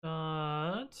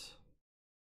dot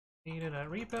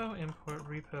data.repo import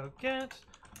repo get,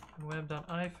 and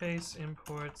web.iface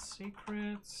import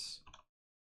secrets.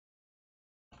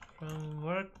 From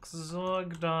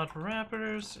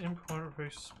workzog.wrappers import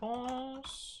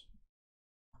response.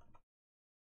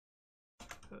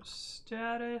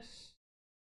 Status.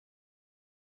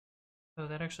 Oh,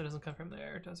 that actually doesn't come from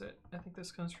there, does it? I think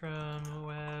this comes from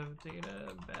web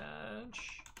data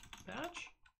badge.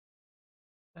 Badge?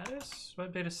 Status?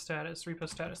 Web data status, repo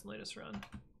status, and latest run.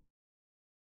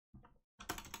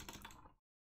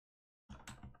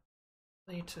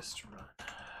 Latest run.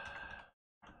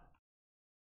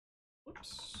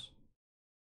 Whoops.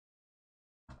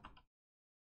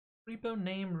 Repo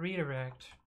name redirect.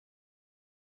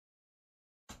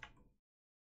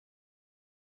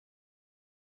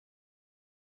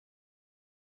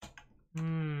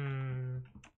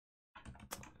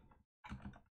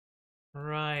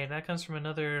 Right, that comes from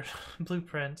another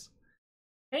blueprint.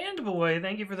 And boy,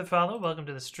 thank you for the follow. Welcome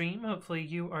to the stream. Hopefully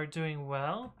you are doing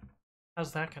well.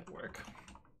 How's that gonna work?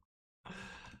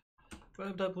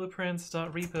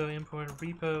 Web.blueprints.repo import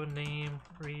repo name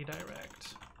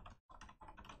redirect.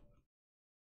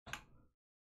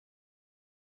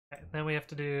 Okay, then we have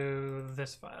to do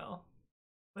this file.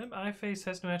 Web iface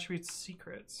has no attributes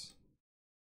secrets.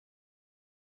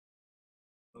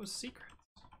 What was secrets?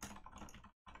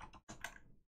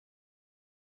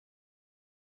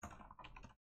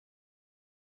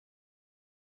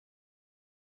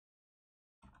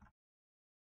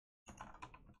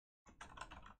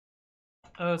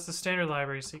 Oh, it's the standard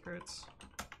library secrets.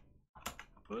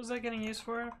 What was that getting used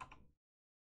for?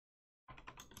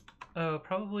 Oh,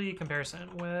 probably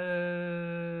comparison.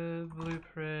 Web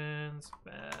blueprints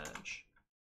badge.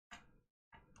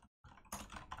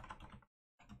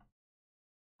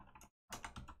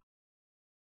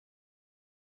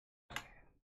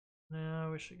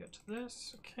 Now we should get to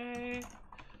this. Okay.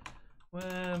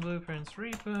 Web blueprints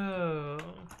repo.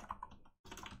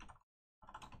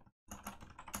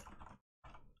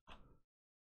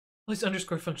 These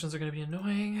underscore functions are going to be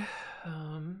annoying.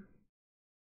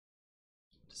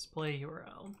 Display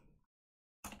URL.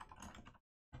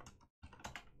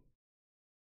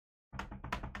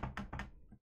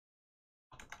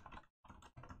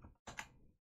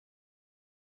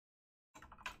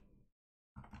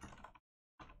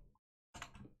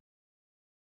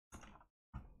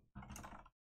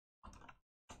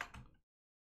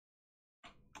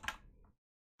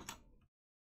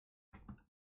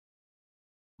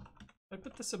 I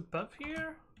put this above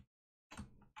here? I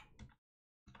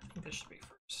think this should be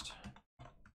first.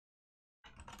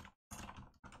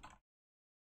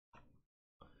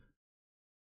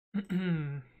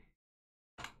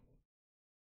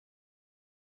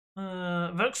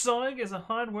 Werkzeug is a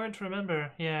hard word to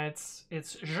remember. Yeah,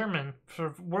 it's German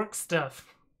for work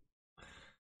stuff.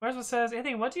 Marsma says,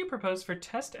 Anthony, what do you propose for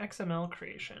test XML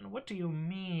creation? What do you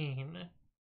mean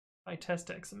by test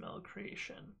XML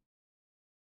creation?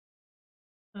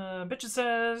 Bitch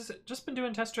says, just been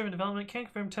doing test-driven development. Can't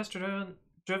confirm test-driven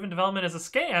development is a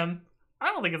scam. I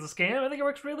don't think it's a scam. I think it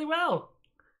works really well.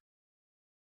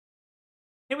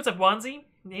 Hey, what's up, Wanzi?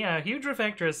 Yeah, huge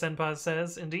refactor, as Senpaz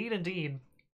says. Indeed, indeed.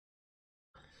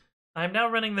 I'm now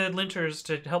running the linters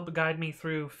to help guide me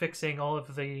through fixing all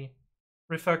of the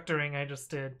refactoring I just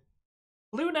did.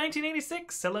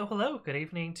 Blue1986, hello, hello. Good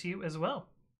evening to you as well.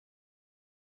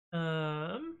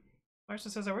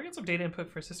 Marston says, I work on some data input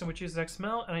for a system which uses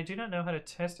XML, and I do not know how to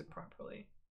test it properly.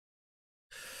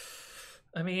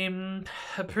 I mean,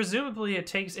 presumably it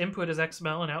takes input as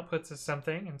XML and outputs as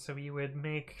something, and so you would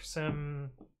make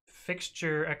some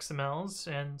fixture XMLs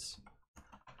and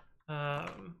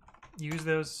use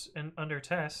those under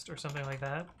test or something like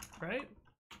that, right?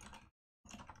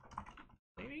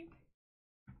 Maybe?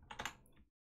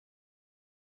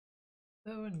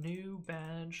 Oh, a new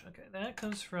badge. Okay, that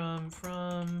comes from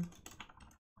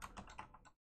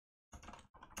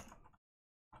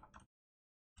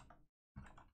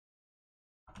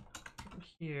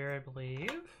here, I believe.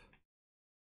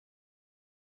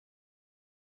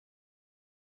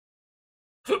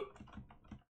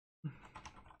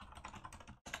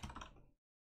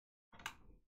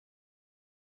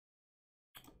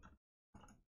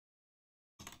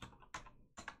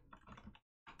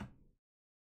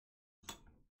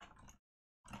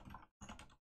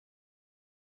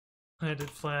 I did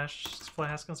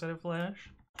flask instead of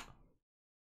flash.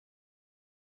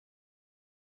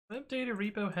 Updated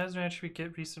repo has an attribute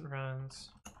get recent runs.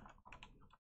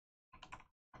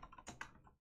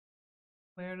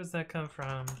 Where does that come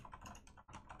from?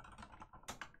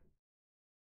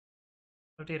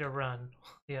 Update a run.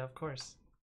 Yeah, of course.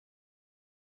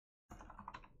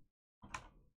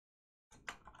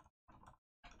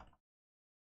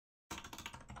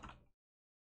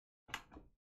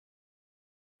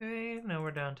 Okay, now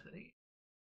we're down to the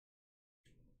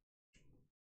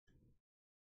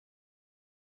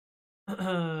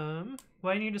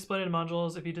why do you need to split into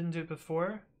modules if you didn't do it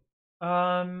before?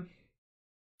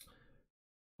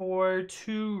 For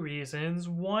two reasons.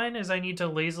 One is I need to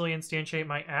lazily instantiate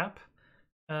my app,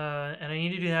 and I need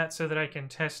to do that so that I can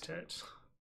test it.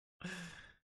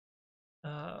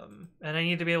 And I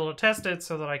need to be able to test it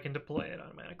so that I can deploy it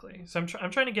automatically. So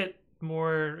I'm trying to get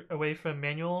more away from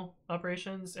manual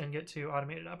operations and get to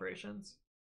automated operations.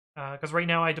 Because right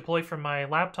now I deploy from my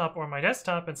laptop or my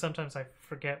desktop, and sometimes I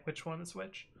forget which one is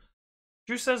which.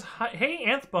 Drew says, hi, hey,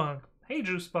 Anthbong. Hey,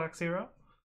 Juicebox Hero.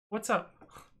 What's up?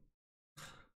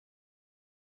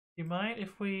 You mind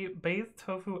if we bathe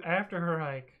Tofu after her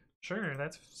hike? Sure,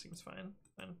 that seems fine.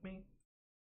 Fine with me.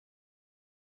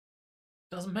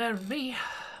 Doesn't matter to me.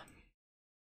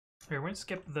 Here, we're gonna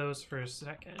skip those for a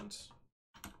second.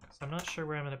 Because I'm not sure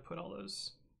where I'm gonna put all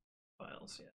those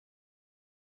files yet.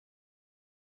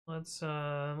 Let's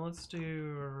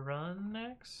do run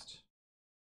next.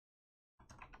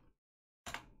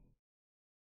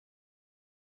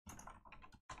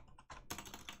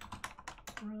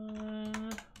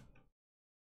 Run.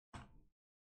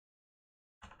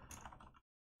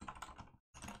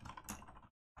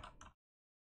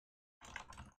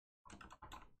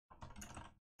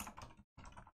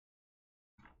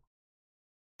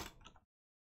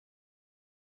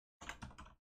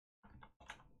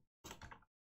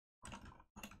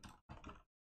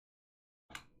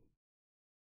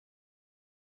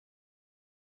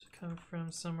 Come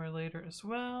from somewhere later as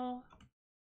well.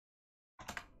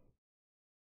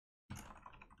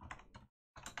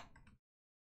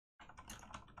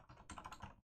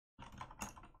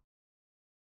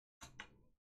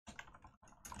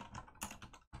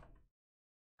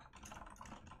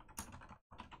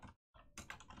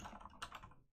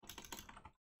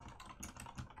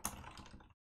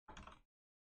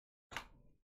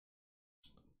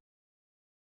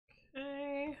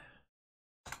 Okay.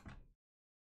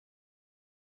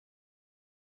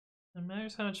 It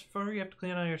matters how much fur you have to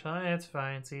clean on your tie. It's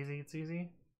fine. It's easy. It's easy.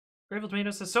 Grateful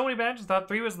Tomato says, so many badges, thought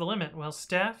 3 was the limit. Well,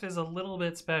 staff is a little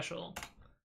bit special.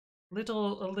 A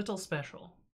little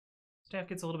special. Staff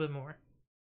gets a little bit more.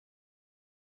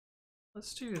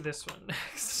 Let's do this one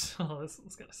next. Oh, this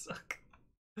one's gonna suck.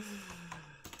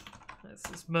 This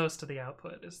is most of the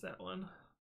output, is that one.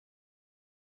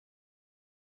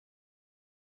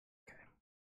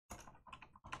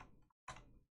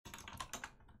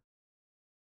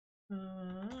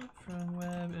 From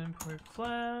web import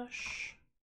flash.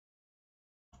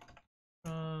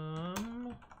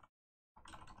 From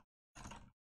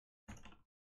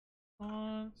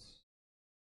fonts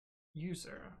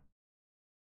user.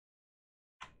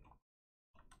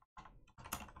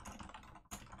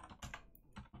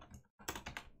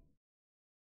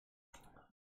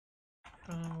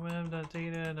 From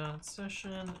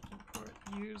web.data.session import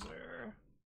user.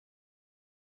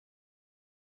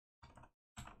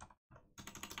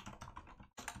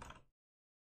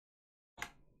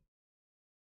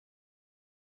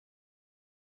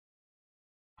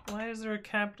 Why is there a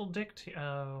capital dict?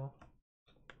 Oh.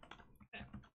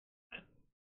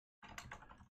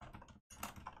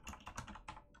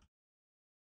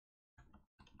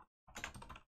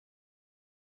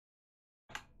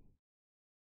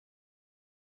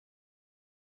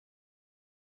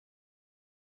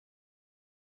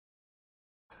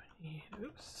 Okay.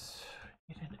 Oops.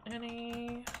 Need an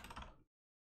any.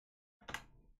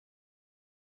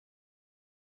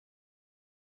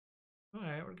 All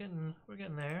right, we're getting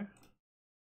there.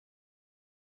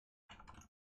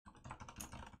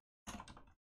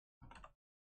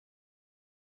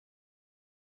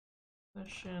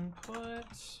 Session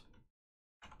put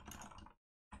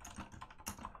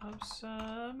hub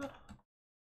sub.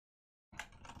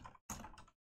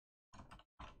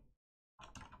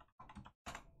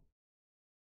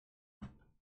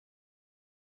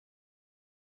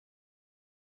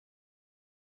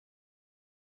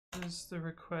 What is the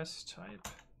request type?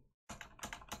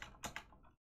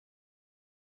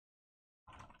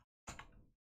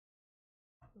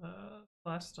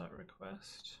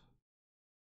 Class.request.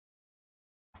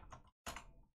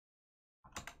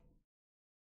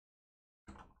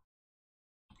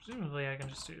 Presumably I can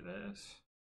just do this.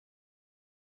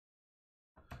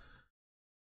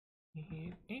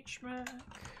 Need HMAC.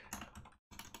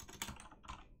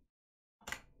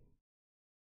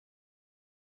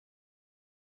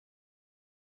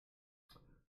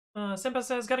 Senpai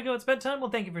says, gotta go, it's bedtime. Well,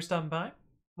 thank you for stopping by.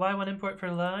 Why one import per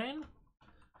line?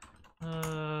 Let's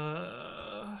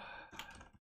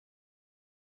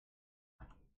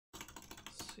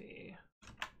see.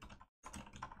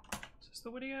 Is this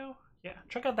the video? Yeah,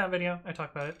 check out that video. I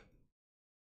talk about it.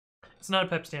 It's not a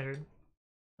PEP standard.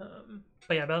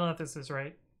 But yeah, I don't know if this is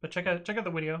right. But check out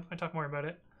the video. I talk more about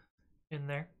it in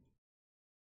there.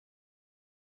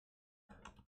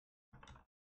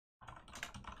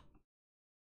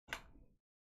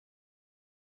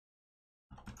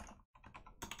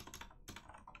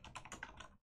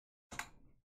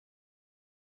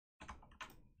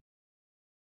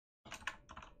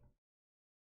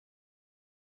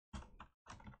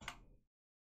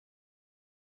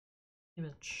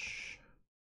 Image.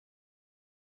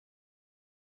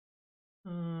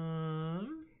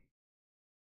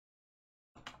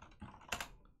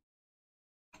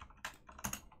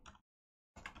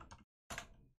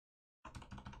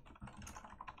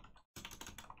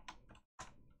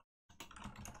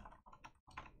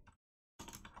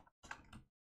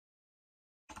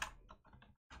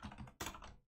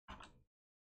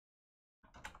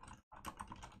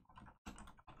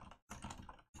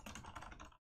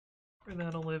 Where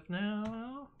that'll live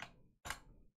now.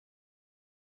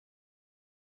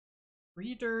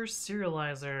 Reader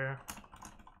serializer.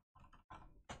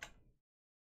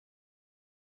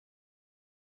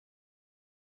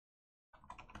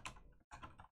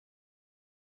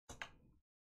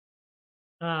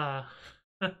 Ah.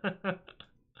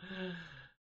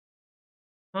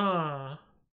 Huh.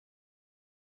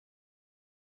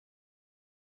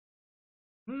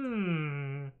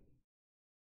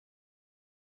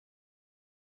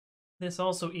 This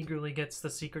also eagerly gets the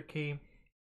secret key.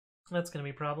 That's gonna be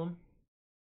a problem.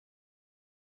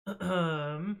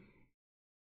 Are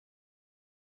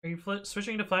you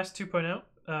switching to Flask 2.0?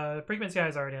 pre-commit.ci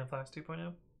is already on Flask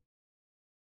 2.0.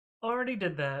 Already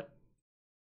did that.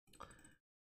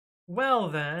 Well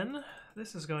then,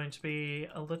 this is going to be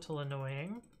a little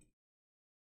annoying.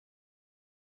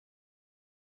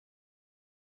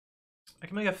 I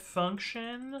can make a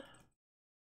function.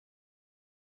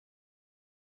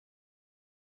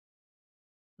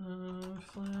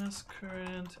 Flask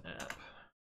current app.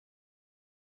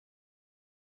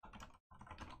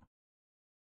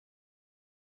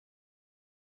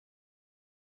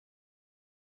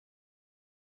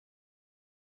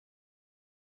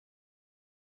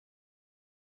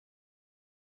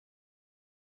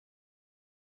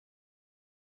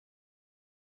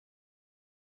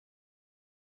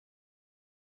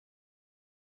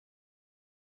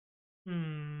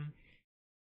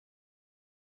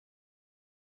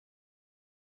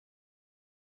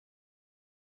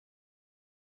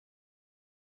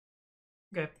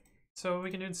 Okay, so what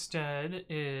we can do instead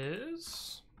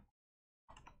is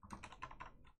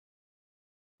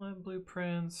web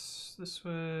blueprints. This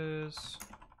was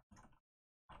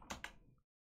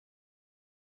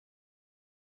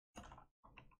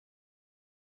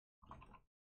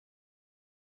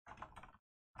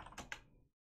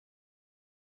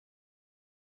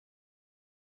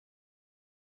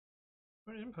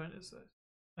what input is this?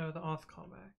 Oh, the auth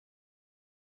callback.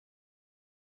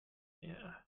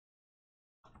 Yeah.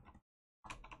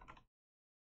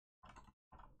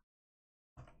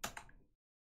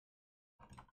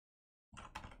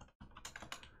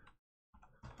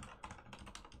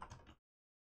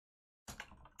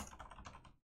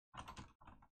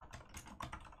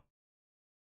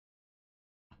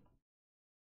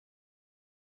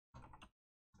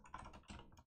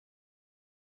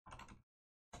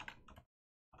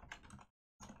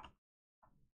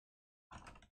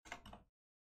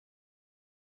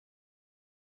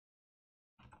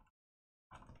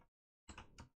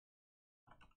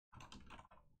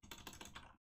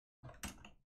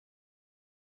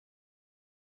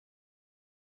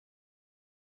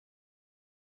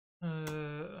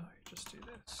 Just do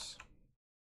this.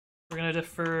 We're gonna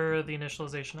defer the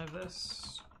initialization of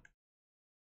this.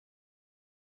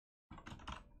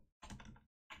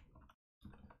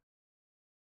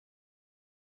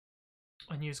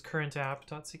 And use current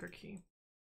app.secret key.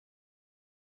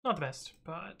 Not the best,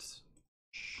 but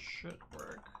should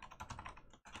work.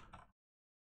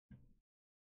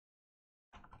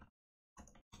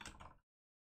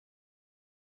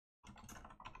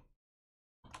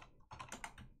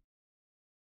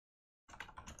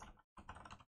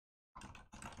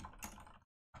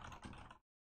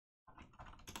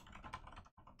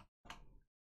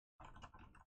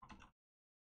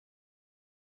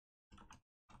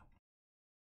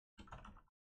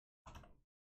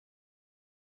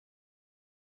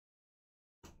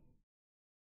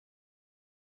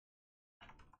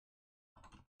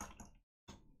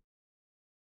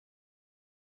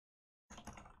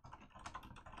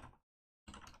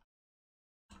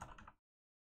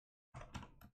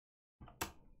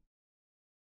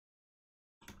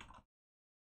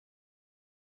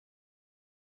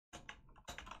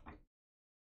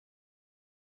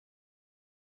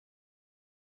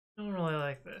 don't really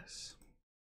like this.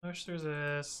 I wish there was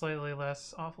a slightly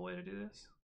less awful way to do this.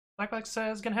 Blackbox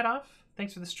says, gonna head off.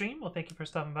 Thanks for the stream. Well, thank you for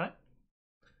stopping by.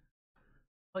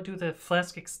 I'll do the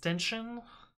flask extension.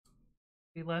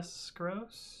 Be less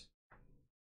gross.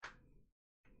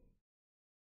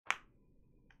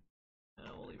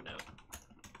 We'll leave it out.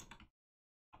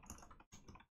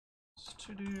 Just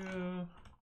to do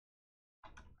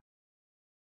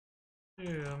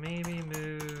maybe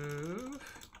move.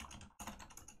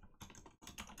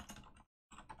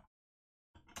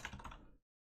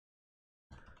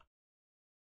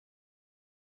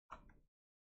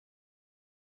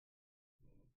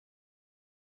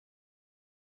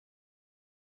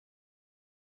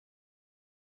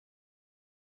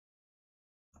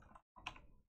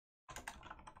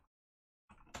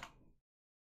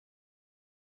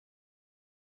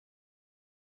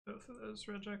 Both of those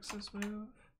regexes move.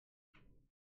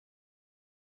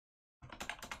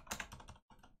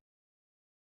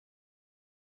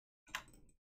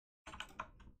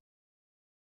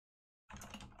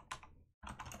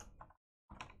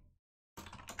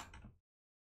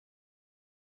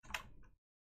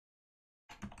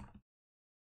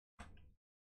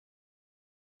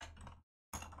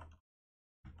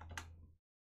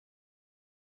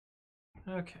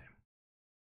 Okay.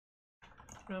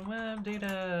 From web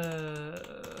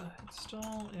data,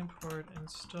 install, import,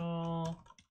 install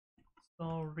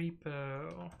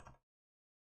repo,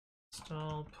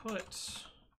 install put,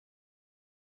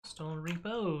 install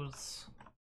repos,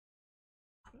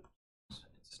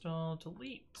 install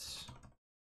delete.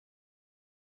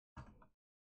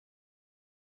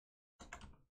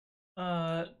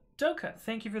 Doka,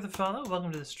 thank you for the follow.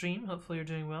 Welcome to the stream. Hopefully you're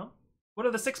doing well. What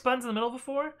are the 6 buttons in the middle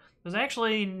before? There's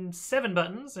actually 7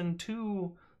 buttons and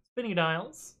 2 spinny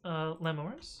dials,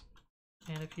 lemurs.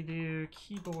 And if you do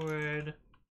keyboard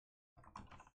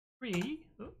 3,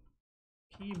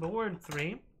 you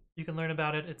can learn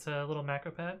about it. It's a little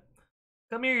macro pad.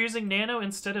 Tell me you're using Nano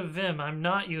instead of Vim. I'm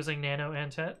not using Nano,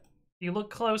 Antet. You look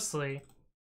closely.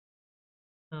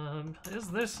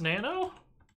 Is this Nano?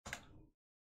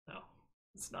 No,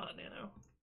 it's not Nano.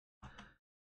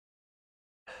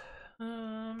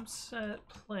 Set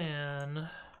plan.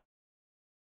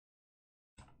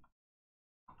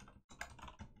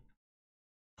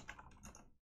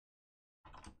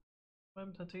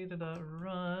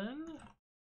 Web.data.run.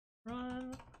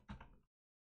 Run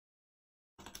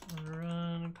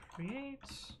create.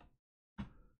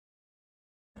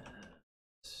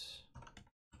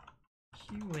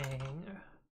 Queuing.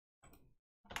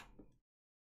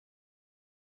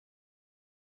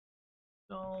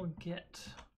 I'll get.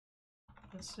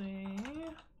 Let's see.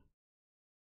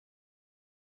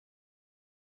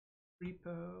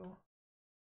 Repo.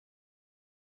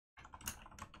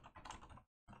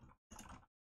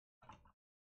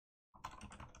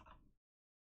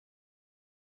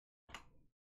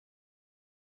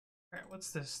 Alright,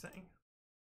 what's this thing?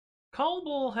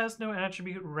 Callable has no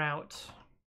attribute route.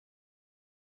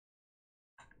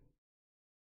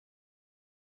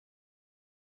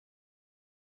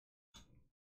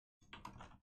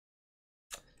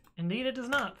 Indeed it does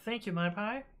not. Thank you,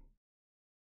 MyPie.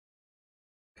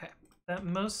 Okay, that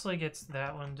mostly gets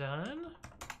that one done.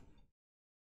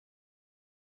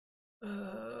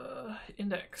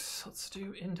 Index. Let's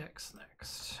do index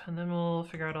next. And then we'll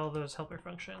figure out all those helper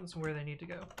functions, where they need to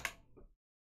go.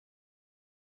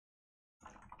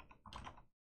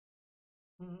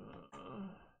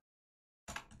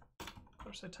 Of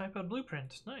course I type out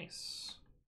blueprint. Nice.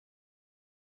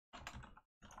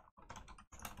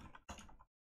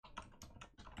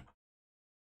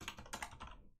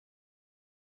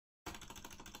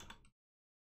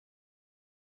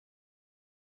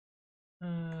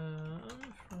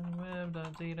 From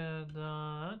web.data.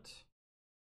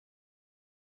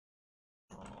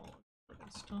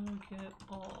 Install get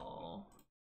all.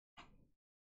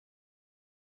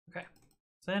 Okay,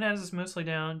 so that has us mostly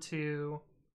down to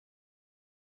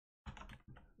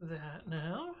that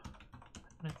now.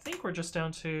 And I think we're just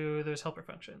down to those helper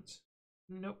functions.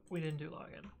 Nope, we didn't do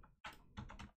login.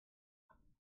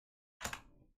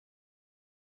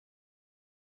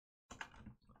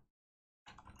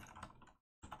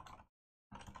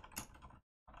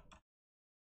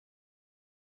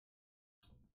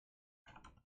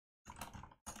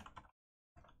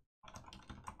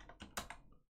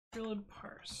 Reload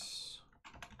parse.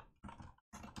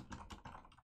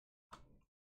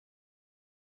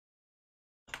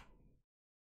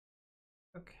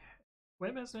 Okay.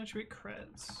 Web has an attribute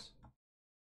creds.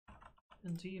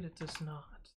 Indeed, it does not.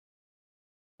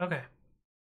 Okay.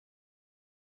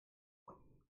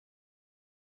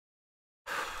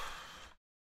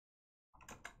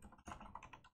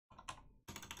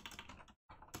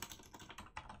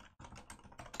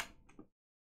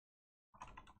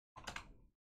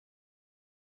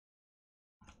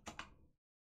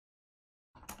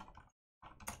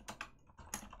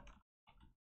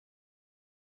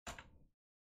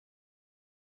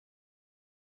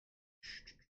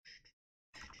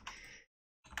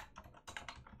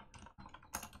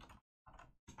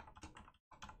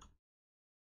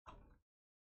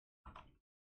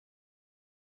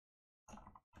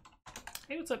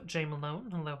 Hey, what's up, Jay Malone?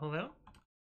 Hello, hello.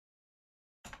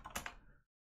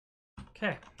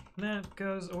 Okay, that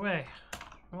goes away.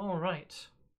 All right.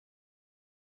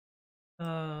 Okay,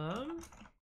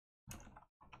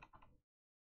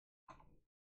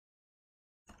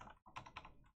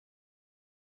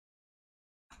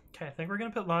 I think we're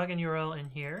gonna put login URL in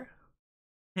here.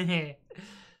 The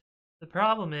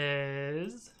problem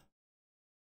is,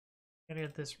 I gotta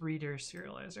get this reader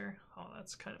serializer. Oh,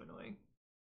 that's kind of annoying.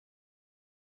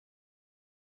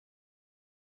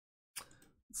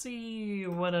 Let's see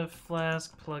what a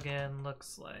Flask plugin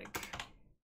looks like.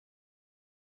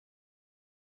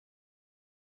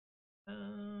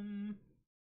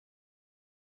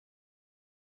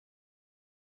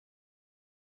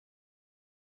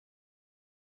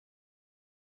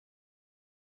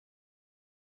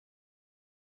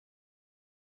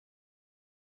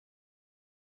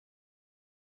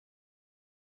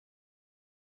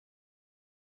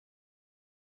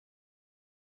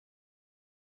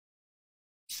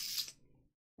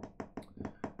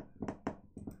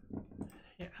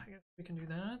 Yeah, I guess we can do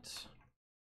that.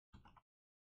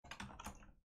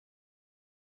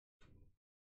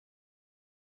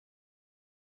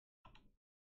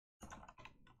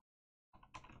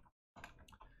 I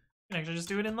can actually just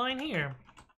do it in line here.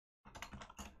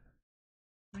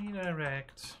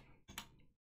 Redirect.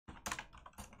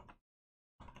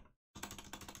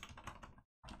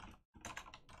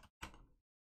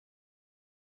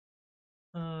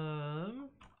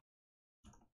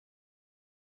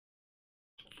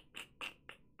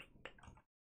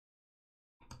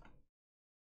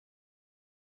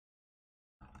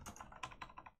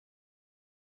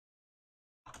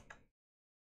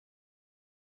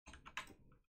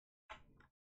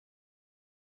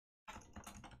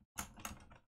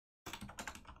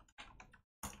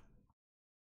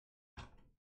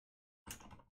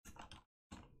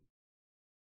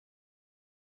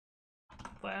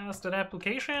 Blast an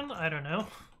application? I don't know.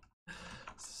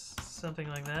 Something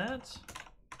like that.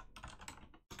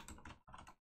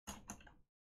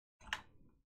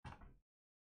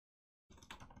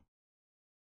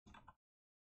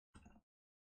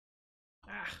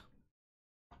 Ah.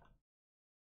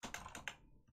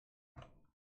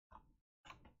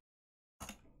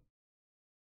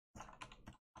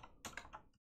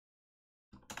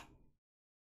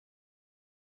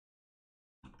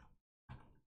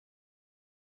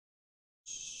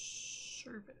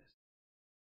 Service.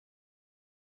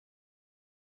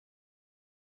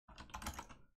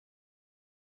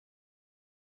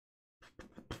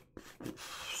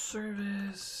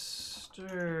 Service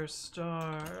stir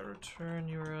star return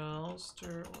URL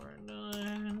stir or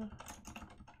none.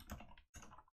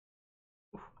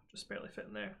 Ooh, just barely fit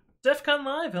in there. DEFCON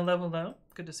Live, hello, hello.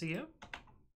 Good to see you.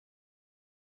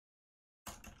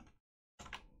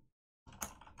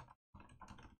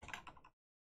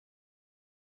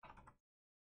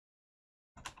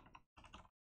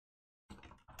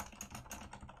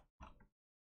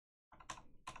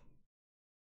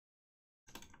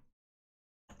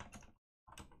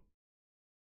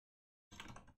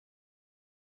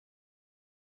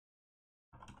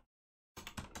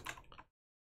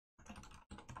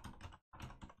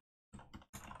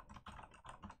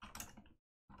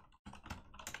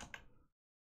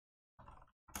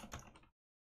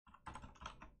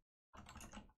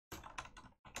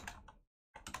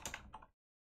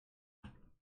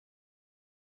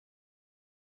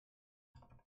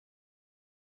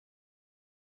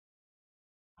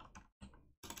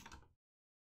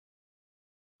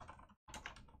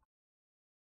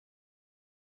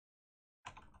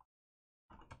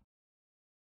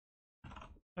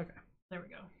 Okay, there we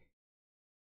go.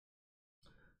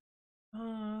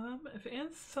 If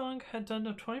Anthong had done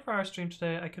a 24-hour stream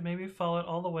today, I could maybe follow it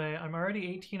all the way. I'm already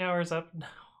 18 hours up now.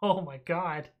 Oh my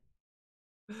god.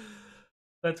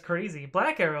 That's crazy.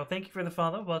 Black Arrow, thank you for the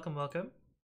follow. Welcome, welcome.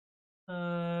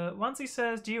 Wansi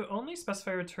says, do you only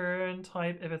specify return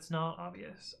type if it's not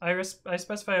obvious? I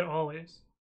specify it always.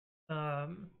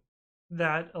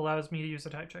 That allows me to use the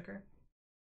type checker.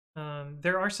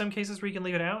 There are some cases where you can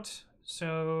leave it out.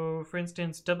 So, for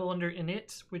instance, double under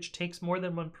init, which takes more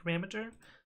than one parameter,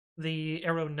 the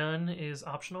arrow none is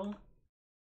optional.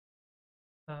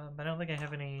 I don't think I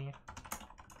have any.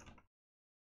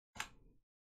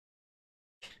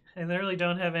 I literally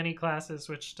don't have any classes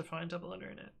which define double under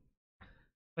init.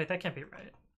 Wait, that can't be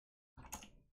right.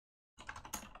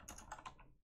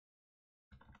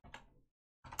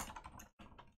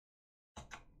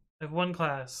 I have one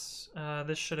class.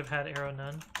 This should have had arrow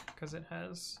none because it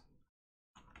has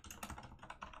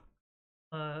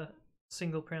a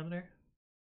single parameter.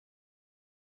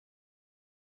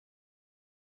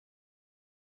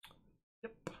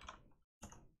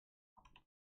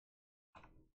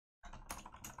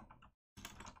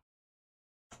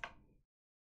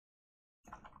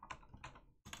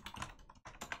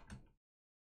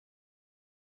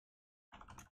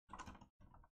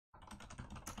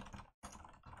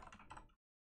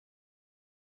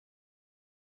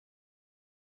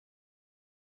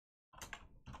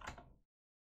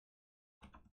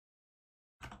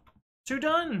 2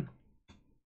 done!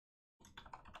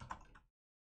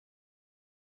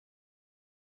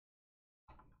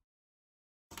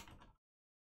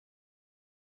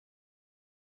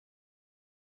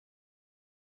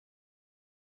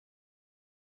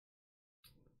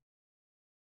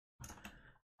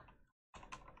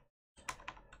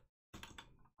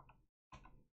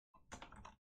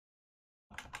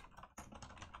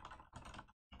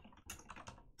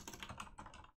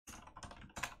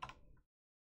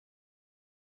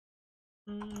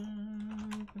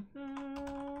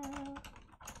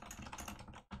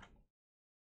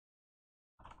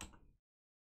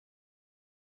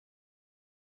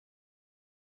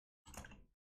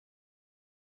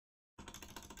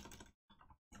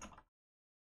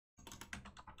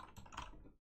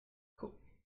 Cool.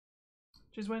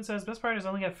 Just Wayne says, best part is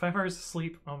only got 5 hours of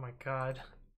sleep. Oh my god.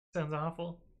 Sounds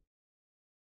awful.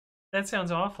 That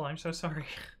sounds awful, I'm so sorry.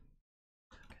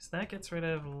 Okay, so that gets rid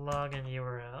of login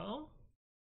URL.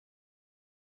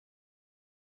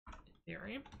 In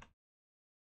theory.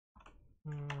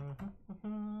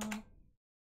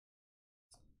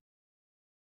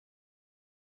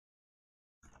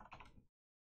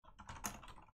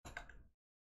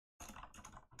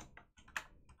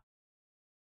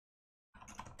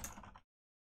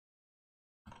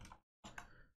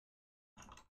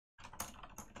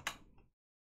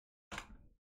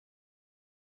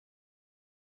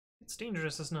 It's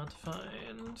dangerous is not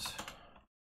defined.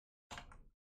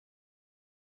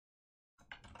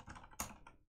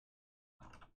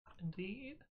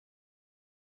 Indeed.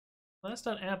 Last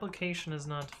on application is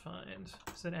not defined.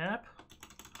 Is it app?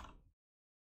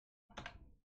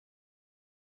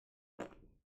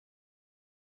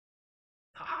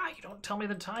 Ah, you don't tell me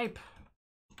the type.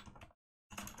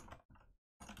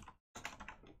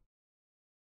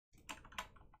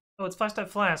 Oh, it's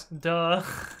flask. Duh.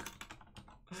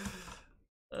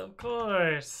 Of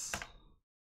course.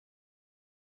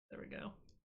 There we go.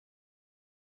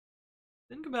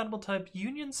 Incompatible type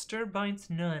union stir bytes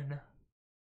none.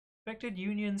 Expected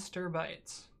union stir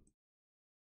bytes.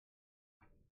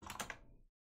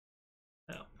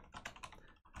 Oh.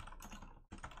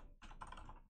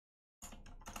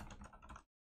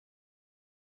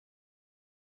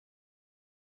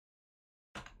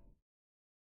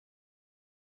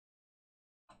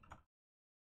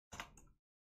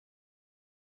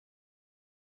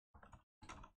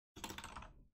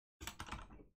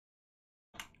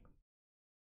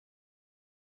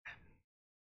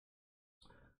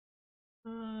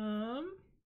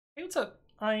 Hey, what's up?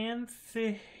 I am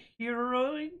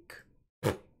heroic.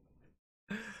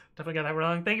 Definitely got that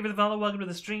wrong. Thank you for the follow. Welcome to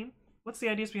the stream. What's the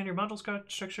ideas behind your module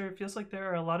structure? It feels like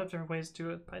there are a lot of different ways to do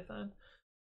it with Python.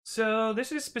 So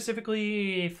this is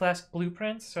specifically Flask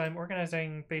blueprints. So I'm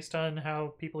organizing based on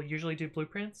how people usually do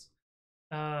blueprints.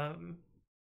 And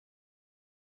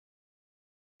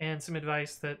some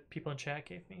advice that people in chat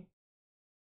gave me.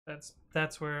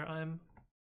 That's where I'm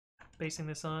basing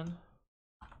this on.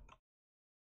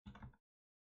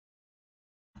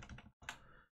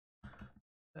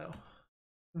 So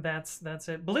that's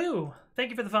it. Blue, thank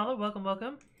you for the follow. Welcome.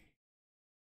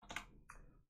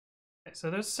 Okay,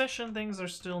 so those session things are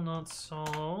still not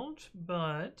solved,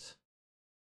 but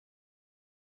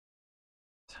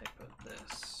type of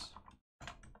this.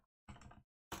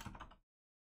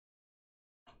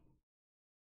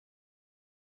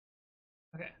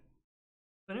 Okay.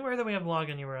 So anywhere that we have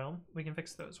login URL, we can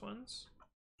fix those ones.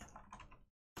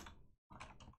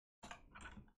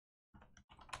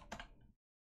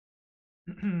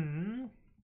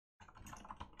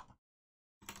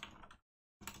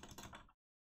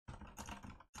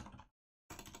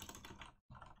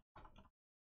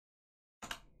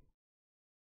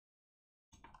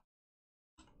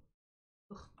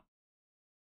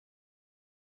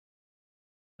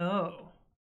 Oh.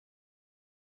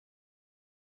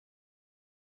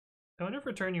 I wonder if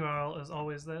return URL is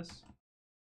always this.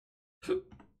 It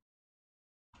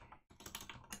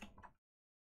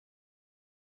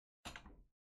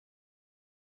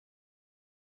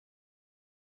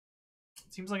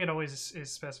seems like it always is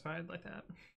specified like that.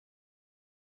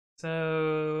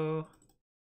 So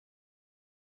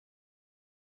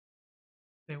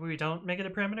maybe we don't make it a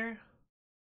parameter?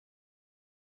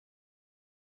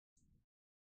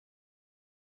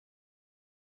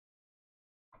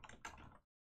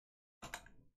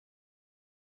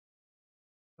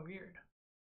 Weird.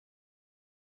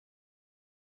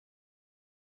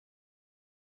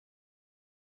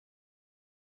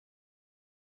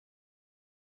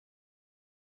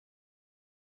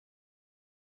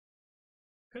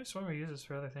 Could have sworn we use this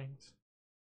for other things.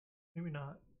 Maybe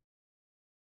not.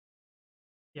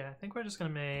 Yeah, I think we're just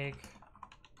gonna make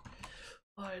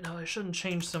I know, I shouldn't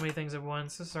change so many things at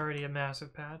once. This is already a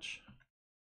massive patch.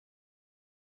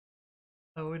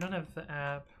 Oh, we don't have the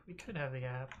app. We could have the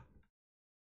app.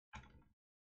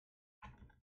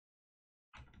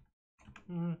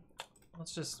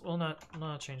 We'll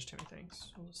not change too many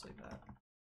things. We'll just leave that.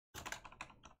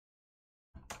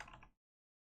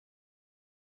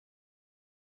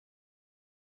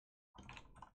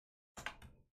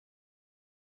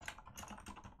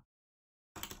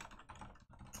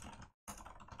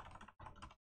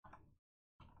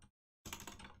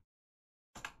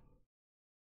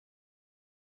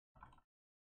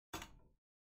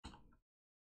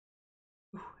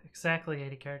 Ooh, exactly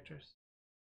 80 characters.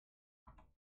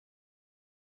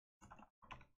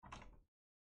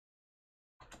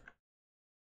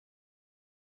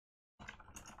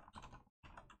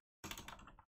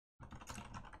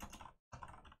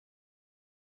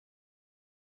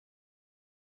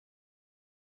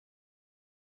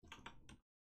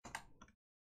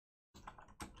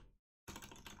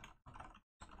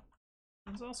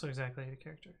 It's also exactly 80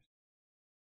 characters.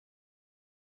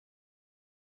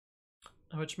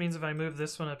 Which means if I move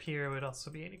this one up here, it would also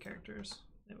be 80 characters.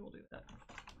 Maybe we'll do that.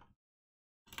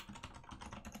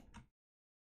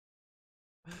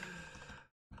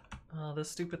 Oh, this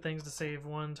stupid thing's to save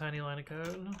one tiny line of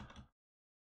code.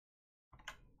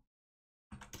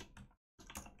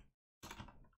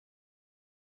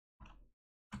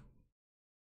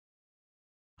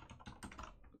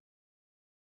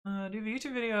 Do you have a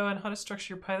YouTube video on how to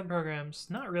structure your Python programs?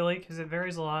 Not really, because it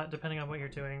varies a lot depending on what you're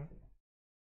doing.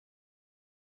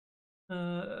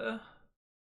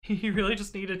 You really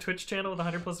just need a Twitch channel with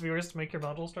 100 plus viewers to make your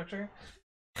module structure?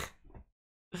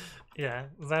 Yeah,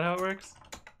 is that how it works?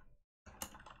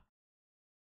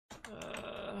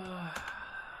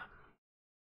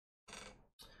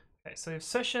 Okay, so we have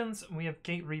sessions, we have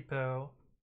gate repo,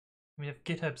 we have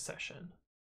GitHub session,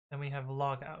 and we have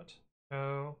logout.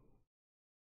 So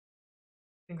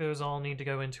I think those all need to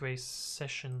go into a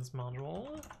sessions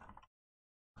module.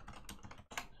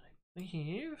 I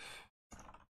believe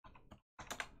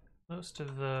most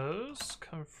of those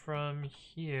come from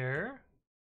here.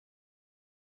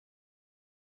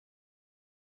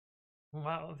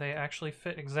 Wow, they actually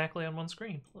fit exactly on one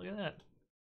screen. Look at that.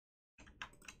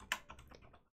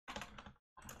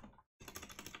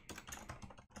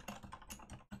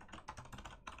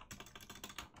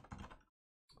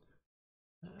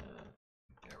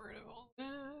 Get rid of all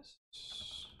this.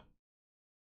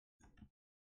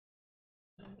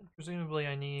 And presumably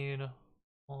I need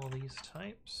all these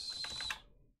types.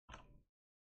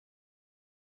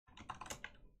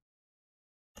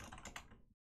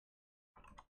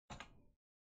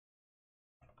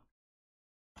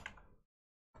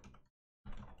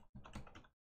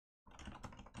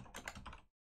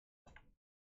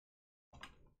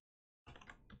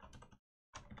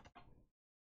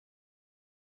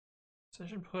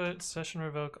 Session put, session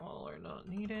revoke, all are not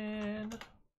needed.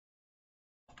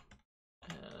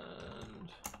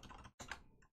 And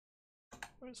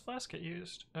where does flask get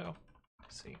used? Oh, I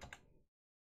see.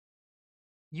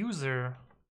 User.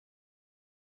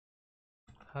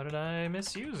 How did I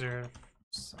miss user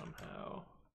somehow?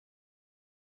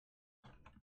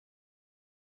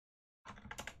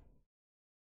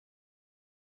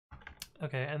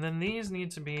 Okay, and then these need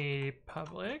to be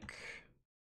public.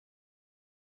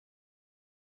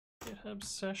 GitHub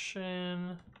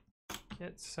session,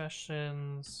 get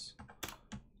sessions,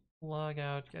 log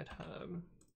out GitHub.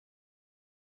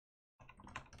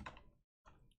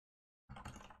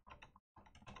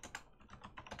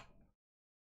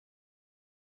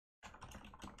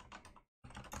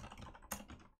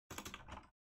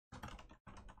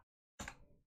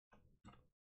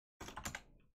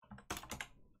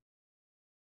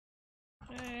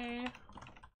 Okay.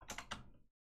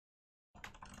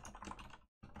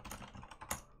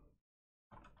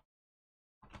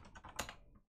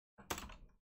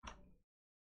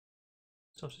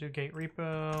 Still have to do gate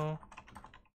repo.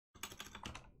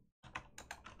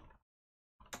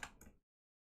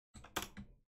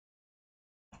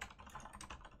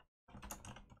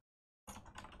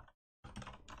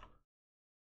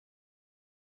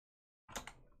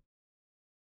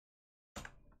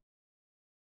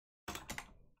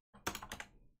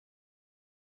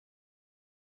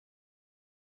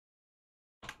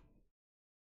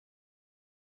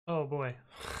 Oh boy.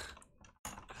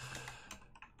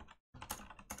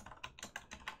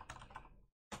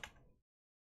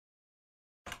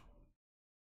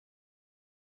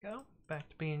 Go back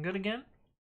to being good again.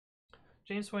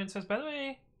 James Point says, by the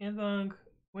way, Anthong,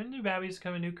 when do Babbies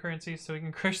become a new currency so we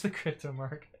can crush the crypto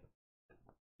market?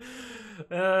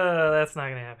 That's not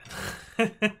gonna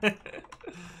happen.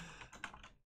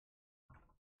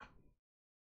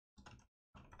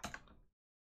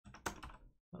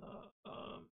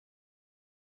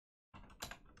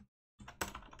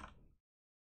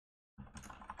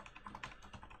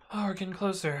 Oh, we're getting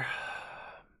closer.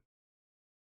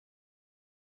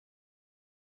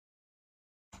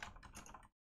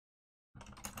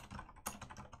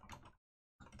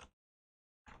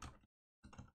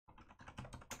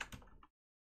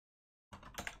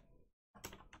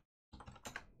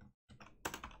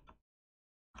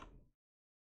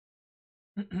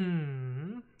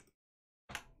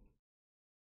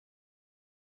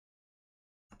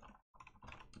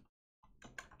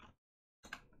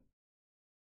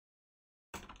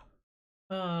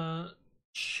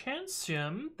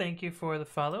 Chancium, thank you for the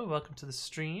follow. Welcome to the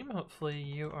stream. Hopefully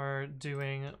you are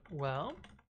doing well.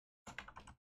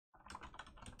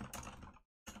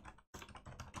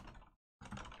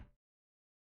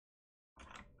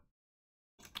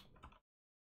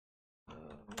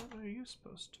 What are you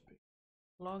supposed to be?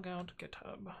 Log out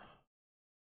GitHub.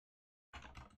 At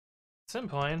some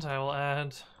point I will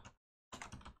add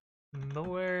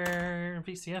more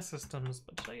VCS systems,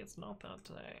 but today it's not that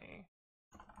day.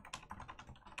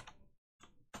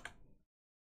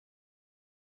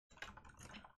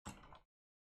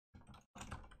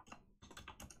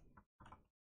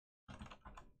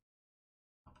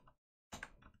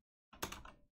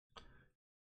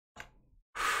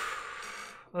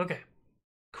 Okay,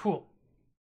 cool.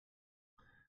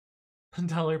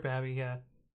 Dollar Babby, yeah.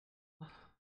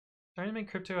 Trying to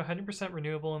make crypto 100%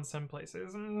 renewable in some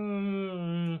places.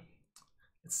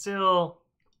 It's still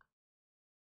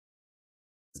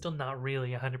not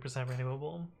really 100%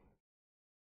 renewable.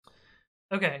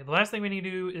 Okay, the last thing we need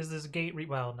to do is this gate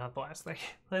well, not the last thing.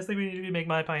 The last thing we need to do to make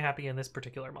MyPy happy in this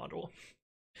particular module.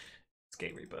 It's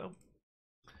gate repo.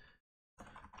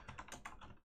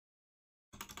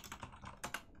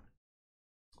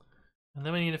 And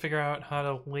then we need to figure out how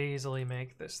to lazily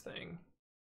make this thing.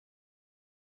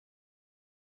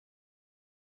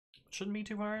 Shouldn't be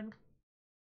too hard.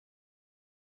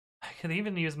 I could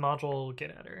even use module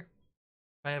getAtter.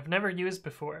 I have never used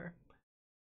before,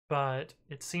 but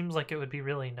it seems like it would be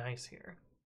really nice here.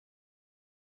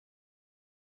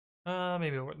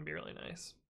 Maybe it wouldn't be really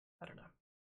nice. I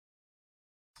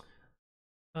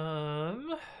don't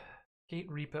know. Gate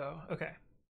repo. Okay.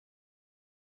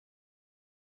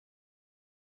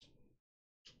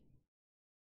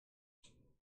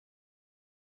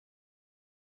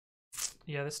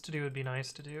 Yeah, this to-do would be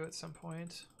nice to do at some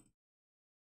point.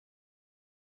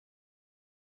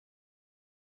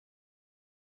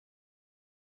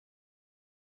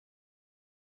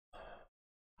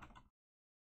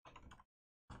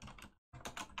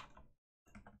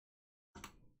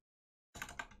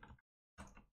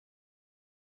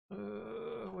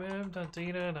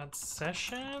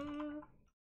 Web.data.session?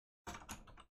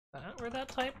 That where that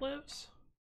type lives?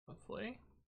 Hopefully.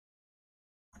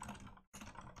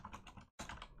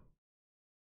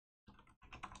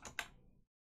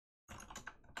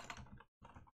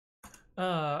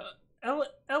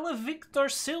 Ella Victor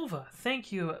Silva,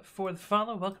 thank you for the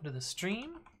follow. Welcome to the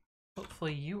stream.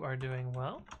 Hopefully you are doing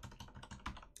well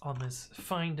on this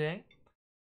fine day.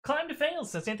 Climb to Fail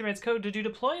says Anthrax Code, did you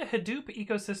deploy a Hadoop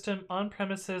ecosystem on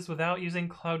premises without using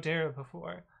Cloudera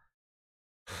before?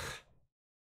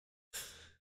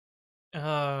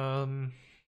 Well,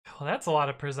 that's a lot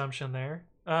of presumption there.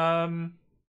 Well,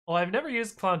 I've never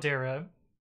used Cloudera,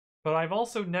 but I've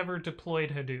also never deployed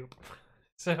Hadoop.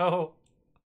 So,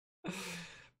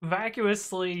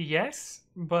 vacuously, yes,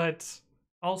 but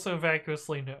also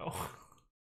vacuously, no.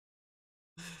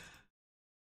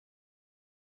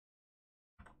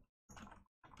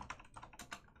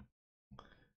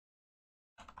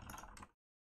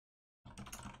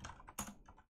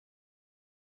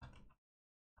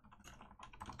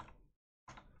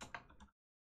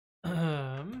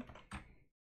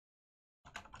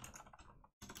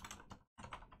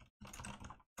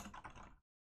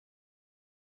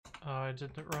 Oh, I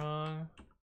did it wrong.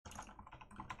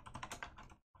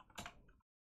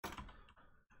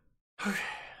 Okay.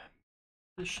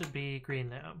 This should be green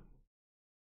now.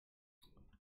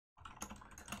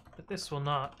 But this will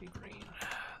not be green.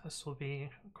 This will be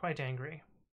quite angry.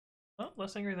 Oh,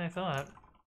 less angry than I thought.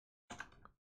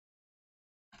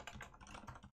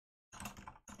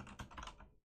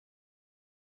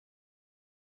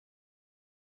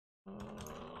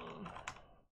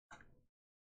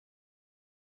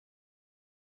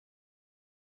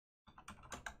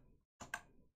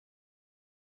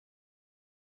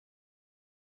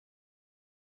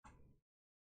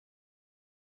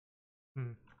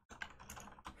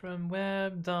 From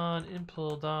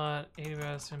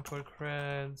web.impl.aws import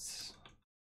creds.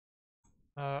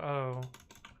 Oh.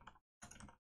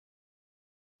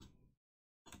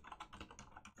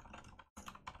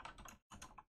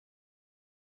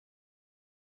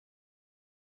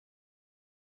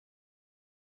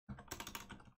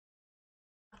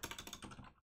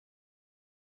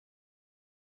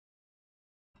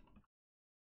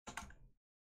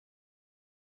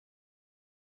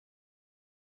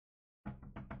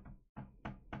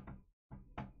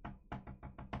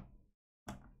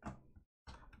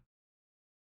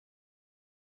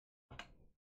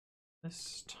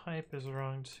 This type is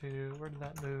wrong too. Where did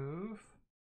that move?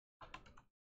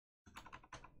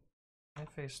 I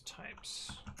face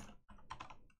types.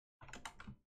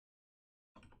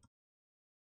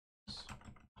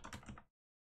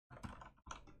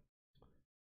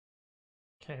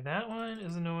 Okay, that one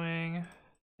is annoying.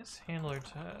 This handler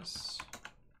tests.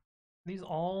 These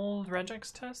all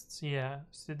regex tests? Yeah,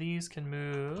 so these can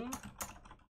move.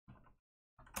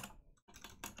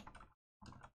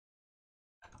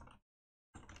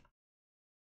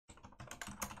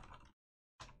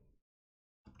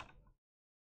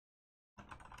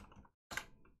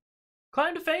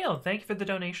 Climb to fail. Thank you for the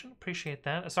donation. Appreciate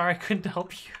that. Sorry I couldn't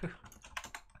help you.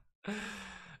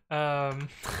 Now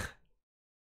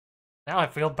I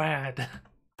feel bad.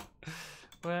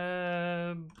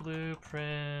 Web,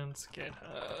 blueprints,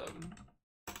 GitHub.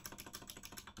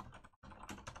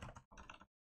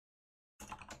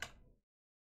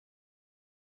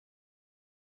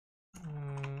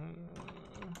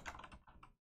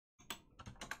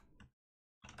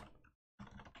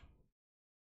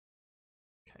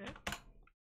 Okay.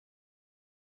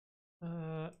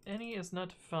 Any is not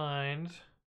defined.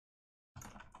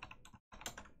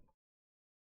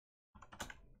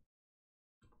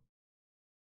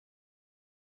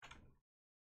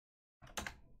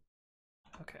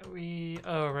 Okay,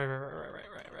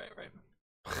 right.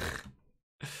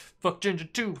 Fuck Ginger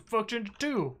 2! Fuck Ginger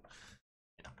 2!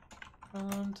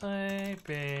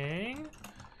 Typing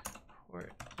for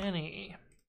any.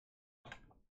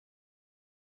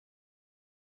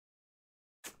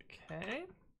 Okay.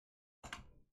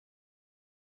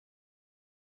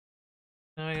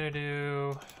 Now I gotta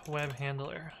do web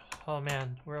handler. Oh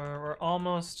man, we're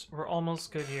almost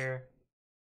good here.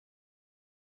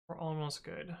 We're almost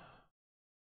good.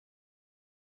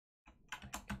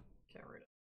 Get rid of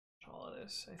all of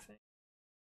this, I think.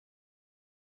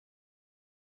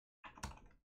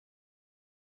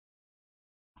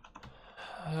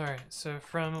 Alright, so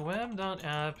from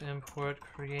web.app import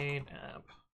create app.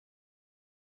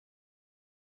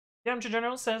 Yamcha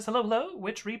General says, hello,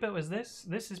 which repo is this?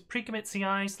 This is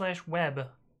pre-commit.ci/web.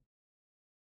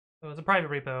 So it's a private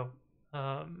repo.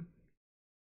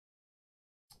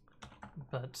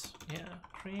 But yeah,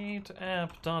 create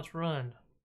app.run.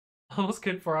 Almost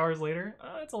good 4 hours later.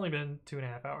 It's only been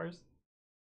 2.5 hours.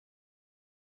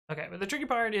 Okay, but the tricky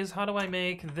part is how do I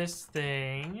make this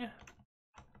thing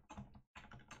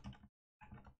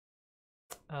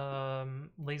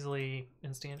lazily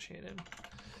instantiated?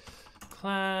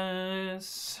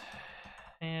 Class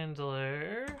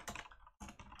handler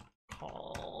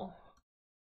call.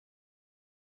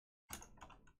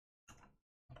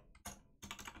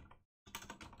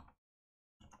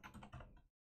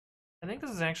 I think this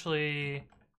is actually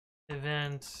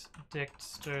event dict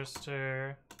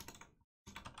stir,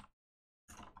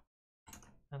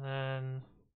 and then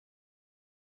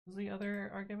what's the other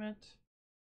argument?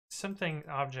 Something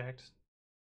object.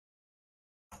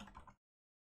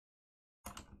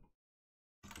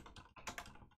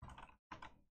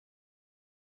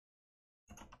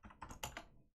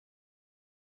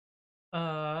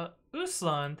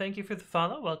 Uslan, thank you for the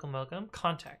follow. Welcome.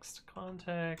 Context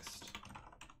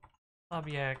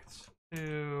object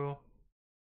to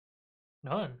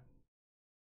none.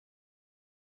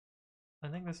 I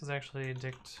think this is actually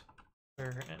dict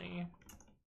or any.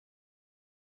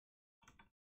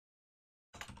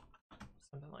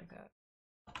 Something like that.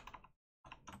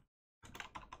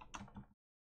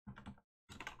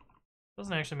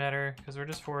 Doesn't actually matter because we're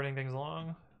just forwarding things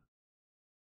along.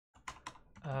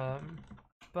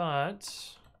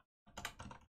 But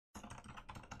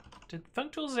did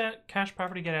functools at cache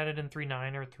property get added in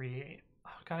 3.9 or 3.8? Oh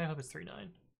god, I hope it's 3.9.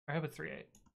 I hope it's 3.8.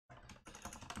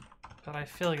 But I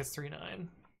feel like it's 3.9.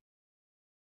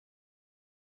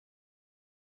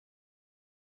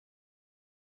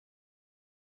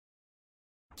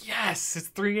 Yes, it's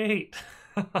 3.8.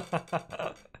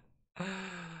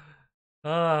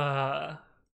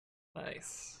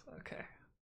 Nice. Okay.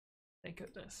 Thank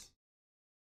goodness.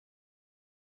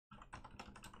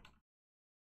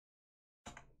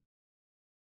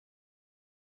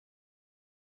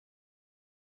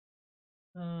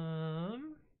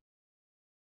 Um,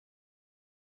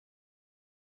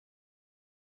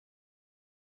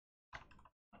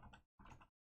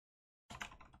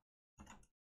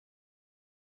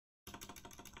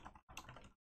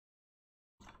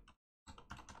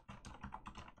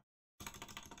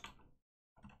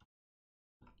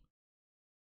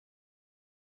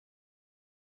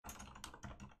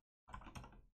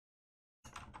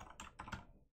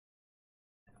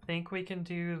 I think we can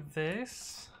do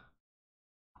this.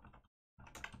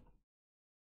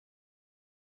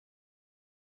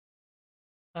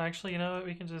 Actually, you know what?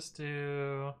 We can just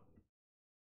do...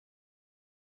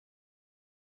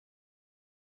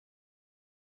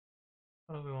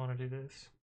 How do we want to do this?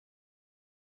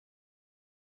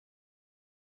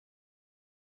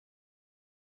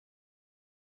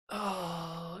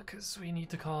 Oh, because we need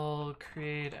to call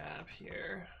create app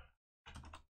here.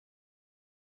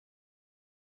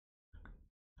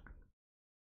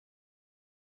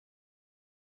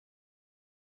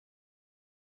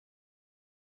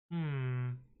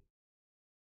 Hmm.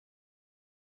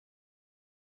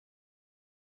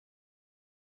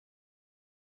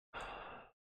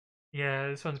 Yeah,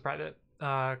 this one's private.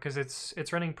 Because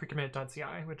it's running pre-commit.ci,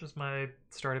 which is my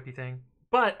startup-y thing.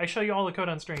 But I show you all the code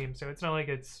on stream, so it's not like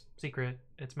it's secret.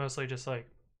 It's mostly just like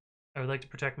I would like to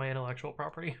protect my intellectual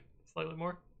property slightly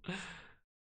more.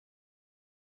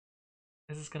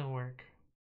 Is this gonna work?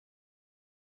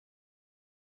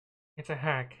 It's a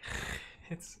hack.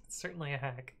 It's certainly a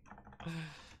hack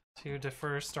to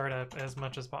defer startup as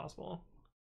much as possible.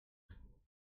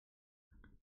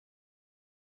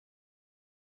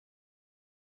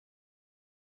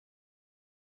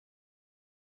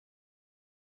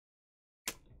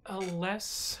 A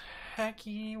less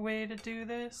hacky way to do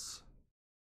this?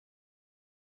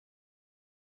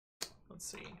 Let's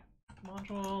see.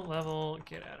 Module level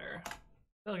getter. I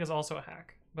feel like it's also a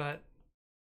hack, but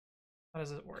how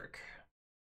does it work?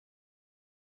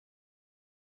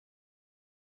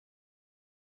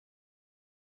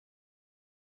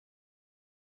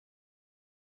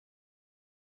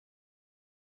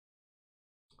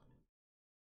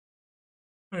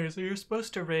 Okay, so you're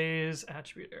supposed to raise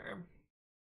attributor.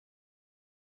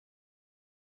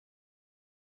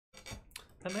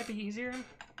 That might be easier.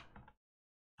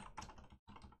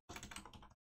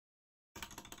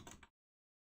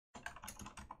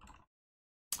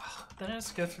 Then I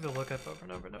just go through the lookup over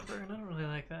and over and over, and I don't really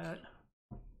like that.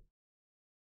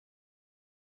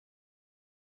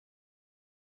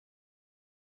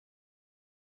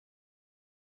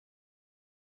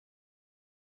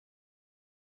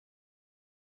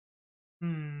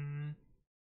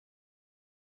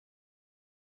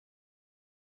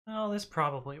 Well, this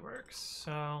probably works,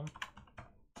 so...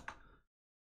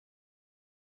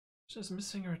 It's just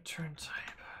missing a return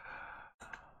type.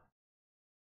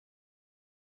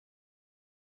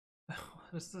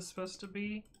 What is this supposed to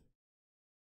be?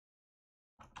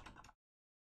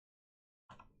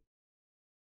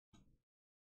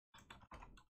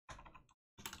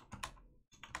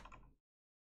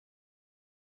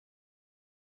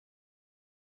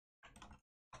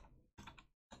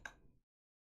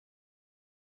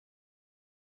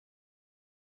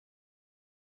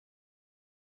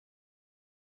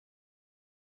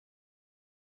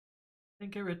 I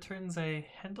think it returns a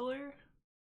handler?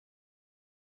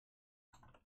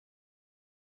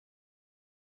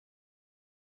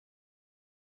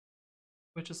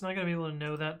 Which is not going to be able to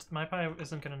know that. MyPy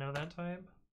isn't going to know that type.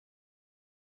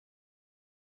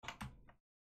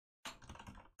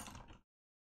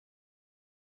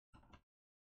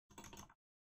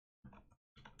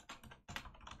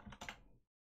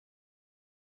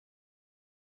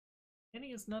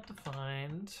 Any is not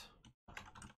defined.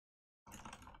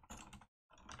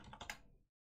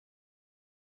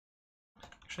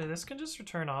 Actually, this can just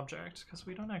return object, because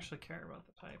we don't actually care about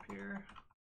the type here.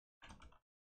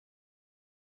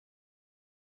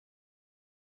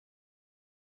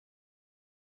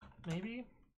 Maybe?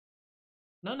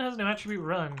 None has no attribute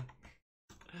run.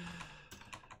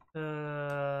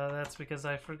 That's because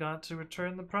I forgot to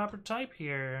return the proper type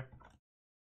here.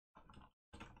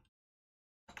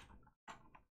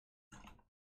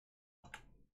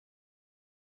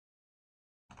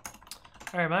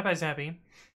 Alright, MyPy's happy.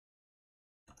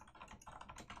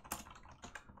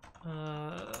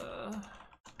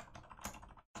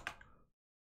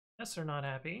 Yes, they're not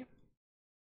happy.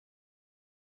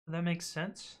 That makes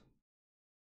sense.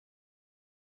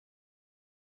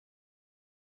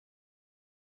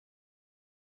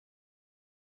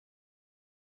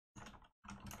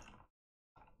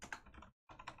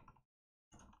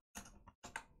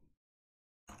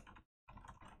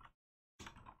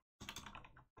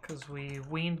 because we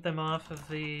weaned them off of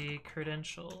the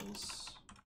credentials.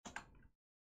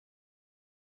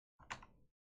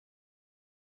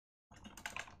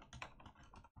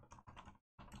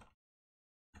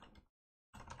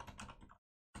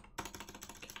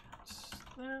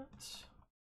 That.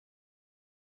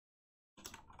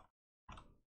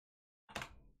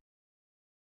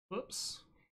 Whoops.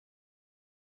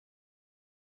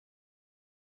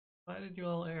 Why did you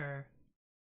all error?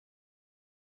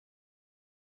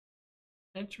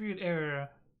 Attribute error.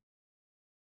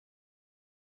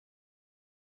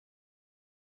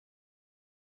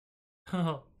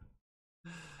 Oh.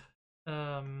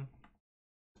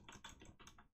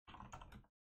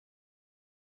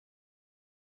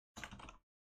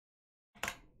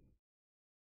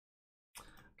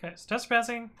 Okay, so test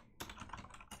passing.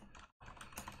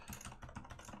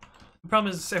 The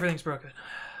problem is everything's broken.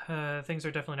 Things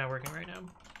are definitely not working right now.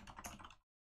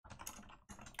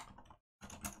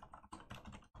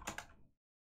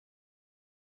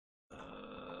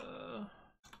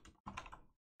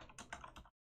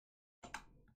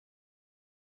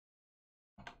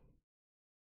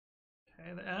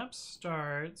 Okay, the app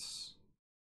starts.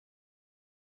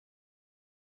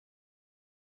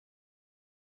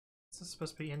 This is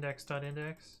supposed to be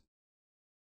index.index.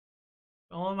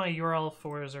 All of my URL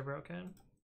 4s are broken.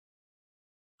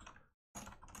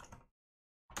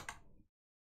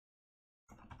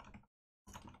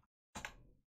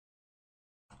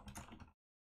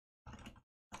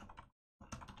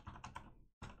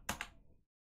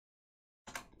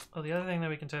 Oh, the other thing that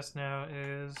we can test now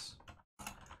is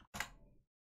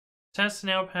test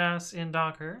now pass in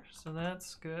Docker, so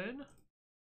that's good.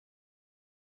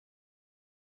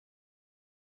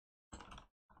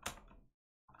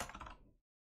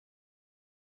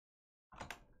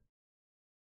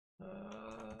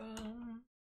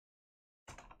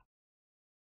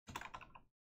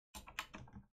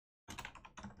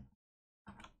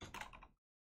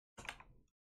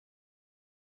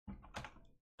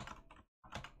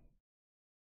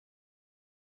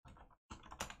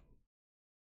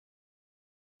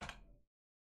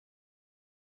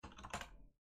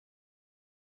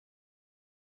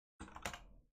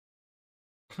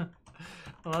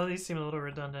 A lot of these seem a little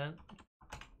redundant.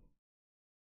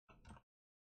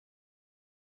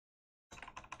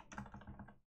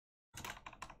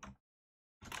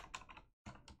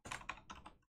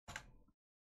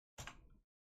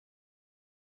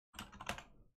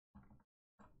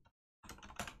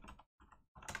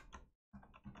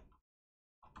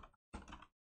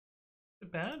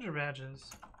 Badge or badges?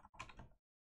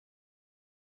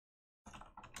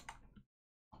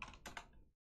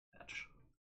 Badge.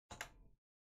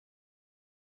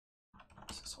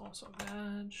 This is also a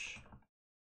badge.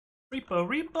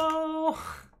 Repo!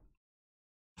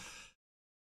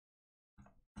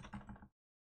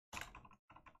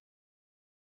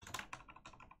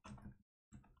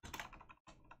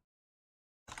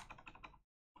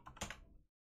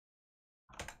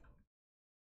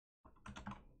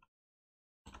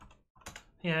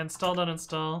 Yeah, install, don't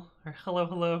install. Or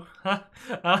hello.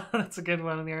 That's a good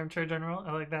one in the Armchair General.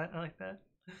 I like that.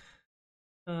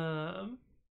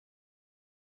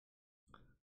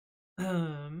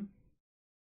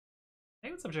 Hey,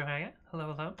 what's up, Joe Haggett?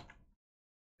 Hello.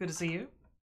 Good to see you.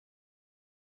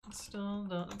 Install,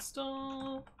 don't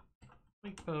install.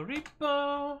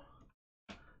 Repo.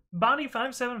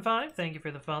 Bonnie575, thank you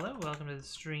for the follow. Welcome to the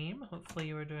stream. Hopefully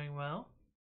you are doing well.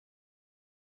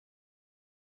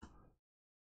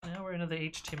 Now we're into the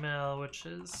HTML, which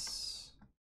is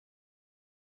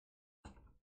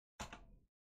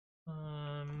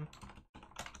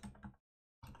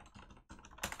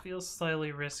feels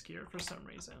slightly riskier for some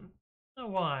reason. I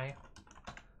don't know why.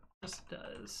 Just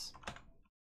does.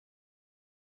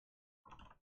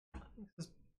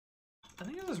 I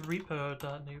think this is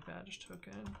repo.newBadge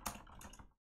token.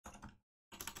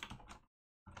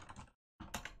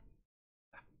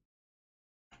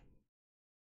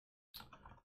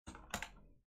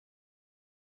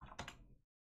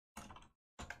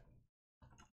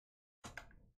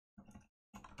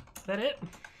 Is that it?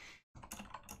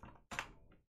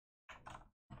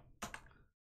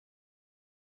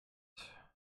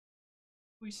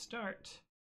 We start.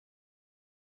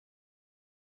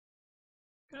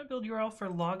 Gotta build URL for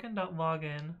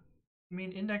login.login. You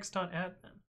mean index.admin?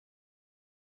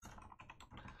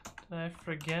 Did I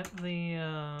forget the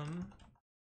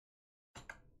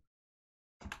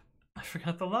I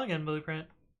forgot the login blueprint.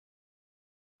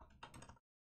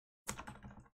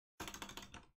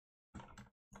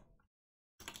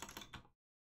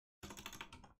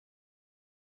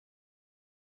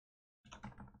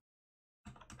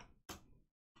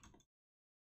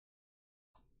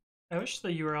 I wish the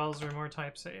URLs were more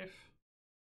type safe.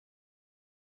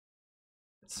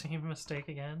 Same mistake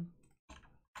again.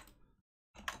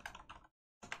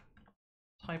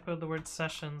 Typoed the word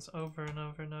sessions over and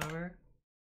over and over.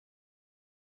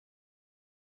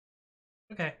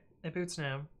 Okay, it boots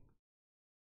now.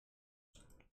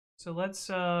 So let's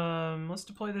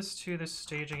deploy this to the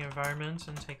staging environment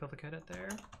and take a look at it there.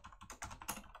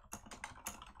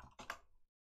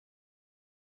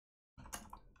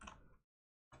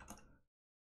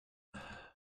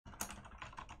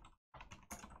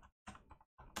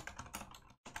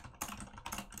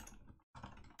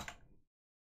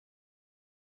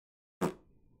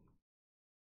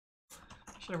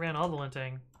 Should have ran all the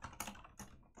linting.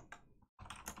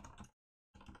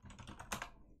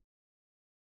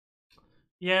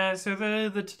 Yeah, so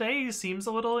the today seems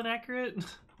a little inaccurate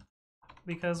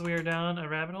because we are down a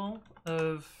rabbit hole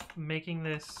of making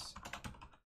this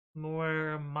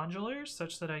more modular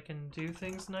such that I can do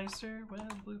things nicer.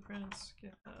 Web blueprints,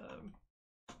 GitHub.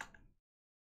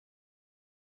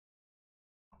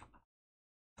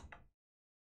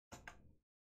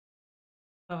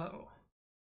 Oh.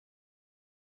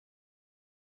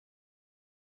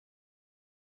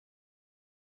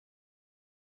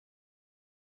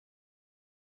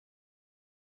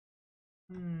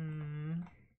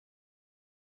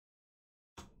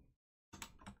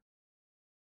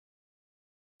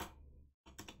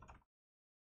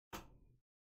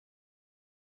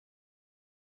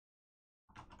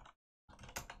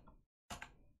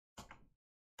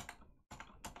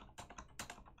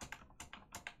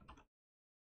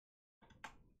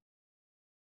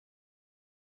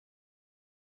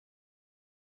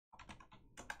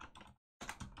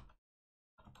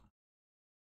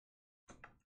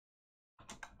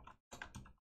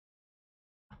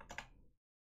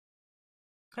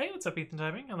 Hey, what's up, Ethan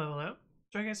Typing? I'm level out.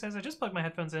 Joe says, I just plugged my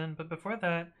headphones in, but before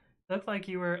that, it looked like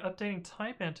you were updating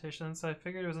type annotations, so I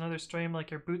figured it was another stream like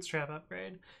your Bootstrap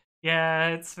upgrade. Yeah,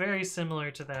 it's very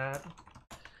similar to that.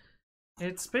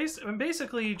 I'm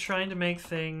basically trying to make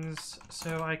things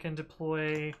so I can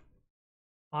deploy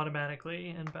automatically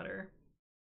and better.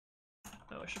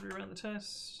 Oh, I should rerun the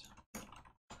test.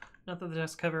 Not that the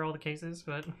tests cover all the cases,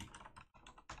 but...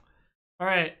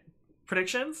 Alright,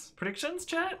 predictions? Predictions,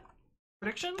 chat?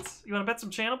 Predictions? You want to bet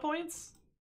some channel points?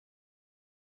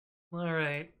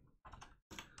 Alright.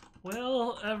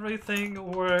 Will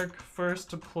everything work first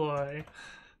deploy?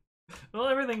 Will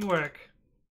everything work?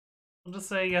 I'll just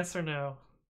say yes or no.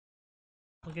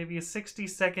 I'll give you 60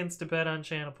 seconds to bet on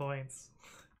channel points.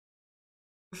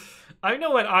 I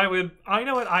know what I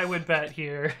would bet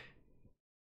here.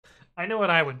 I know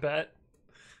what I would bet.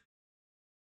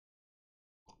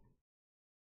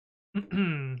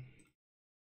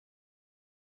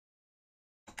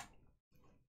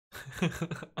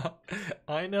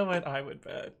 I know what I would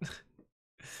bet.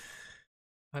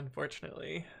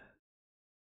 Unfortunately.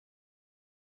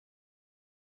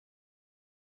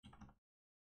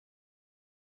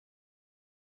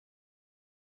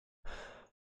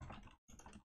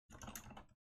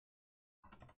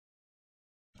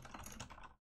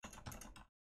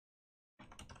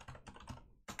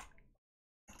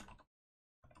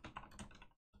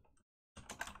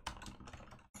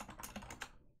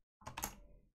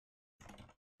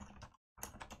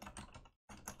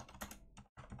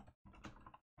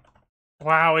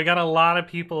 Wow, we got a lot of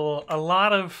people, a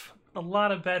lot of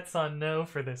bets on no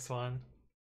for this one.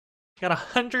 Got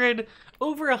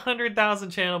over 100,000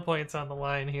 channel points on the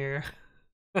line here.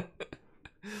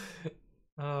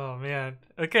 Oh man.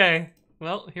 Okay.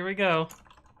 Well, here we go.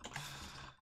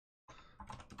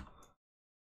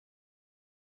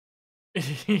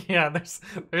 Yeah, there's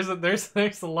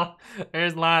a lot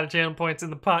of channel points in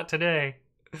the pot today.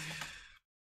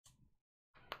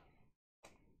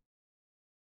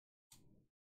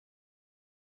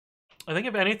 I think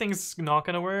if anything's not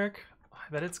gonna work, I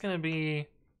bet it's gonna be...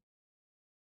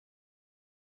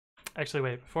 Actually,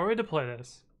 wait, before we deploy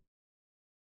this,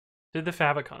 did the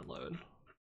favicon load?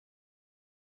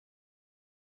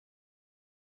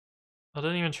 I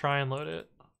didn't even try and load it.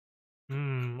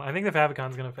 I think the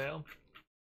favicon's gonna fail.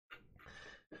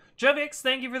 Jovix,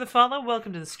 thank you for the follow.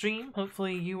 Welcome to the stream.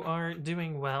 Hopefully you are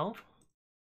doing well.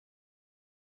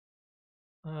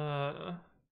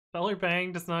 Dollar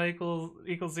bang does not equal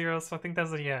 0, so I think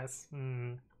that's a yes.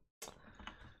 Alright,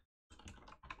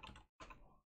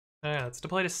 let's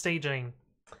deploy to staging.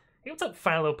 Hey, what's up,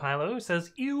 Philo Pilo?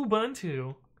 Says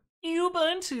Ubuntu.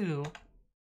 Ubuntu!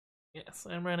 Yes,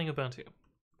 I'm running Ubuntu.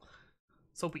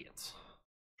 So be it.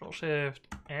 Control Shift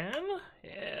N.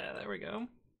 Yeah, there we go.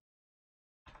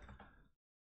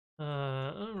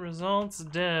 Results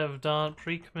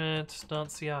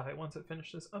dev.precommit.ci. Once it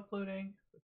finishes uploading,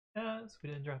 yes, we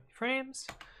didn't drop any frames.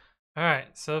 All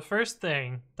right, so first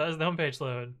thing, does the homepage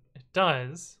load? It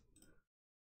does.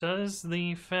 Does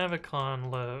the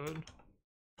favicon load?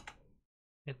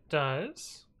 It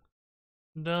does.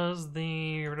 Does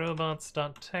the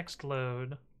robots.txt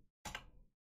load?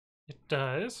 It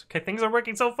does. Okay, things are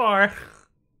working so far.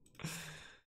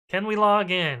 Can we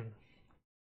log in?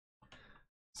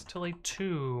 Still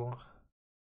 2.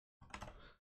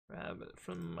 Grab it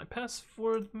from my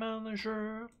password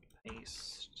manager.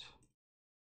 Paste.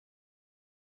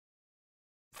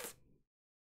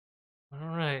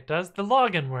 Alright, does the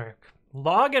login work?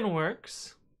 Login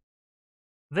works.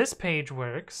 This page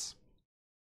works.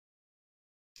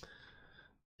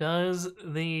 Does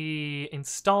the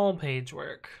install page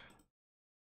work?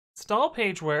 Install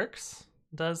page works.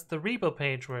 Does the repo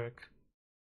page work?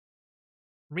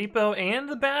 Repo and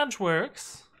the badge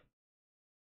works.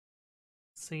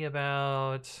 Let's see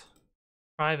about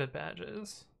private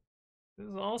badges.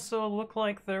 These also look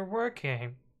like they're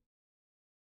working.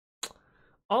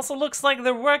 Also looks like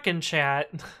they're working, chat.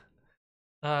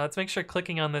 Let's make sure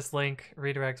clicking on this link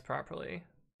redirects properly.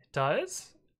 It does?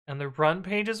 And the run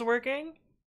page is working?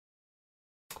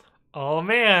 Oh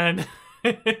man.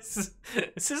 This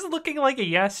is looking like a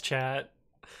yes, chat.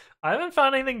 I haven't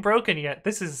found anything broken yet.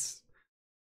 This is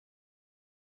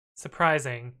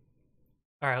surprising.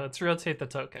 Alright, let's rotate the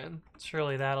token.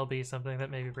 Surely that'll be something that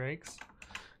maybe breaks.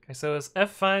 Okay, so it's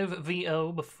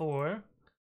F5VO before.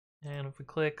 And if we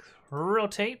click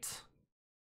rotate,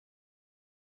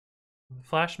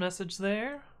 flash message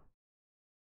there.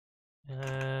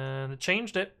 And it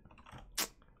changed it.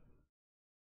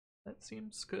 That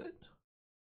seems good.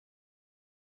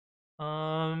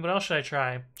 What else should I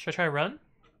try? Should I try run?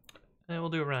 And we'll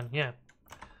do a run, yeah.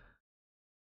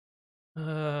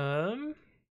 The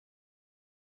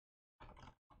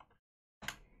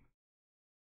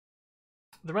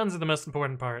runs are the most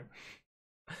important part.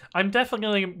 I'm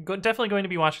definitely going to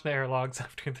be watching the error logs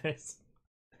after this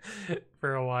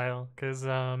for a while, because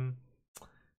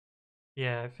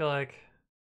yeah, I feel like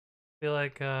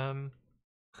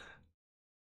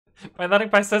my letting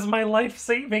by says my life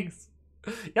savings.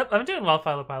 Yep, I'm doing well,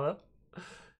 Philo.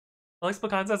 Alex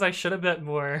Bacan says I should have bet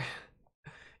more.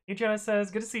 Adriana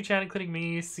says, good to see chat, including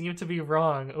me, seem to be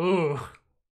wrong. Ooh.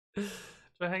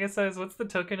 Johanna says, what's the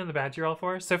token and the badge you're all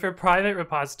for? So for private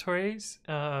repositories,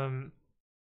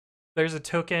 there's a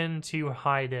token to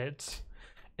hide it.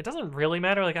 It doesn't really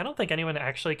matter. Like, I don't think anyone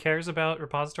actually cares about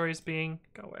repositories being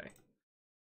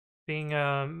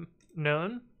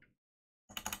known.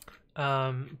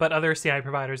 But other CI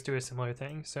providers do a similar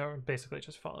thing, so we're basically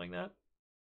just following that.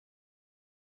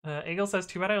 Eagle says,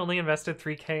 too bad I only invested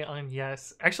 3K on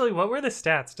yes. Actually, what were the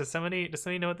stats? Does somebody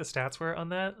know what the stats were on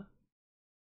that?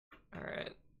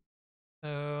 Alright.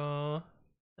 So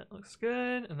that looks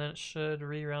good, and then it should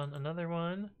rerun another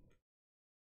one.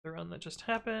 The run that just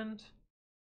happened.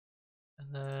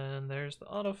 And then there's the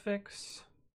autofix.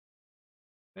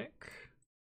 I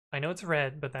know it's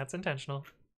red, but that's intentional.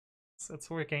 So it's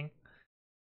working.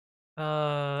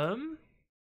 Let's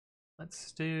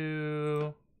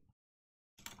do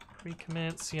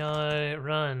pre-commit.ci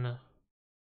run.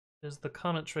 Does the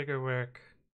comment trigger work?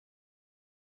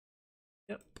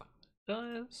 Yep, it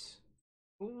does.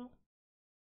 Cool.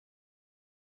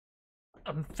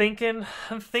 I'm thinking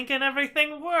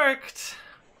everything worked.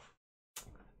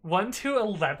 1 to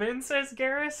 11 says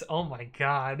Garrus. Oh my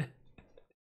god.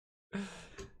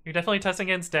 You're definitely testing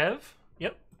against dev?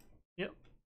 Yep.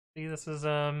 See, this is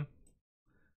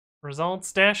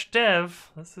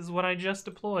results-dev. This is what I just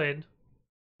deployed.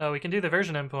 Oh, we can do the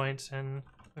version endpoint, and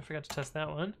I forgot to test that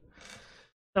one.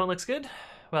 That one looks good.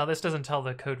 Well, this doesn't tell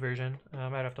the code version. I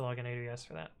might have to log in AWS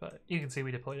for that, but you can see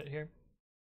we deployed it here.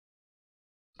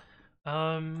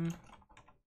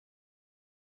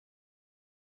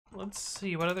 Let's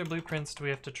see, what other blueprints do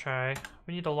we have to try?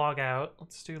 We need to log out.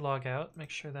 Let's do log out, make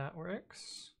sure that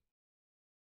works.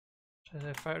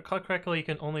 If I recall correctly, you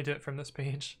can only do it from this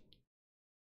page.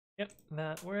 Yep,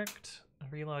 that worked.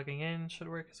 Relogging in should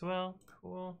work as well.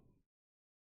 Cool.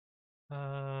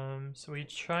 So we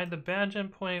tried the badge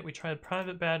endpoint, we tried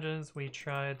private badges, we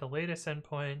tried the latest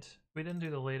endpoint. We didn't do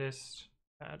the latest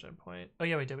badge endpoint. Oh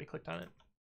yeah, we did, we clicked on it.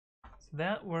 So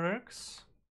that works.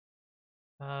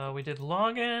 We did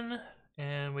login,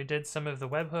 and we did some of the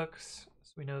webhooks,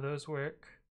 so we know those work.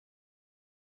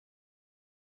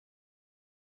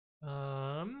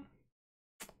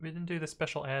 We didn't do the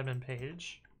special admin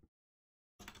page,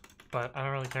 but I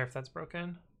don't really care if that's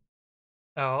broken.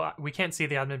 Oh, we can't see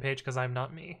the admin page because I'm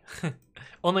not me.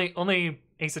 only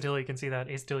Ace Atili can see that.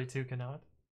 Ace Atili 2 cannot.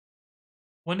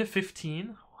 1 to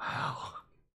 15? Wow.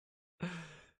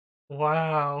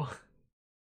 Wow.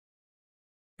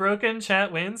 Broken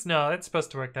chat wins? No, it's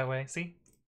supposed to work that way. See?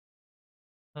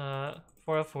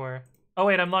 404. Oh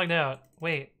wait, I'm logged out.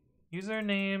 Wait.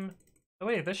 Username. Oh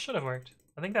wait, this should have worked.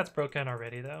 I think that's broken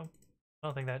already though. I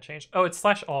don't think that changed. Oh, it's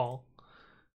 /all.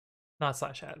 Not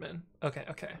 /admin. Okay,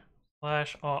 okay.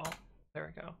 /all.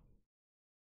 There we go.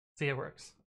 See, it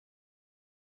works.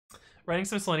 Writing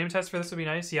some Selenium tests for this would be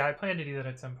nice. Yeah, I plan to do that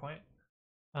at some point.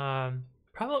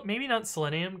 Probably maybe not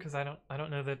Selenium because I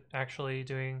don't know that actually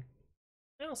doing.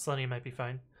 Well, Selenium might be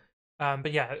fine.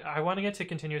 But yeah, I want to get to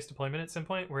continuous deployment at some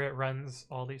point where it runs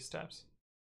all these steps.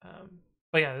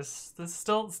 But yeah, this is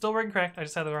still working correct. I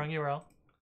just had the wrong URL.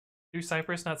 Do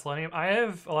Cypress, not Selenium. I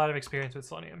have a lot of experience with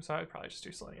Selenium, so I would probably just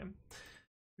do Selenium.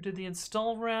 We did the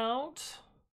install route.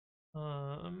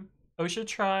 We should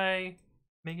try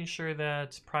making sure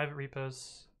that private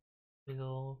repos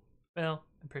will. Well,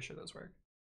 I'm pretty sure those work.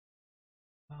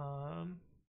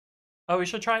 Oh, we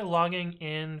should try logging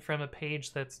in from a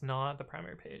page that's not the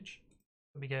primary page.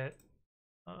 We get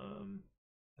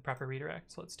the proper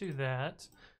redirect. So let's do that.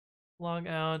 Log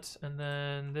out, and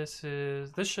then this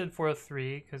should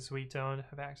 403 because we don't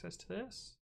have access to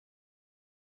this.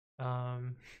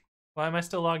 Why am I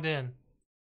still logged in?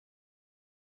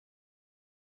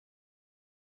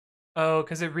 Oh,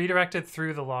 because it redirected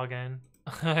through the login.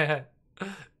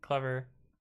 Clever.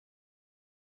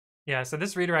 Yeah, so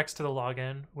this redirects to the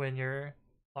login when you're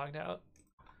logged out.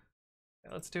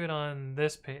 Okay, let's do it on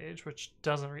this page, which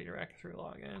doesn't redirect through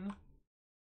login.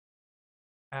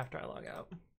 After I log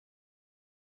out.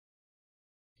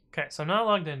 Okay, so I'm not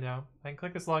logged in now. I can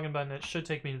click this login button. It should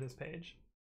take me to this page.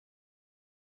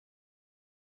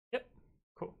 Yep,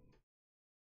 cool.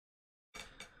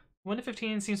 1 to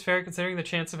 15 seems fair considering the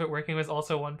chance of it working was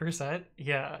also 1%.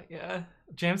 Yeah, yeah.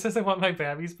 Jam says I want my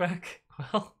babbies back.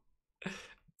 Well,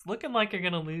 it's looking like you're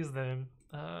gonna lose them.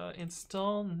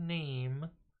 Install name.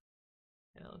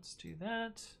 Yeah, let's do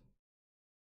that.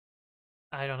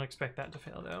 I don't expect that to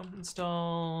fail though.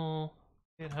 Install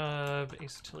GitHub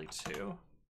Ace Atili 2.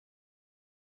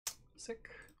 Sick.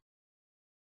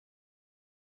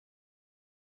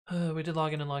 We did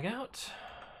log in and log out.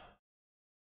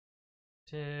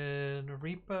 Did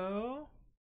repo.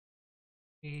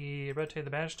 We rotate the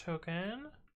badge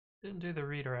token. Didn't do the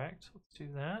redirect. Let's do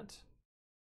that.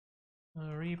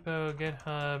 Repo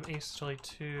GitHub Ace Atili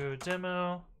 2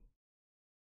 demo.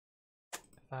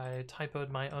 If I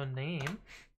typoed my own name.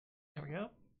 There we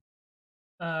go.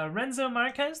 Renzo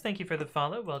Marquez, thank you for the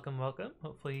follow. Welcome, welcome.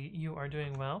 Hopefully you are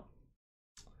doing well.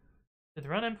 Did the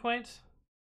run endpoint.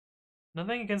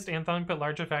 Nothing against Anthong, but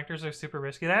larger factors are super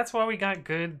risky. That's why we got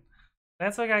good.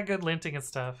 That's why I got good linting and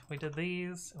stuff. We did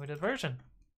these. We did version.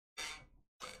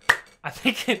 I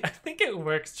think it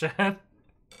works, Chad.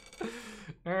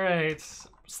 All right.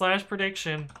 /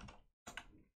 prediction.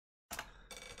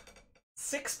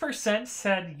 6%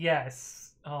 said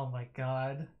yes. Oh my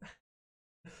god.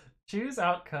 Choose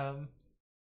outcome.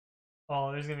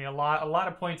 Oh, there's gonna be a lot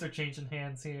of points are changing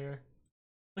hands here.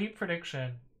 Complete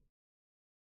prediction.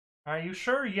 Are you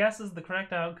sure yes is the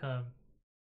correct outcome?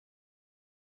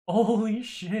 Holy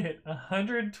shit,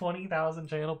 120,000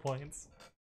 channel points.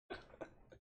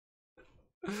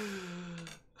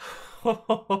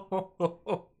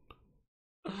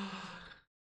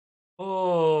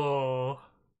 Oh.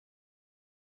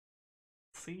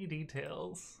 See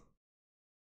details.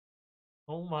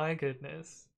 Oh my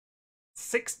goodness.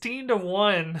 16 to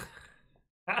 1.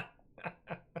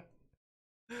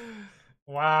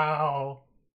 Wow.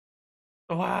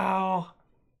 Wow.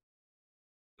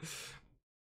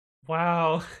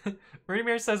 Wow.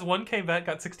 Rudy says 1K bet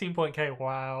got 16.K.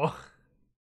 Wow.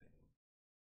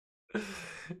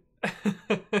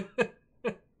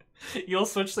 You'll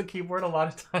switch the keyboard a lot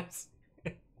of times.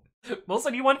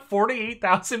 Wilson, you won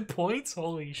 48,000 points?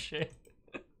 Holy shit.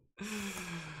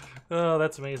 Oh,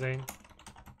 that's amazing.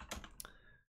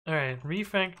 Alright,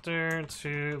 refactor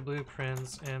to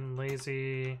blueprints and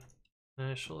lazy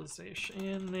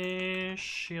initialization.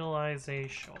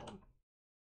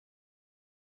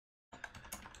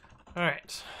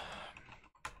 Alright.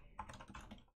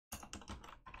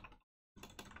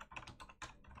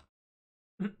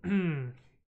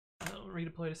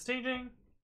 Redeploy to staging.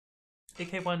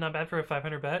 AK1 not bad for a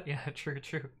 500 bet. Yeah, true.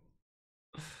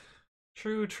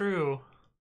 True.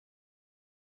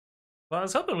 Well, I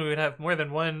was hoping we would have more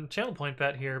than one channel point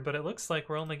bet here, but it looks like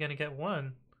we're only going to get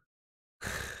one.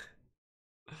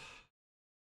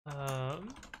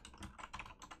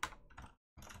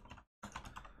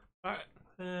 Alright,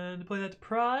 And deploy that to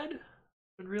prod.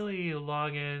 But really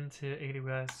log into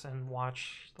AWS and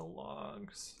watch the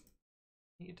logs.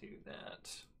 You do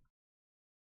that.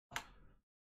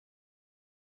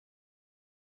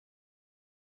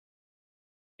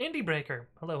 Indie Breaker,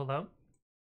 hello, hello.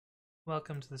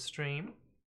 Welcome to the stream.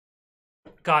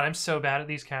 God, I'm so bad at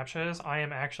these captchas. I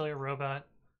am actually a robot.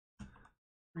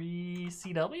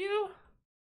 CW?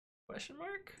 Question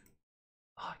mark?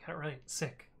 Oh, I got it right.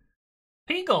 Sick.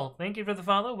 Peagle, thank you for the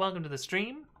follow. Welcome to the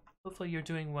stream. Hopefully you're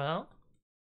doing well.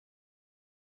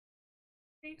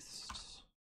 Paste.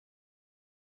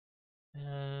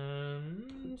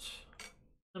 And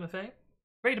MFA.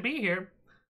 Great to be here.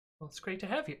 Well, it's great to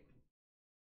have you.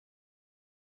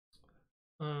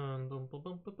 Boom, boom, boom,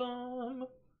 boom, boom.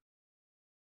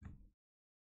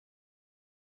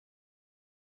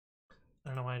 I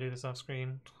don't know why I do this off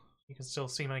screen. You can still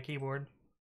see my keyboard.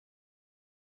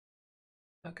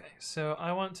 Okay, so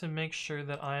I want to make sure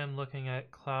that I am looking at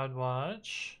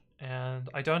CloudWatch, and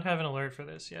I don't have an alert for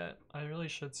this yet. I really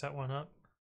should set one up.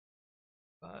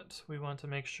 But we want to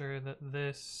make sure that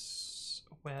this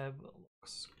web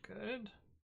looks good.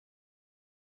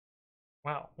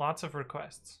 Wow, lots of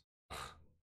requests.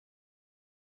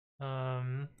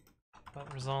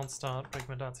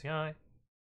 Results.pre-commit.ci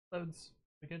loads.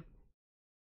 We good?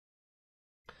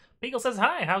 Beagle says,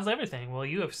 hi, how's everything? Well,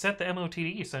 you have set the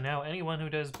MOTD, so now anyone who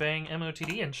does bang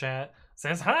MOTD in chat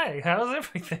says, hi, how's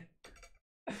everything?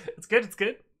 It's good, it's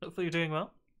good. Hopefully you're doing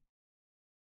well.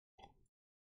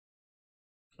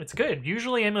 It's good.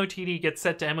 Usually MOTD gets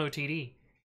set to MOTD.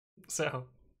 So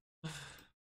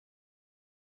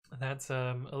that's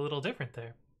a little different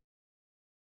there.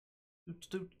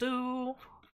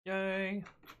 Yay.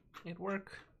 It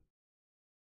work.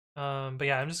 But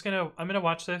yeah, I'm gonna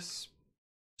watch this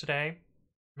today.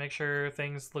 Make sure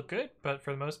things look good, but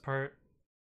for the most part,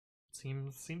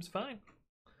 seems fine.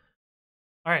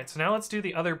 All right, so now let's do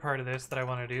the other part of this that I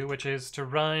want to do, which is to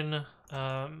run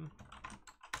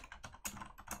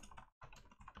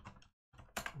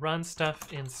run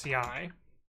stuff in CI.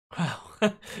 Wow,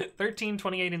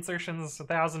 1328 insertions,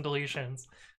 1,000 deletions.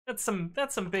 That's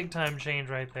some big time change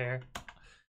right there.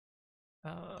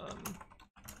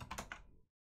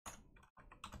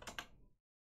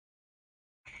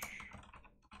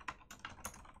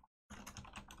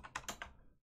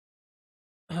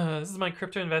 This is my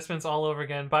crypto investments all over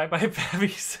again. Bye bye, Babby,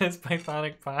 says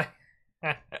Pythonic Pie.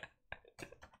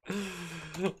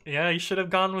 Yeah, you should have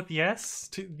gone with yes.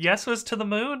 Yes was to the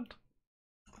moon.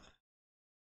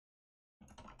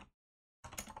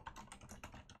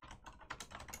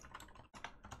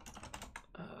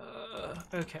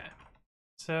 Okay.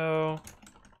 So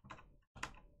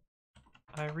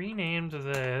I renamed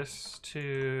this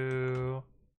to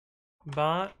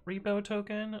bot repo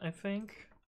token, I think.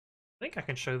 I think I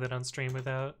can show that on stream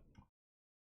without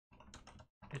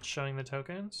it showing the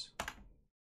tokens.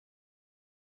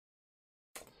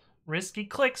 Risky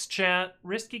clicks, chat.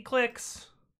 Risky clicks.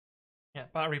 Yeah,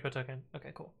 bot repo token.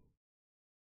 Okay, cool.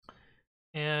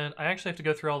 And I actually have to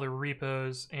go through all the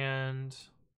repos and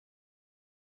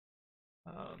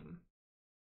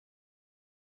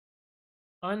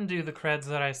undo the creds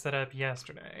that I set up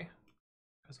yesterday,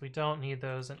 because we don't need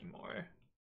those anymore.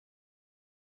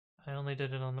 I only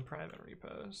did it on the private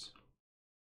repos.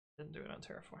 Didn't do it on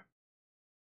Terraform.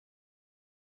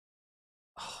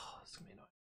 Oh, this is gonna be annoying.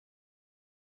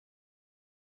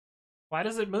 Why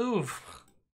does it move?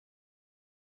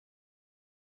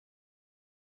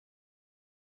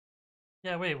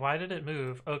 Yeah, wait, why did it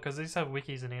move? Oh, because these have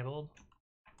wikis enabled.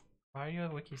 Why do you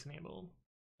have wikis enabled?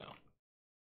 No.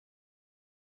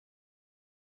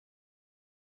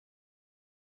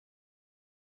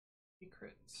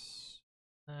 Secrets.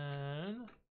 And...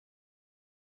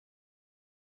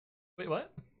 wait,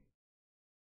 what?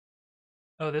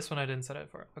 Oh, this one I didn't set it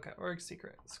for. Okay, org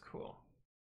secrets. Cool.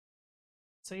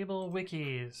 Disable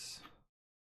wikis.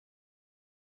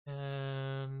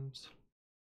 And...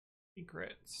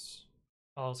 secrets.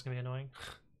 Oh, it's gonna be annoying.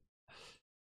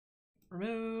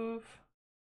 Remove.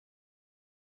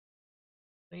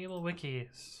 Disable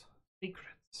wikis.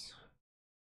 Secrets.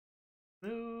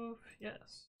 Move.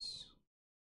 Yes.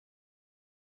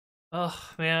 Oh,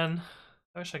 man.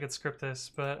 I wish I could script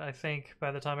this, but I think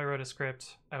by the time I wrote a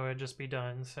script, I would just be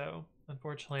done. So,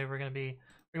 unfortunately, we're gonna be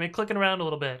clicking around a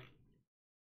little bit.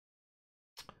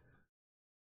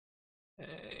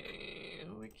 Okay,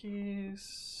 wikis,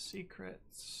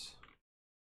 secrets,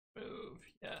 move,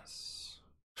 yes.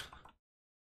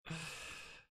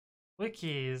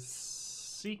 Wikis,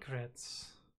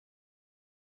 secrets,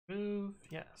 move,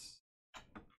 yes.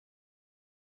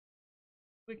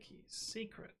 Wikis,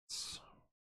 secrets,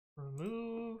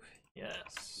 remove,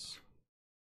 Yes.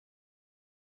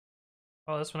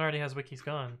 Oh, this one already has wikis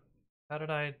gone. How did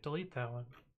I delete that one?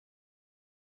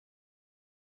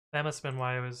 That must have been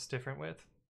why it was different with.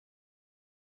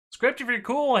 Script, if you're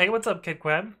cool. Hey, what's up, Kid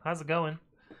Queb? How's it going?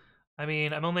 I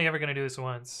mean, I'm only ever going to do this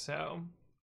once, so...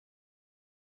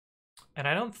 And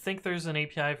I don't think there's an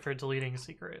API for deleting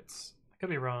secrets. I could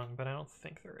be wrong, but I don't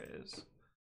think there is.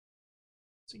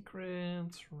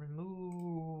 Secrets,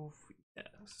 remove,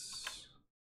 yes.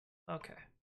 Okay.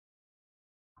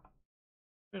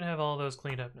 Should have all those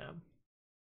cleaned up now.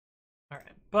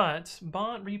 Alright, but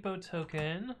bot repo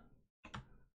token.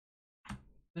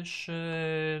 This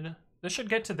should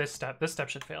get to this step. This step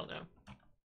should fail now.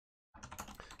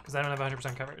 Because I don't have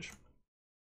 100% coverage.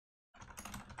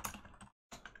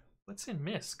 What's in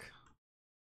MISC?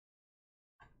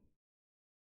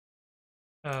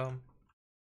 Oh.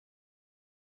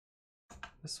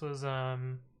 This was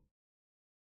one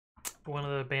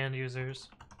of the banned users.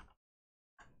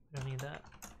 Don't need that.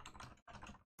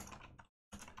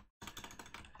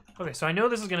 Okay, so I know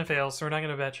this is gonna fail, so we're not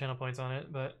gonna bet channel points on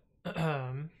it, but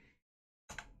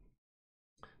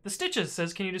the Stitches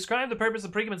says, can you describe the purpose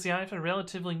of pre-commit.ci for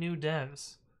relatively new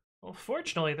devs? Well,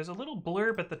 fortunately, there's a little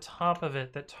blurb at the top of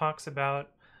it that talks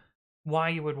about why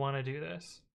you would want to do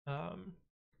this,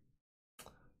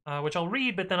 which I'll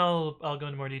read, but then I'll go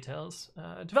into more details.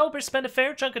 Developers spend a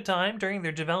fair chunk of time during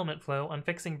their development flow on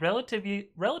fixing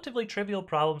relatively trivial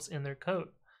problems in their code.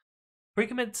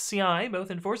 Pre-commit.ci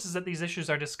both enforces that these issues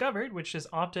are discovered, which is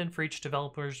often for each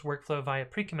developer's workflow via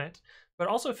pre-commit, but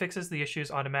also fixes the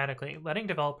issues automatically, letting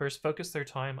developers focus their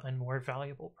time on more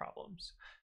valuable problems.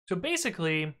 So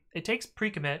basically, it takes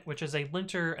pre-commit, which is a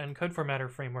linter and code formatter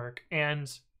framework, and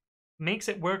makes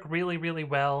it work really, really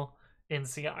well in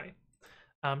CI.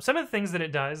 Some of the things that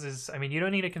it does is, I mean, you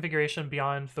don't need a configuration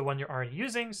beyond the one you're already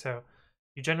using, so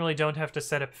you generally don't have to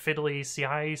set up fiddly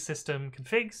CI system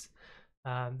configs.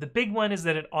 The big one is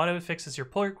that it auto-fixes your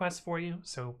pull requests for you,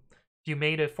 so if you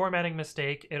made a formatting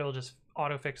mistake, it'll just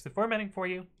auto-fix the formatting for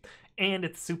you, and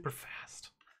it's super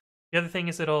fast. The other thing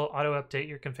is it'll auto-update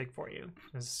your config for you,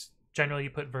 because generally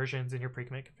you put versions in your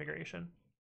pre-commit configuration.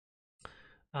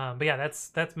 But yeah,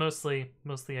 that's mostly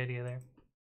the idea there.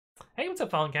 Hey, what's up,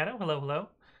 Fallen Cato? Hello, hello.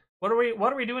 What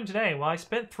are we doing today? Well, I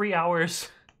spent 3 hours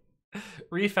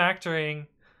refactoring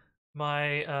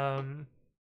my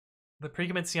the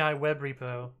pre-commit.ci web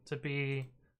repo to be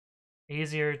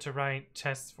easier to write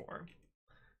tests for.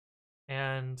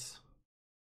 And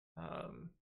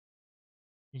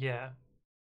yeah,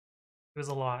 it was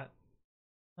a lot.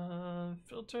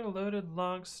 Filter loaded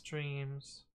log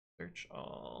streams. Search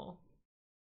all.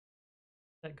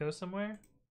 That go somewhere?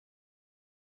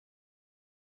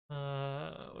 We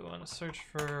want to search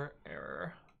for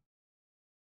error.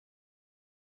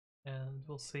 And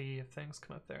we'll see if things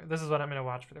come up there. This is what I'm going to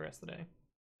watch for the rest of the day.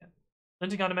 Yeah.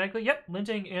 Linting automatically? Yep,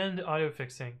 linting and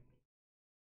auto-fixing.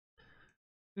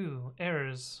 Ooh,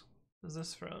 errors. What is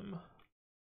this from?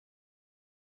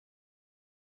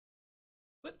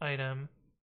 What item?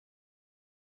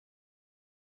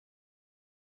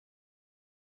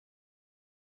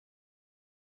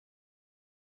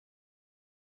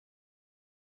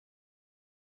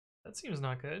 That seems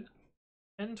not good.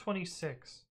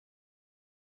 N26.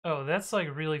 Oh, that's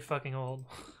like really fucking old.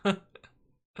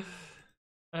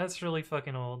 That's really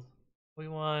fucking old. We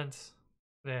want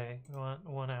today. We want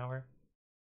 1 hour.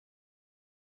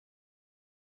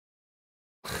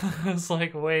 It's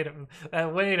like, wait a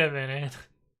minute.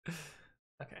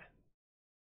 Okay.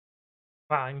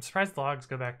 Wow, I'm surprised the logs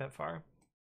go back that far.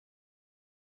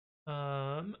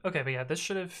 Okay, but yeah, this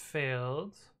should have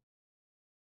failed.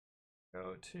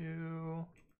 Go to...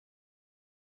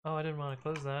 Oh, I didn't want to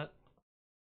close that.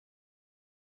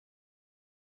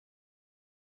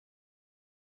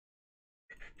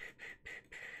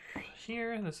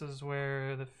 Here, this is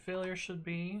where the failure should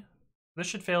be. This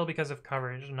should fail because of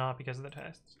coverage, not because of the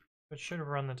tests. It should have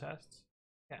run the tests.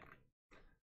 Yeah.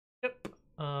 Yep.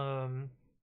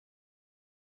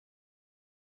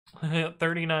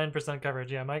 39%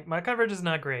 coverage. Yeah, my coverage is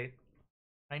not great.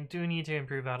 I do need to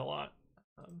improve that a lot.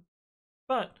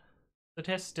 But the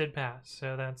tests did pass,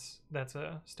 so that's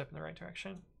a step in the right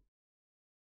direction.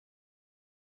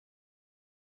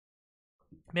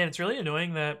 Man, it's really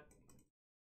annoying that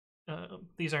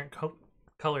these aren't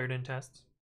colored in tests.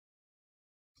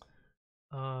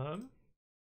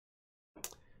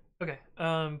 Okay,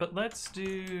 but let's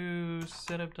do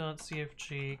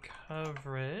setup.cfg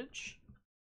coverage.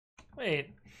 Wait.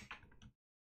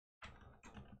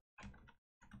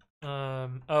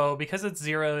 Oh, because it's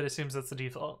 0, it assumes that's the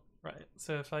default. Right,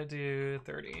 so if I do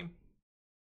 30.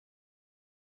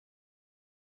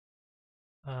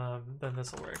 then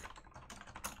this will work.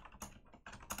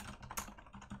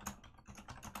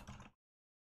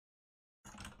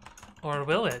 Or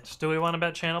will it? Do we want to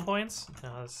bet channel points?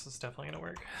 No, this is definitely gonna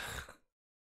work.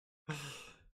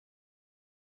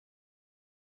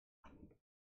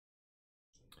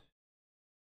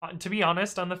 To be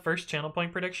honest, on the first channel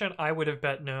point prediction, I would have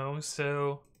bet no,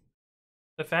 so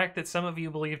the fact that some of you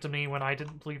believed in me when I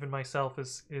didn't believe in myself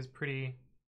is pretty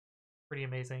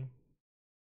amazing.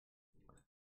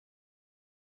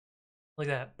 Look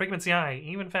at that. pre-commit.ci,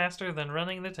 even faster than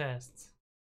running the tests.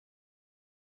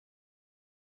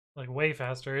 Like, way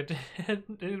faster.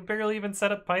 It barely even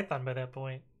set up Python by that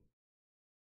point.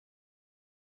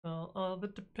 All the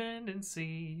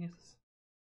dependencies.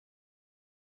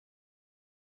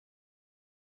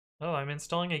 Oh, I'm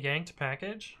installing a yanked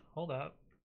package? Hold up.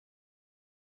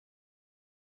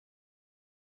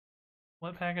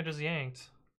 What package is yanked?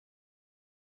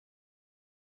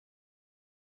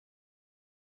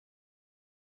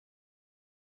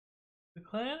 The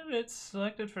candidate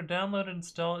selected for download and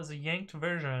install is a yanked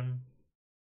version.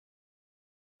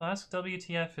 Flask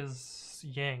WTF is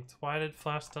yanked. Why did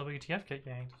Flask WTF get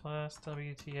yanked? Flask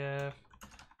WTF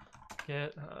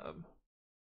GitHub.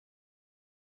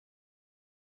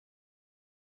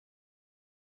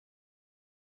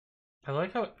 I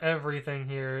like how everything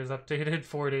here is updated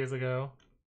 4 days ago.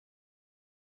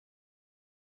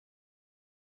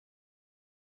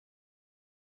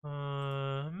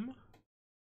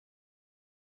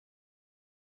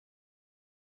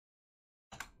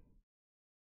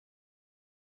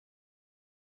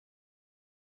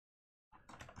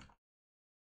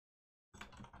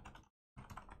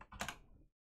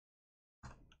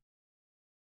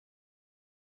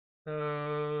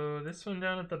 So this one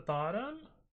down at the bottom?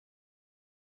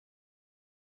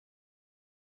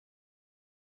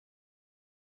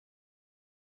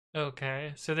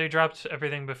 Okay, so they dropped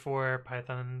everything before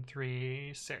Python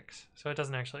 3.6, so it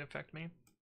doesn't actually affect me.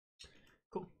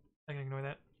 Cool, I can ignore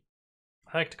that.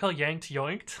 I like to call yanked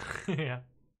yoinked. Yeah.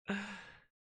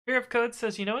 Fear of Code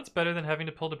says, you know it's better than having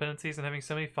to pull dependencies and having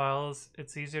so many files,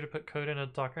 it's easier to put code in a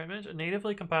Docker image. A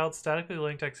natively compiled, statically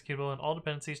linked executable, and all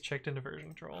dependencies checked into version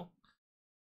control.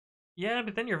 Yeah,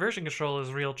 but then your version control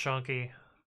is real chunky.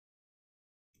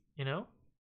 You know?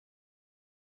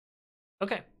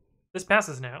 Okay, this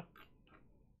passes now.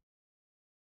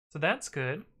 So that's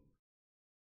good.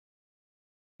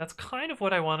 That's kind of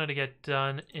what I wanted to get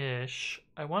done-ish.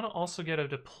 I want to also get a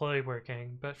deploy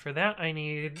working, but for that I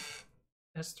need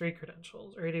S3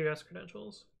 credentials, or AWS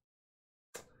credentials.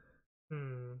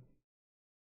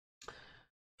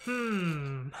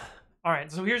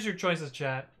 Alright, so here's your choices,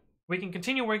 chat. We can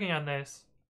continue working on this,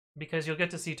 because you'll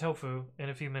get to see Tofu in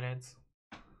a few minutes.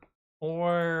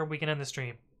 Or we can end the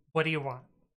stream. What do you want?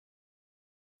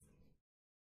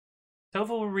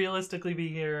 Tofu will realistically be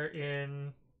here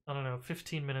in, I don't know,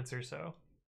 15 minutes or so.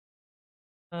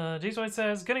 Jason White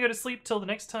says, gonna go to sleep till the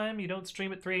next time you don't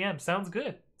stream at 3 a.m. Sounds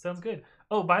good. Sounds good.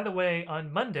 Oh, by the way,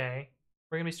 on Monday,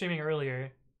 we're gonna be streaming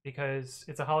earlier because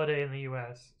it's a holiday in the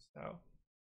US, so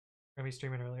we're gonna be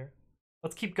streaming earlier.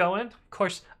 Let's keep going.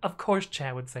 Of course,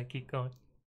 Chad would say keep going.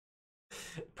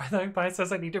 Brother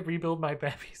says I need to rebuild my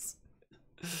babies.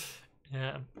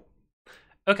 Yeah.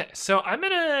 Okay, so I'm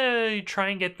gonna try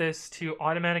and get this to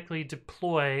automatically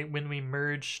deploy when we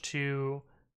merge to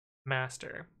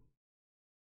master.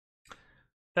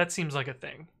 That seems like a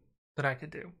thing that I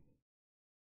could do.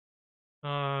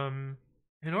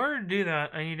 In order to do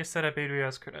that, I need to set up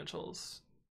AWS credentials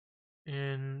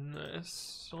in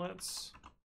this. So let's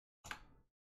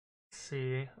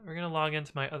see. We're gonna log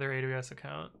into my other AWS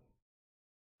account,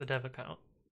 the dev account.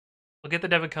 We'll get the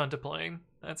dev account deploying.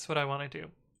 That's what I want to do.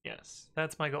 Yes,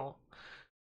 that's my goal.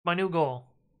 My new goal.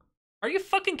 Are you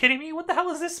fucking kidding me? What the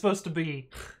hell is this supposed to be?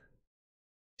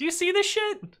 Do you see this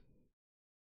shit?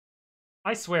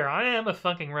 I swear, I am a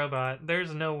fucking robot.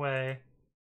 There's no way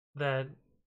that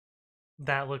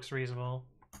that looks reasonable.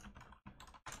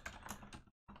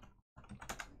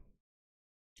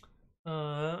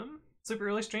 Super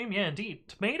early stream? Yeah, indeed.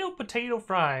 Tomato Potato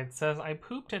Fried says, I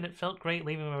pooped and it felt great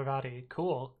leaving my body.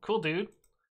 Cool. Cool, dude.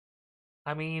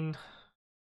 I mean...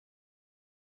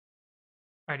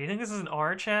 Alright, do you think this is an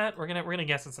R, chat? We're gonna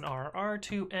guess it's an R.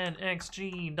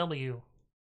 R2NXGW.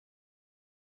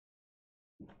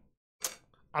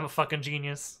 I'm a fucking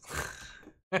genius.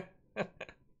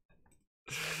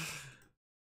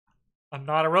 I'm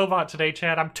not a robot today,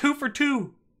 chat. I'm 2 for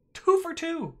 2. 2 for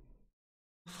 2.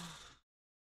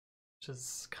 Which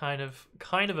is kind of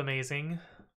amazing.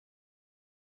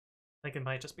 I think it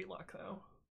might just be luck, though.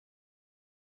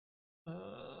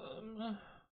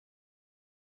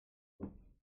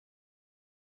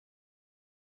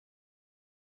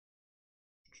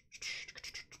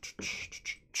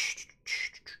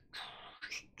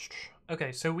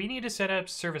 Okay, so we need to set up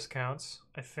service counts,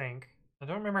 I think. I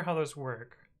don't remember how those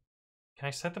work. Can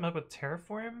I set them up with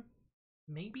Terraform?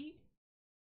 Maybe?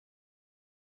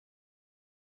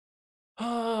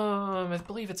 I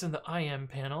believe it's in the IM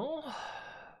panel.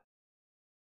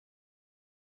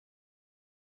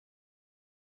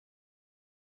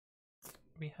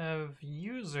 We have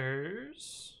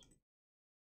users.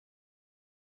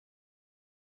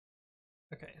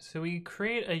 Okay, so we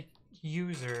create a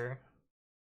user.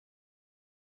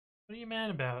 What are you mad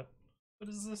about? What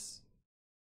is this?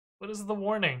 What is the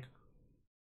warning?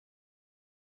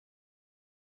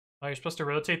 Oh, you're supposed to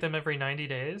rotate them every 90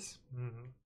 days?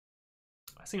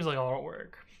 That seems like a lot of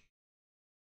work.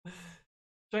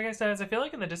 Juggy says, I feel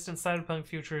like in the distant cyberpunk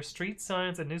future, street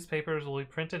signs and newspapers will be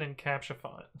printed in CAPTCHA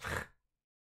font.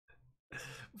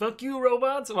 Fuck you,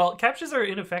 robots! Well, CAPTCHAs are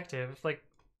ineffective. Like,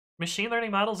 machine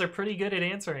learning models are pretty good at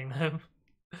answering them.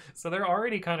 So they're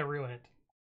already kind of ruined.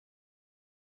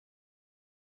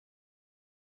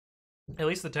 At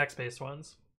least the text-based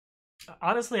ones.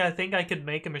 Honestly, I think I could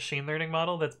make a machine learning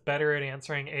model that's better at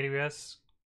answering AWS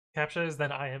CAPTCHAs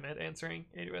than I am at answering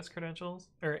AWS credentials,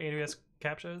 or AWS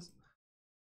CAPTCHAs.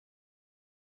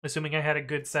 Assuming I had a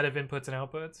good set of inputs and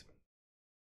outputs.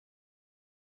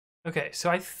 Okay, so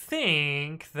I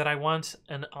think that I want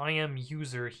an IM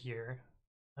user here.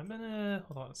 I'm gonna,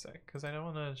 hold on a sec, because I don't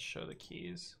want to show the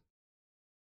keys.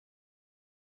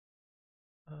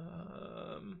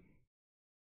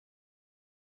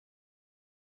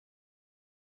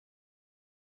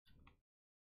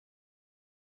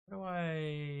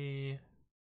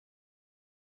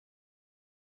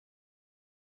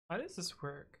 How does this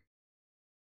work?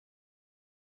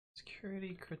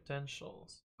 Security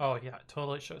credentials. Oh yeah, it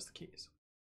totally shows the keys.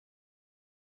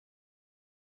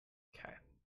 Okay.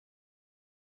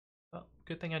 Well,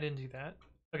 good thing I didn't do that.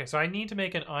 Okay, so I need to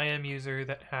make an IM user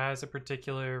that has a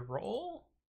particular role,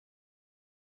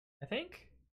 I think.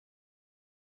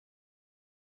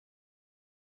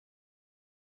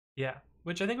 Yeah,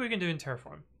 which I think we can do in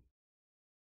Terraform.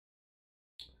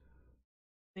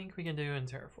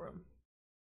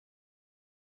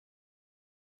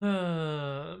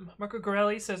 Marco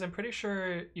Gorelli says, I'm pretty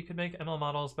sure you could make ML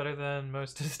models better than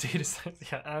most of his data science.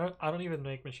 Yeah, I don't even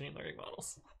make machine learning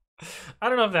models. I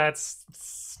don't know if that's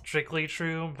strictly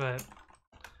true, but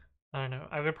I don't know.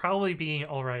 I would probably be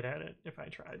all right at it if I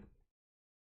tried.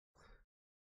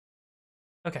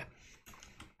 Okay.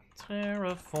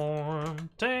 Terraform.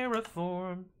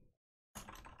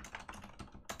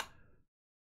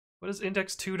 What is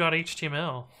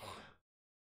index2.html?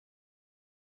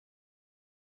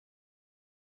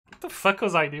 What the fuck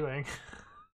was I doing?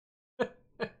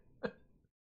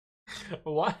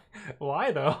 Why?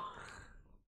 Why though?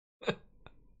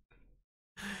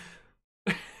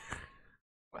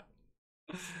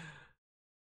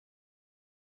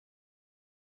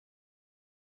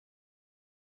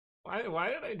 Why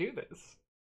did I do this?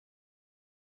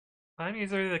 IM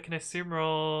user that can assume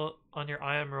role on your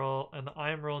IM role, and the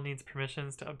IM role needs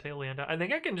permissions to update Lambda. I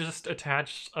think I can just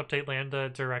attach update Lambda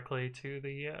directly to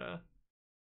the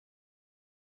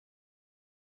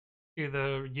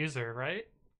user, right?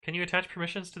 Can you attach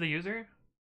permissions to the user?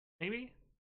 Maybe?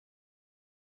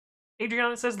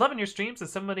 Adriana says, loving your streams.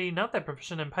 As somebody not that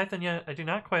proficient in Python yet, I do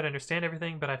not quite understand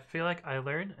everything, but I feel like I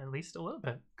learn at least a little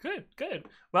bit. Good, good.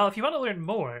 Well, if you want to learn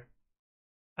more,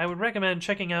 I would recommend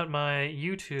checking out my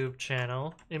YouTube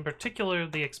channel, in particular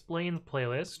the Explained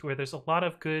playlist, where there's a lot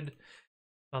of good...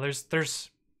 Well, there's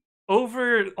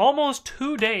over almost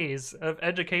 2 days of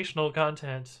educational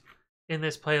content in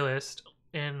this playlist,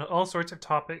 in all sorts of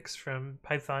topics, from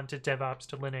Python to DevOps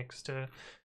to Linux to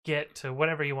Git to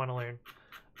whatever you want to learn.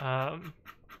 And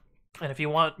if you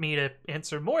want me to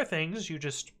answer more things, you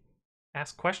just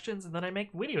ask questions and then I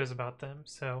make videos about them.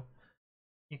 So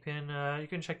you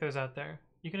can check those out there.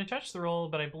 You can attach the role,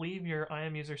 but I believe your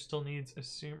IM user still needs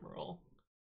assume role.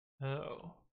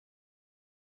 Oh.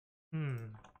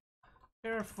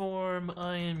 Terraform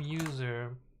IM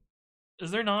user. Is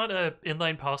there not a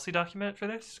inline policy document for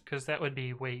this? Because that would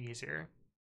be way easier.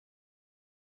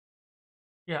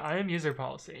 Yeah, IM user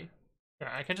policy. Yeah,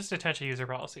 I can just attach a user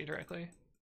policy directly.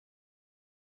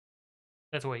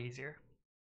 That's way easier.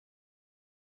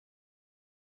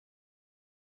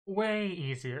 Way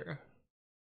easier.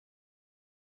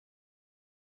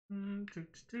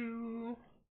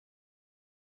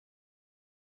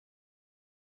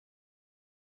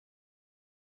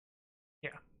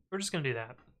 Yeah, we're just gonna do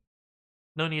that.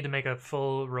 No need to make a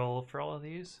full role for all of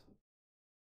these.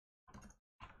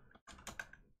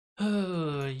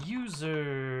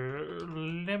 User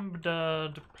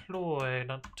lambda deploy,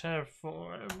 not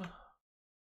Terraform.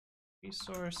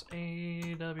 Resource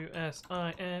AWS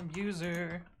IAM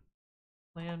user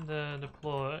lambda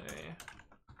deploy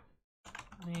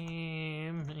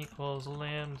name equals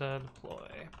lambda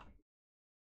deploy.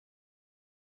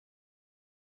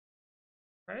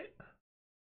 Right?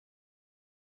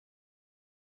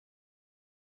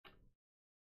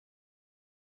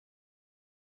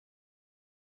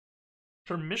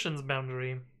 Permissions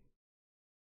boundary.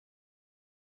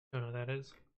 Don't know what that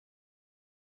is.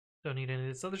 Don't need any of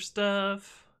this other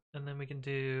stuff. And then we can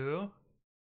do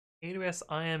AWS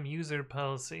IAM user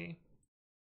policy.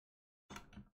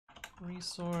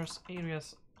 Resource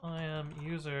AWS IAM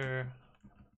user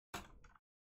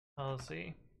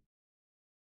policy.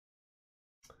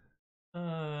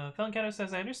 Feloncato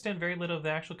says, I understand very little of the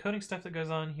actual coding stuff that goes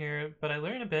on here, but I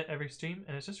learn a bit every stream,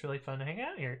 and it's just really fun to hang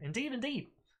out here. Indeed, indeed.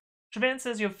 Shavan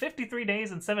says you have 53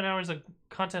 days and 7 hours of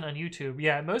content on YouTube.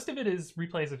 Yeah, most of it is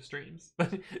replays of streams.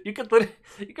 But you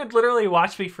could literally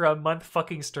watch me for a month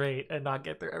fucking straight and not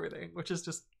get through everything, which is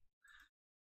just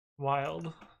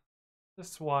wild.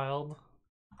 Just wild.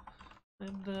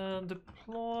 And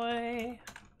deploy.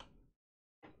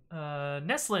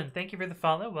 Neslin, thank you for the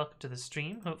follow. Welcome to the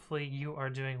stream. Hopefully you are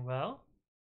doing well.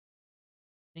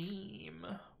 Name.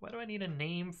 Why do I need a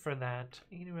name for that?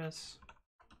 AWS.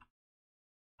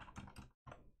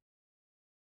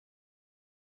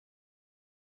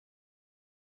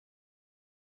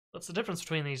 What's the difference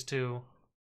between these two?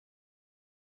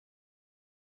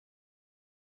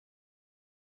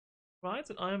 Provides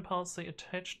an IAM policy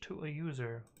attached to a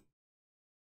user.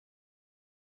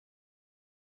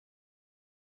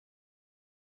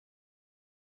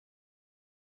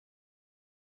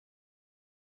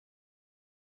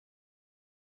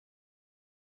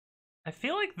 I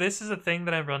feel like this is a thing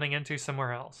that I'm running into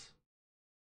somewhere else.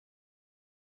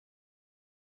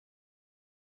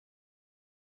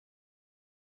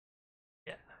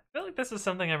 Yeah, I feel like this is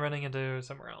something I'm running into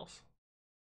somewhere else.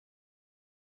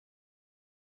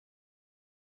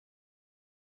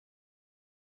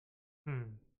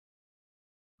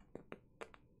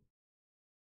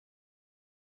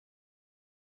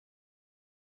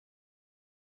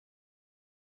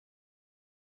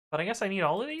 But I guess I need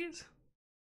all of these?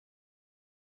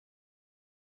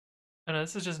 Oh no,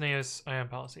 this is just an AWS IAM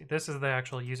policy. This is the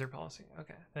actual user policy.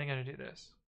 Okay, then I gotta do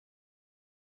this.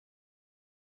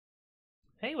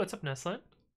 Hey, what's up, Neslin?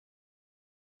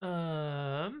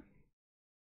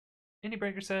 Indie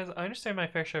Breaker says, I understand my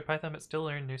fair share of Python, but still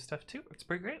learn new stuff too. It's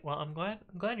pretty great. Well, I'm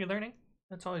glad you're learning.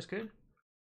 That's always good.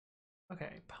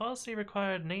 Okay, policy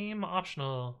required, name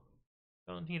optional.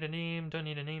 Don't need a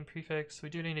name prefix. We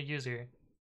do need a user.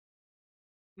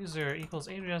 User equals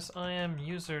AWS IAM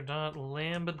user dot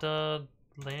lambda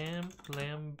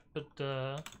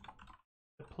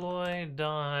deploy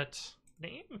dot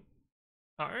name.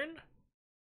 Darn.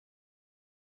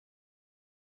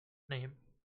 Name.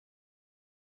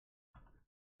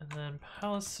 And then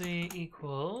policy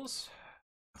equals,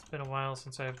 it's been a while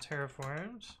since I've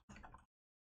terraformed.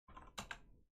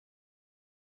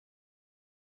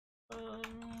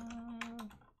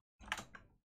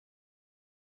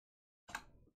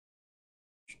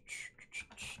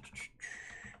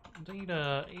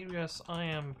 Data AWS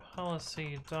IAM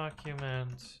policy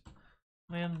document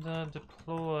lambda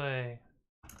deploy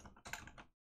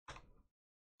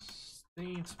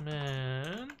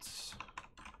statement.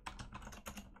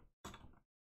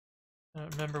 I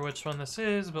don't remember which one this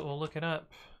is, but we'll look it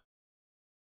up.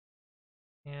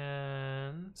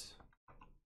 And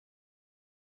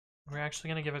we're actually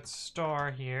going to give it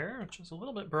star here, which is a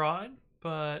little bit broad,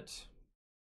 but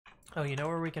oh, you know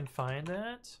where we can find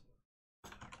that?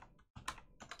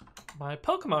 My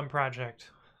Pokemon project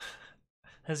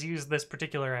has used this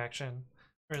particular action.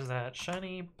 Where's that?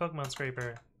 Shiny Pokemon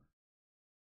Scraper.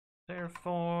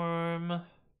 Terraform.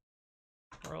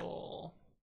 Roll.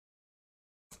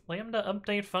 Lambda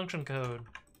update function code.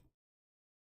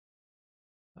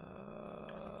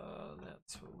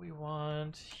 That's what we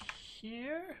want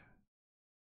here.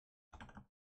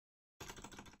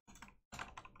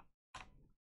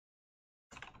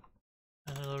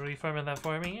 And it'll reformat that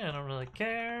for me. I don't really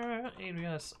care.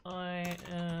 AWS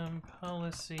IAM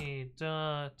policy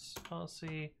dot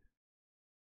policy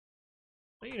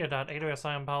data dot AWS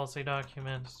IAM policy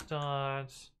document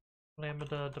dot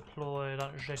lambda deploy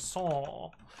dot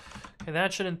JSON. Okay,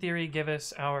 that should in theory give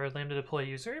us our lambda deploy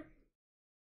user.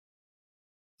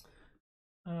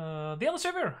 The other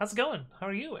server, how's it going? How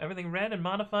are you? Everything red and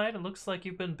modified? It looks like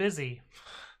you've been busy.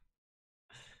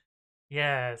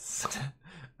 Yes.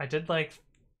 I did like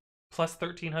plus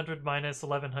 1300 minus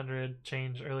 1100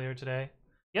 change earlier today.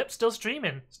 Yep, still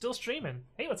streaming. Still streaming.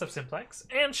 Hey, what's up, Simplex?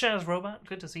 And Shaz Robot,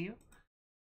 good to see you.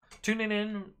 tuning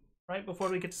in right before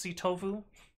we get to see tofu,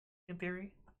 in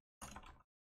theory.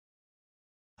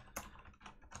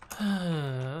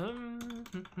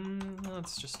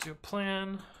 Let's just do a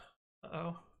plan.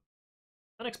 Uh-oh.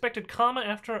 Unexpected comma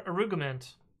after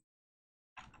argument.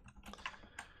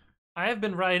 I have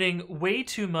been writing way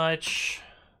too much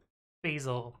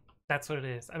basil. That's what it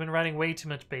is. I've been writing way too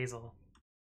much basil.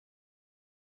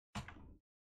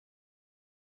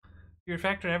 You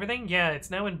refactored everything? Yeah,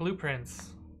 it's now in blueprints.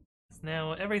 It's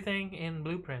now everything in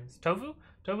blueprints. Tofu?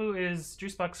 Tofu is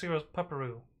Juicebox Zero's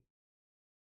Pupperoo.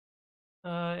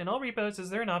 In all repos, is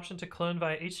there an option to clone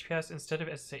via HTTPS instead of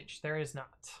SSH? There is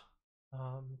not.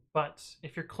 But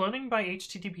if you're cloning by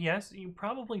HTTPS, you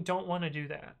probably don't want to do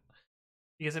that.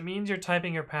 Because it means you're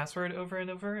typing your password over and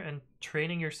over and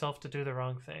training yourself to do the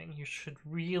wrong thing. You should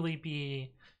really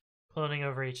be cloning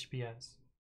over HTTPS.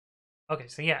 Okay,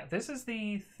 so yeah, this is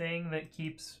the thing that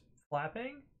keeps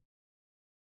flapping.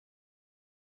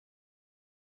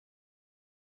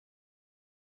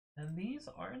 And these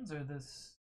arms are the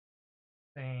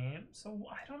same, so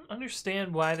I don't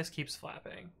understand why this keeps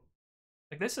flapping.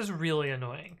 Like, this is really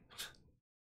annoying.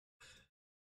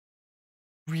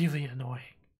 Really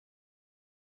annoying.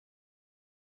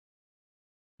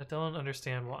 I don't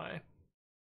understand why.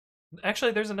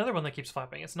 Actually, there's another one that keeps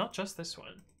flapping. It's not just this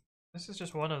one. This is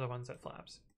just one of the ones that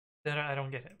flaps. I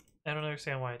don't get it. I don't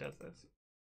understand why it does this.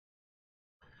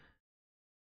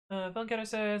 Velgetter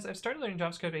says, I've started learning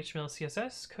JavaScript, HTML,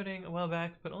 CSS coding a while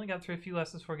back, but only got through a few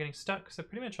lessons before getting stuck, so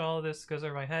pretty much all of this goes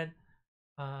over my head.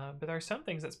 But there are some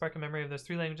things that spark a memory of those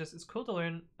 3 languages. It's cool to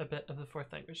learn a bit of the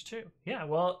 4th language too. Yeah,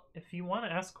 well, if you want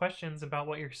to ask questions about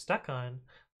what you're stuck on,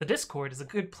 the Discord is a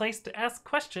good place to ask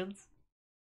questions.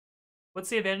 What's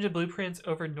the advantage of blueprints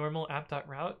over normal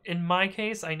app.route? In my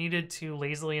case, I needed to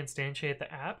lazily instantiate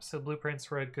the app, so blueprints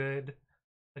were a good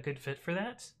fit for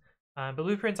that. But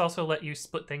blueprints also let you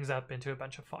split things up into a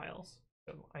bunch of files.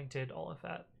 So I did all of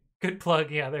that. Good plug.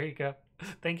 Yeah, there you go.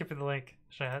 Thank you for the link,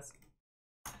 Shaz.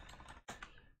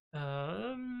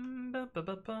 Well,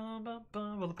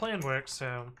 the plan works,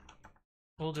 so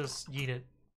we'll just yeet it.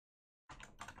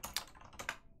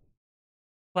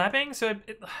 Flapping? So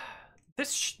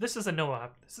this is a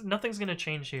no-op. Nothing's going to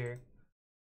change here.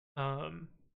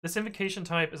 This invocation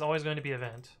type is always going to be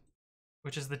event,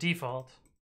 which is the default.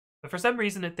 But for some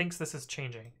reason, it thinks this is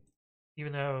changing,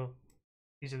 even though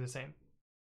these are the same.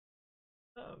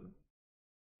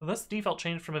 This default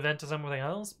changed from event to something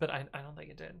else, but I don't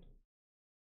think it did.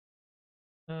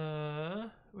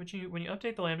 When you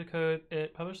update the Lambda code,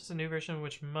 it publishes a new version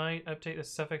which might update the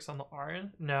suffix on the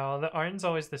arn. No, the arn's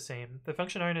always the same. The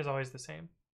function arn is always the same.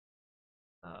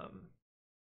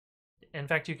 In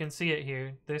fact, you can see it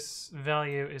here. This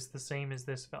value is the same as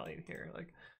this value here.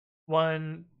 Like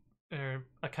one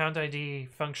account ID,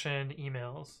 function,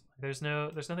 emails. There's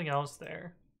nothing else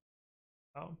there.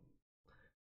 Oh.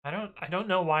 I don't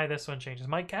know why this one changes.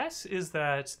 My guess is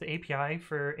that the API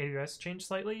for AWS changed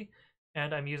slightly,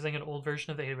 and I'm using an old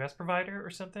version of the AWS provider or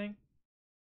something.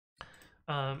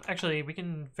 Actually, we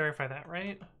can verify that,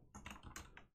 right?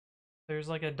 There's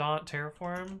like a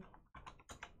 .terraform.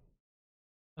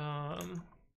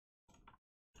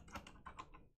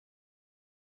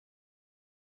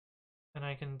 And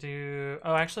I can do,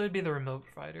 oh, actually it'd be the remote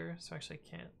provider, so actually I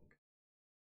can't.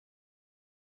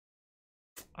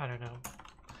 I don't know.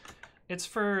 It's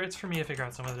for me to figure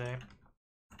out some other day.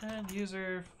 And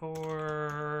user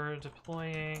for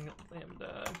deploying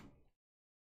Lambda.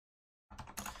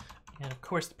 And of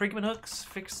course the pre-commit hooks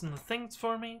fixing the things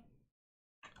for me.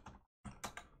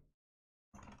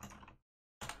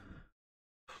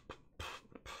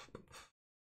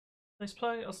 Nice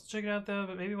play. I'll check it out though,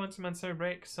 but maybe once I'm on summer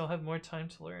break, so I'll have more time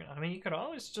to learn. I mean, you could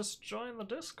always just join the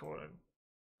Discord.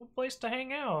 A place to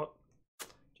hang out.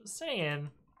 Just saying.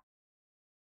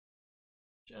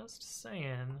 Just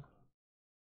saying.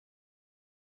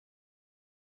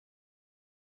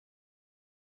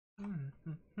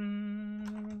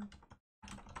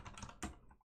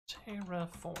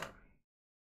 Terraform.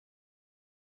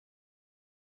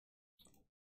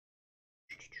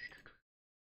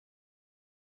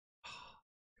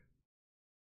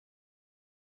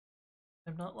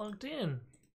 I'm not logged in.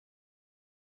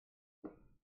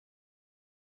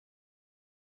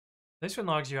 This one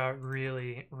logs you out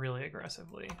really, really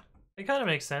aggressively. It kind of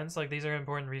makes sense. Like, these are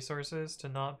important resources to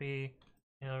not be,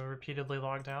 you know, repeatedly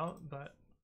logged out, but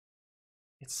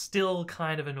it's still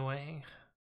kind of annoying.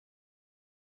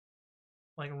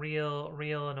 Like, real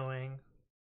annoying.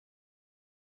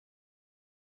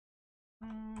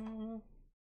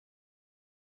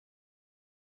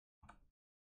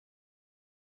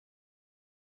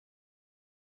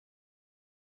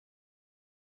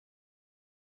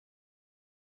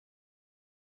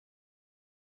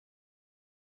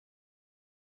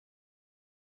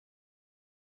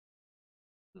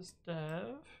 This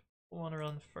dev. We'll want to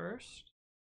run first.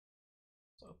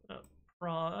 Let's open up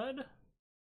prod.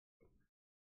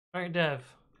 All right, dev.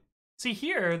 See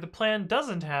here, the plan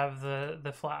doesn't have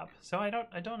the flap, so I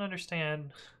don't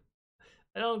understand.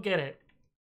 I don't get it.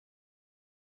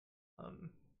 But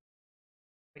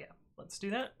yeah, let's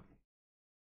do that.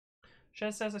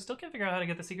 Shed says, I still can't figure out how to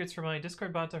get the secrets for my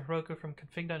Discord bot to Heroku from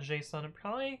config.json. I'm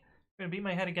probably gonna beat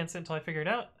my head against it until I figure it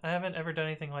out. I haven't ever done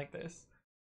anything like this.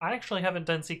 I actually haven't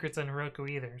done secrets in Heroku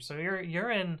either, so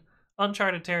you're in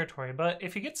uncharted territory. But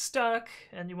if you get stuck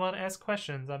and you want to ask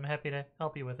questions, I'm happy to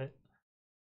help you with it.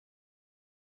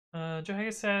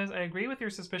 Johaga says, I agree with your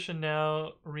suspicion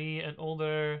now. An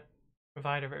older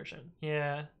provider version.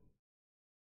 Yeah.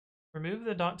 Remove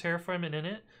the .terraform and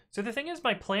init. So the thing is,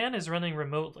 my plan is running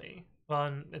remotely.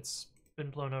 Well, it's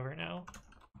been blown over now.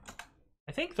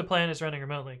 I think the plan is running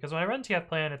remotely, because when I run TF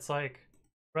plan, it's like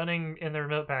running in the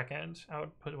remote backend.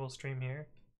 Output will stream here.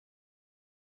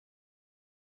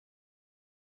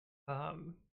 But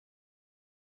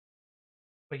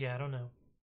yeah, I don't know.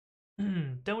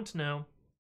 Don't know.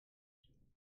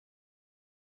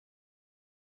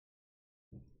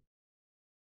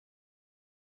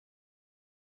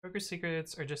 Broker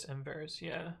secrets are just mvers,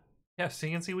 yeah. Yeah, so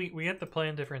you can see we get the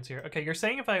plan difference here. Okay, you're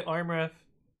saying if I armref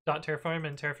 .terraform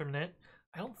and terraform init,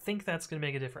 I don't think that's going to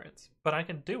make a difference, but I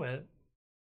can do it.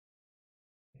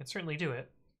 I can certainly do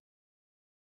it.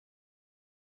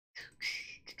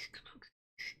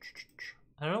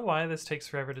 I don't know why this takes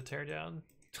forever to tear down.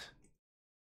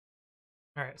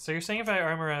 Alright, so you're saying if I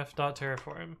armorf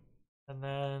 .terraform, and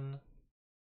then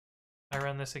I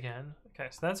run this again. Okay,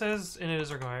 so that says init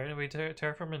is required, and we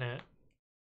terraform init.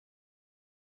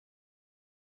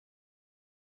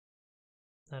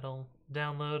 That'll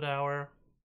download our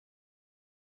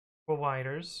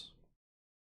providers.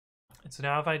 And so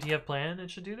now if I df plan,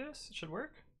 it should do this. It should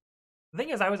work. The thing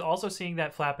is, I was also seeing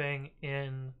that flapping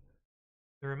in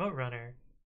the remote runner.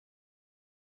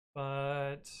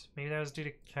 But maybe that was due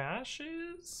to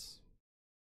caches?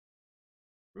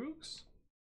 Rooks?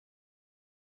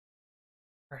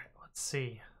 Alright, let's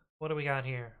see. What do we got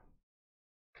here?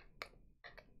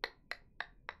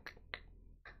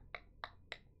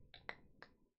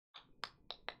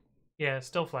 Yeah,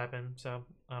 still flapping, so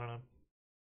I don't know.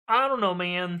 I don't know,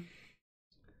 man.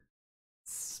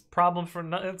 It's problem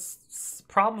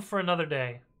for another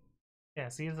day. Yeah,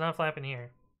 see, it's not flapping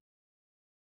here.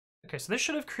 Okay, so this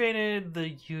should have created the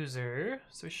user.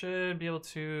 So we should be able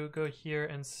to go here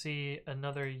and see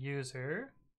another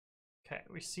user. Okay,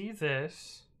 we see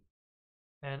this.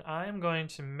 And I'm going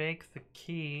to make the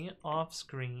key off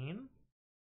screen.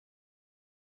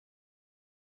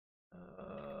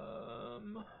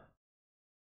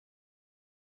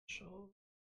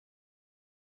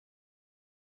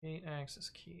 Gate access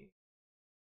key.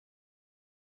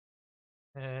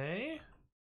 Okay.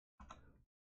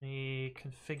 Let me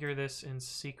configure this in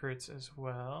secrets as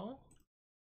well.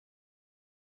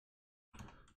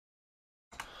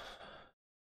 Oh,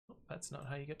 that's not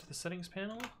how you get to the settings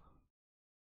panel.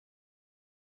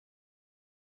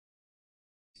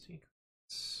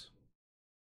 Secrets.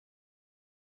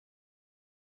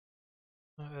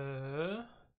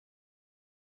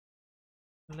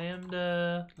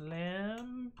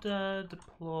 Lambda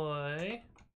deploy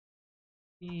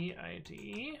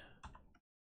EID.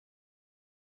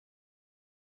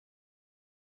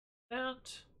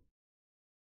 That.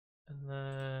 And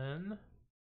then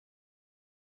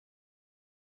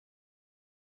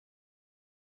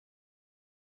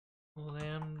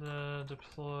lambda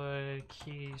deploy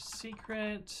key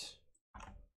secret.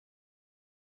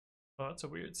 Oh, that's a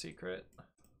weird secret.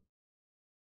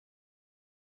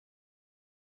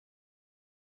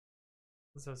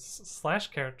 There's a slash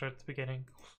character at the beginning,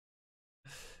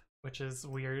 which is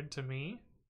weird to me.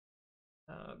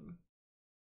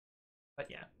 But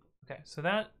yeah, okay, so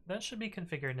that should be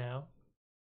configured now.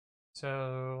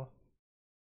 So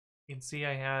you can see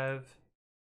I have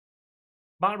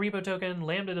bot repo token,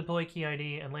 lambda deploy key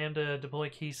ID, and lambda deploy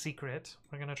key secret.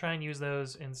 We're gonna try and use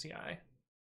those in CI.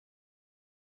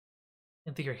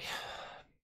 In theory.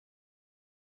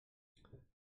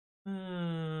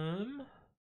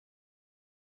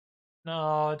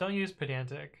 No, don't use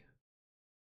pedantic.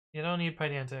 You don't need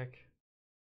pedantic.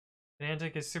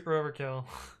 Pedantic is super overkill.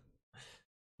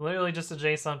 Literally just a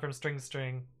JSON from string to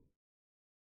string.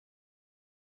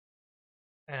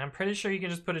 And I'm pretty sure you can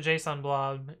just put a JSON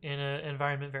blob in an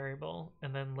environment variable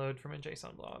and then load from a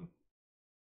JSON blob.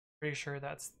 Pretty sure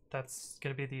that's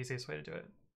gonna be the easiest way to do it.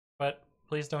 But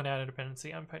please don't add a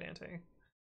dependency on pedantic.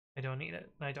 I don't need it.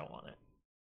 I don't want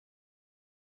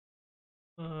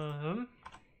it.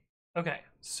 Okay,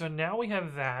 so now we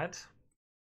have that.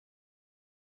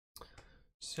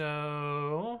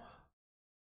 So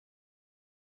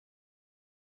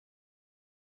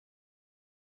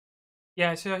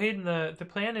yeah, so Hayden, the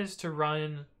plan is to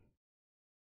run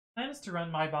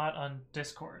my bot on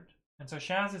Discord. And so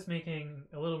Shaz is making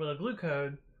a little bit of glue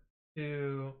code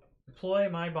to deploy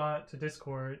my bot to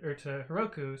Discord or to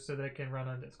Heroku so that it can run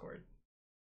on Discord.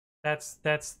 That's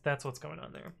what's going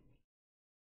on there.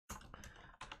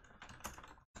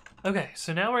 Okay,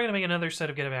 so now we're gonna make another set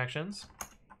of GitHub actions.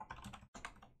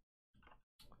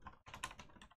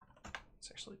 Let's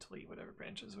actually delete whatever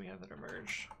branches we have that are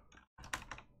merged,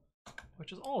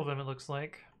 which is all of them, it looks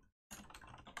like.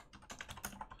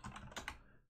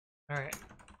 All right.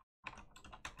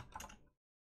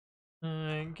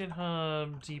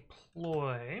 GitHub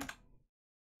deploy.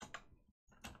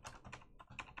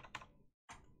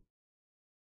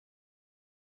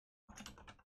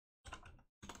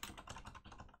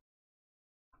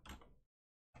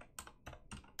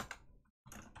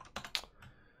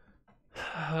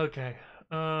 Okay.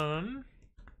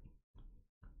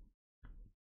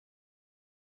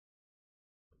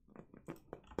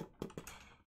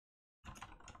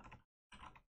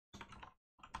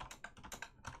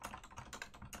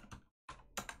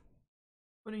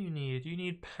 What do you need? You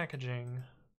need packaging.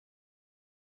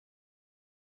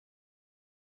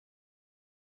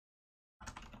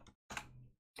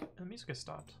 The music has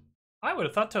stopped. I would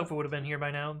have thought Tofu would have been here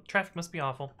by now. Traffic must be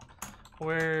awful.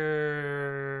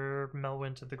 Where Mel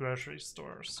went to the grocery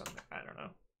store or something. I don't know.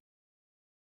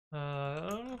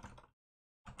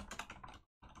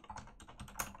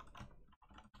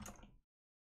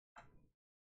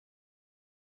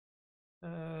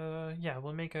 Yeah,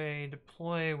 we'll make a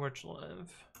deploy virtualenv.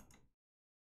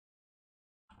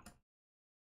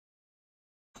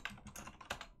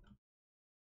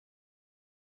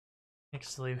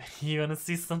 Actually, you wanna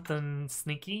see something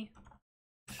sneaky?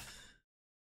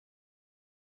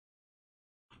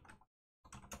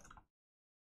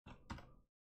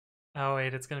 Oh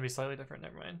wait, it's gonna be slightly different,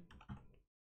 never mind.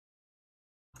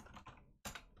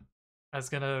 I was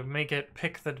gonna make it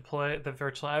pick the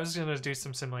virtual. I was gonna do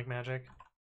some symlink magic.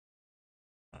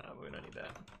 We don't need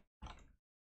that.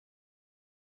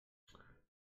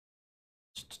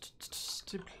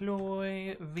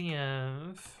 Deploy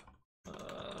venv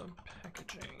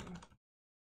packaging.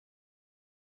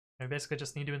 I basically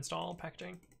just need to install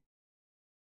packaging.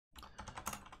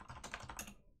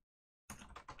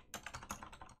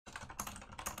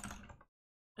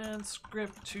 And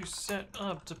script to set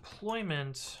up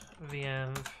deployment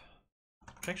venv,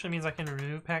 which actually means I can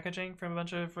remove packaging from a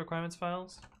bunch of requirements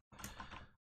files.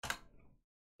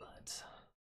 But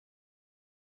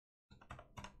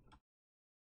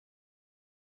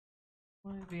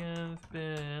venv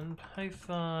bin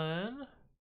python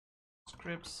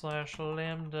script slash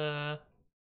lambda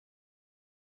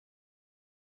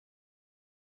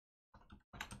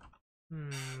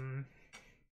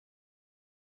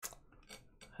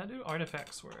How do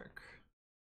artifacts work?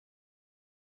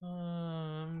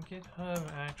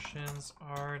 GitHub actions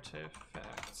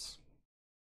artifacts.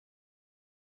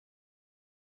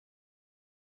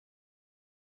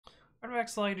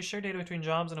 Artifacts allow you to share data between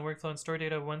jobs in a workflow and store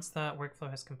data once that workflow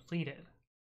has completed.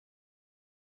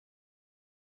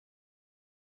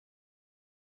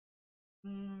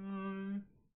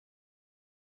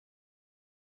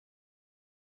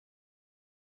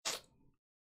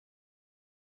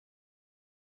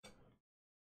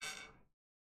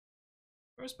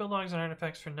 First, build logs and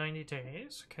artifacts for 90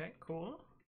 days. Okay, cool.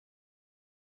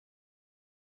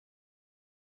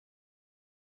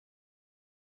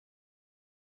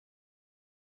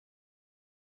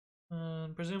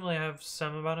 Presumably I have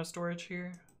some amount of storage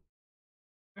here.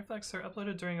 Artifacts are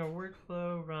uploaded during a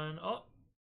workflow run. Oh!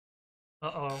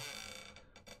 Uh-oh.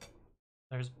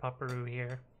 There's Paparoo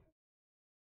here.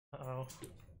 Uh-oh.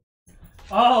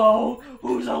 Oh!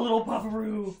 Who's a little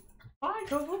Paparoo? Hi,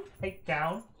 Tofu. Hey,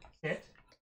 down. Sit.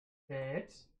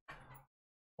 Sit.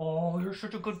 Oh, you're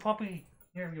such a good puppy.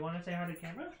 Here, you want to say hi to the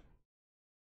camera?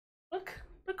 Look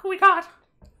who we got.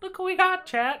 Look who we got,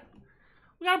 chat.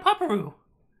 We got a Paparoo.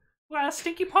 We got a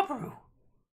stinky Paparoo.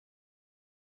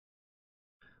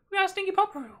 We got a stinky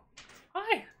Paparoo.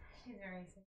 Hi. She's very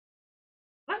sick.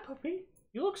 Hi, puppy.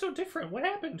 You look so different. What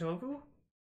happened, Tofu?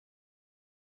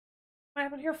 What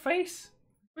happened to your face?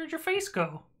 Where'd your face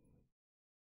go?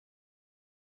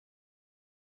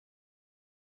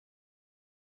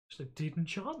 She didn't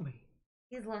chomp me.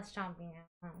 He's less chomping now.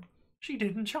 Huh? She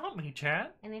didn't chomp me,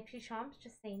 chat. And if she chomps,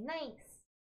 just say nice.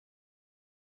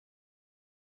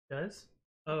 Does?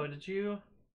 Oh, did you?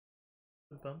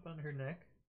 The bump on her neck?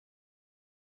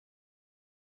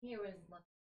 Here was left.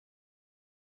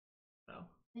 Oh.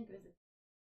 I think it was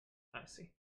I see.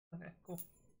 Okay, cool.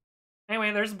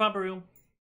 Anyway, there's the Bumperoo.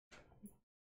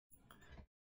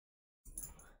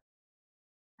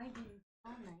 I do.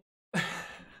 Oh, nice.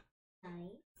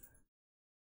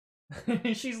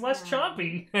 Nice. She's less Nice.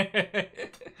 chompy.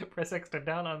 Press X to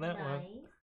down on that one. Nice.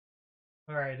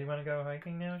 Alright, do you want to go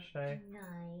hiking now? Should I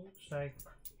Nice.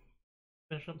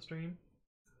 finish up stream?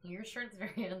 Your shirt's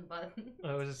very unbuttoned.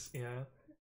 Oh, it was just, yeah.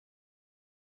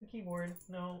 The keyboard,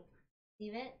 no.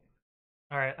 Leave it.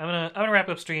 Alright, I'm gonna wrap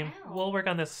up stream. Ow. We'll work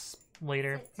on this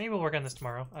later. Sit. Maybe we'll work on this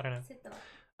tomorrow. I don't know. Sit the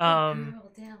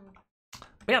girl down.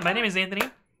 But yeah, my name is Anthony.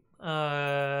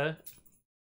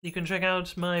 You can check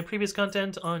out my previous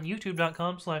content on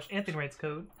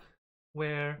youtube.com/AnthonyWritesCode,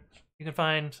 where you can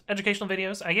find educational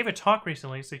videos. I gave a talk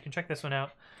recently, so you can check this one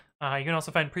out. You can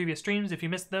also find previous streams if you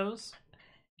missed those.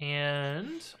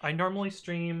 And I normally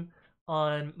stream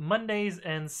on Mondays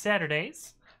and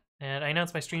Saturdays. And I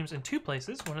announce my streams in 2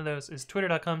 places. One of those is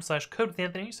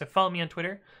twitter.com/CodeWithAnthony, so follow me on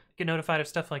Twitter, get notified of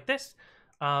stuff like this.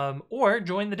 Or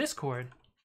join the Discord.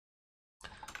 So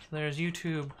there's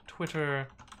YouTube, Twitter,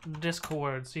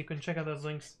 Discord, so you can check out those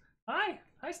links. Hi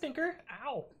Stinker.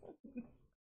 Ow.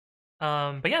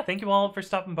 But yeah, thank you all for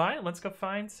stopping by. Let's go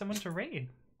find someone to raid.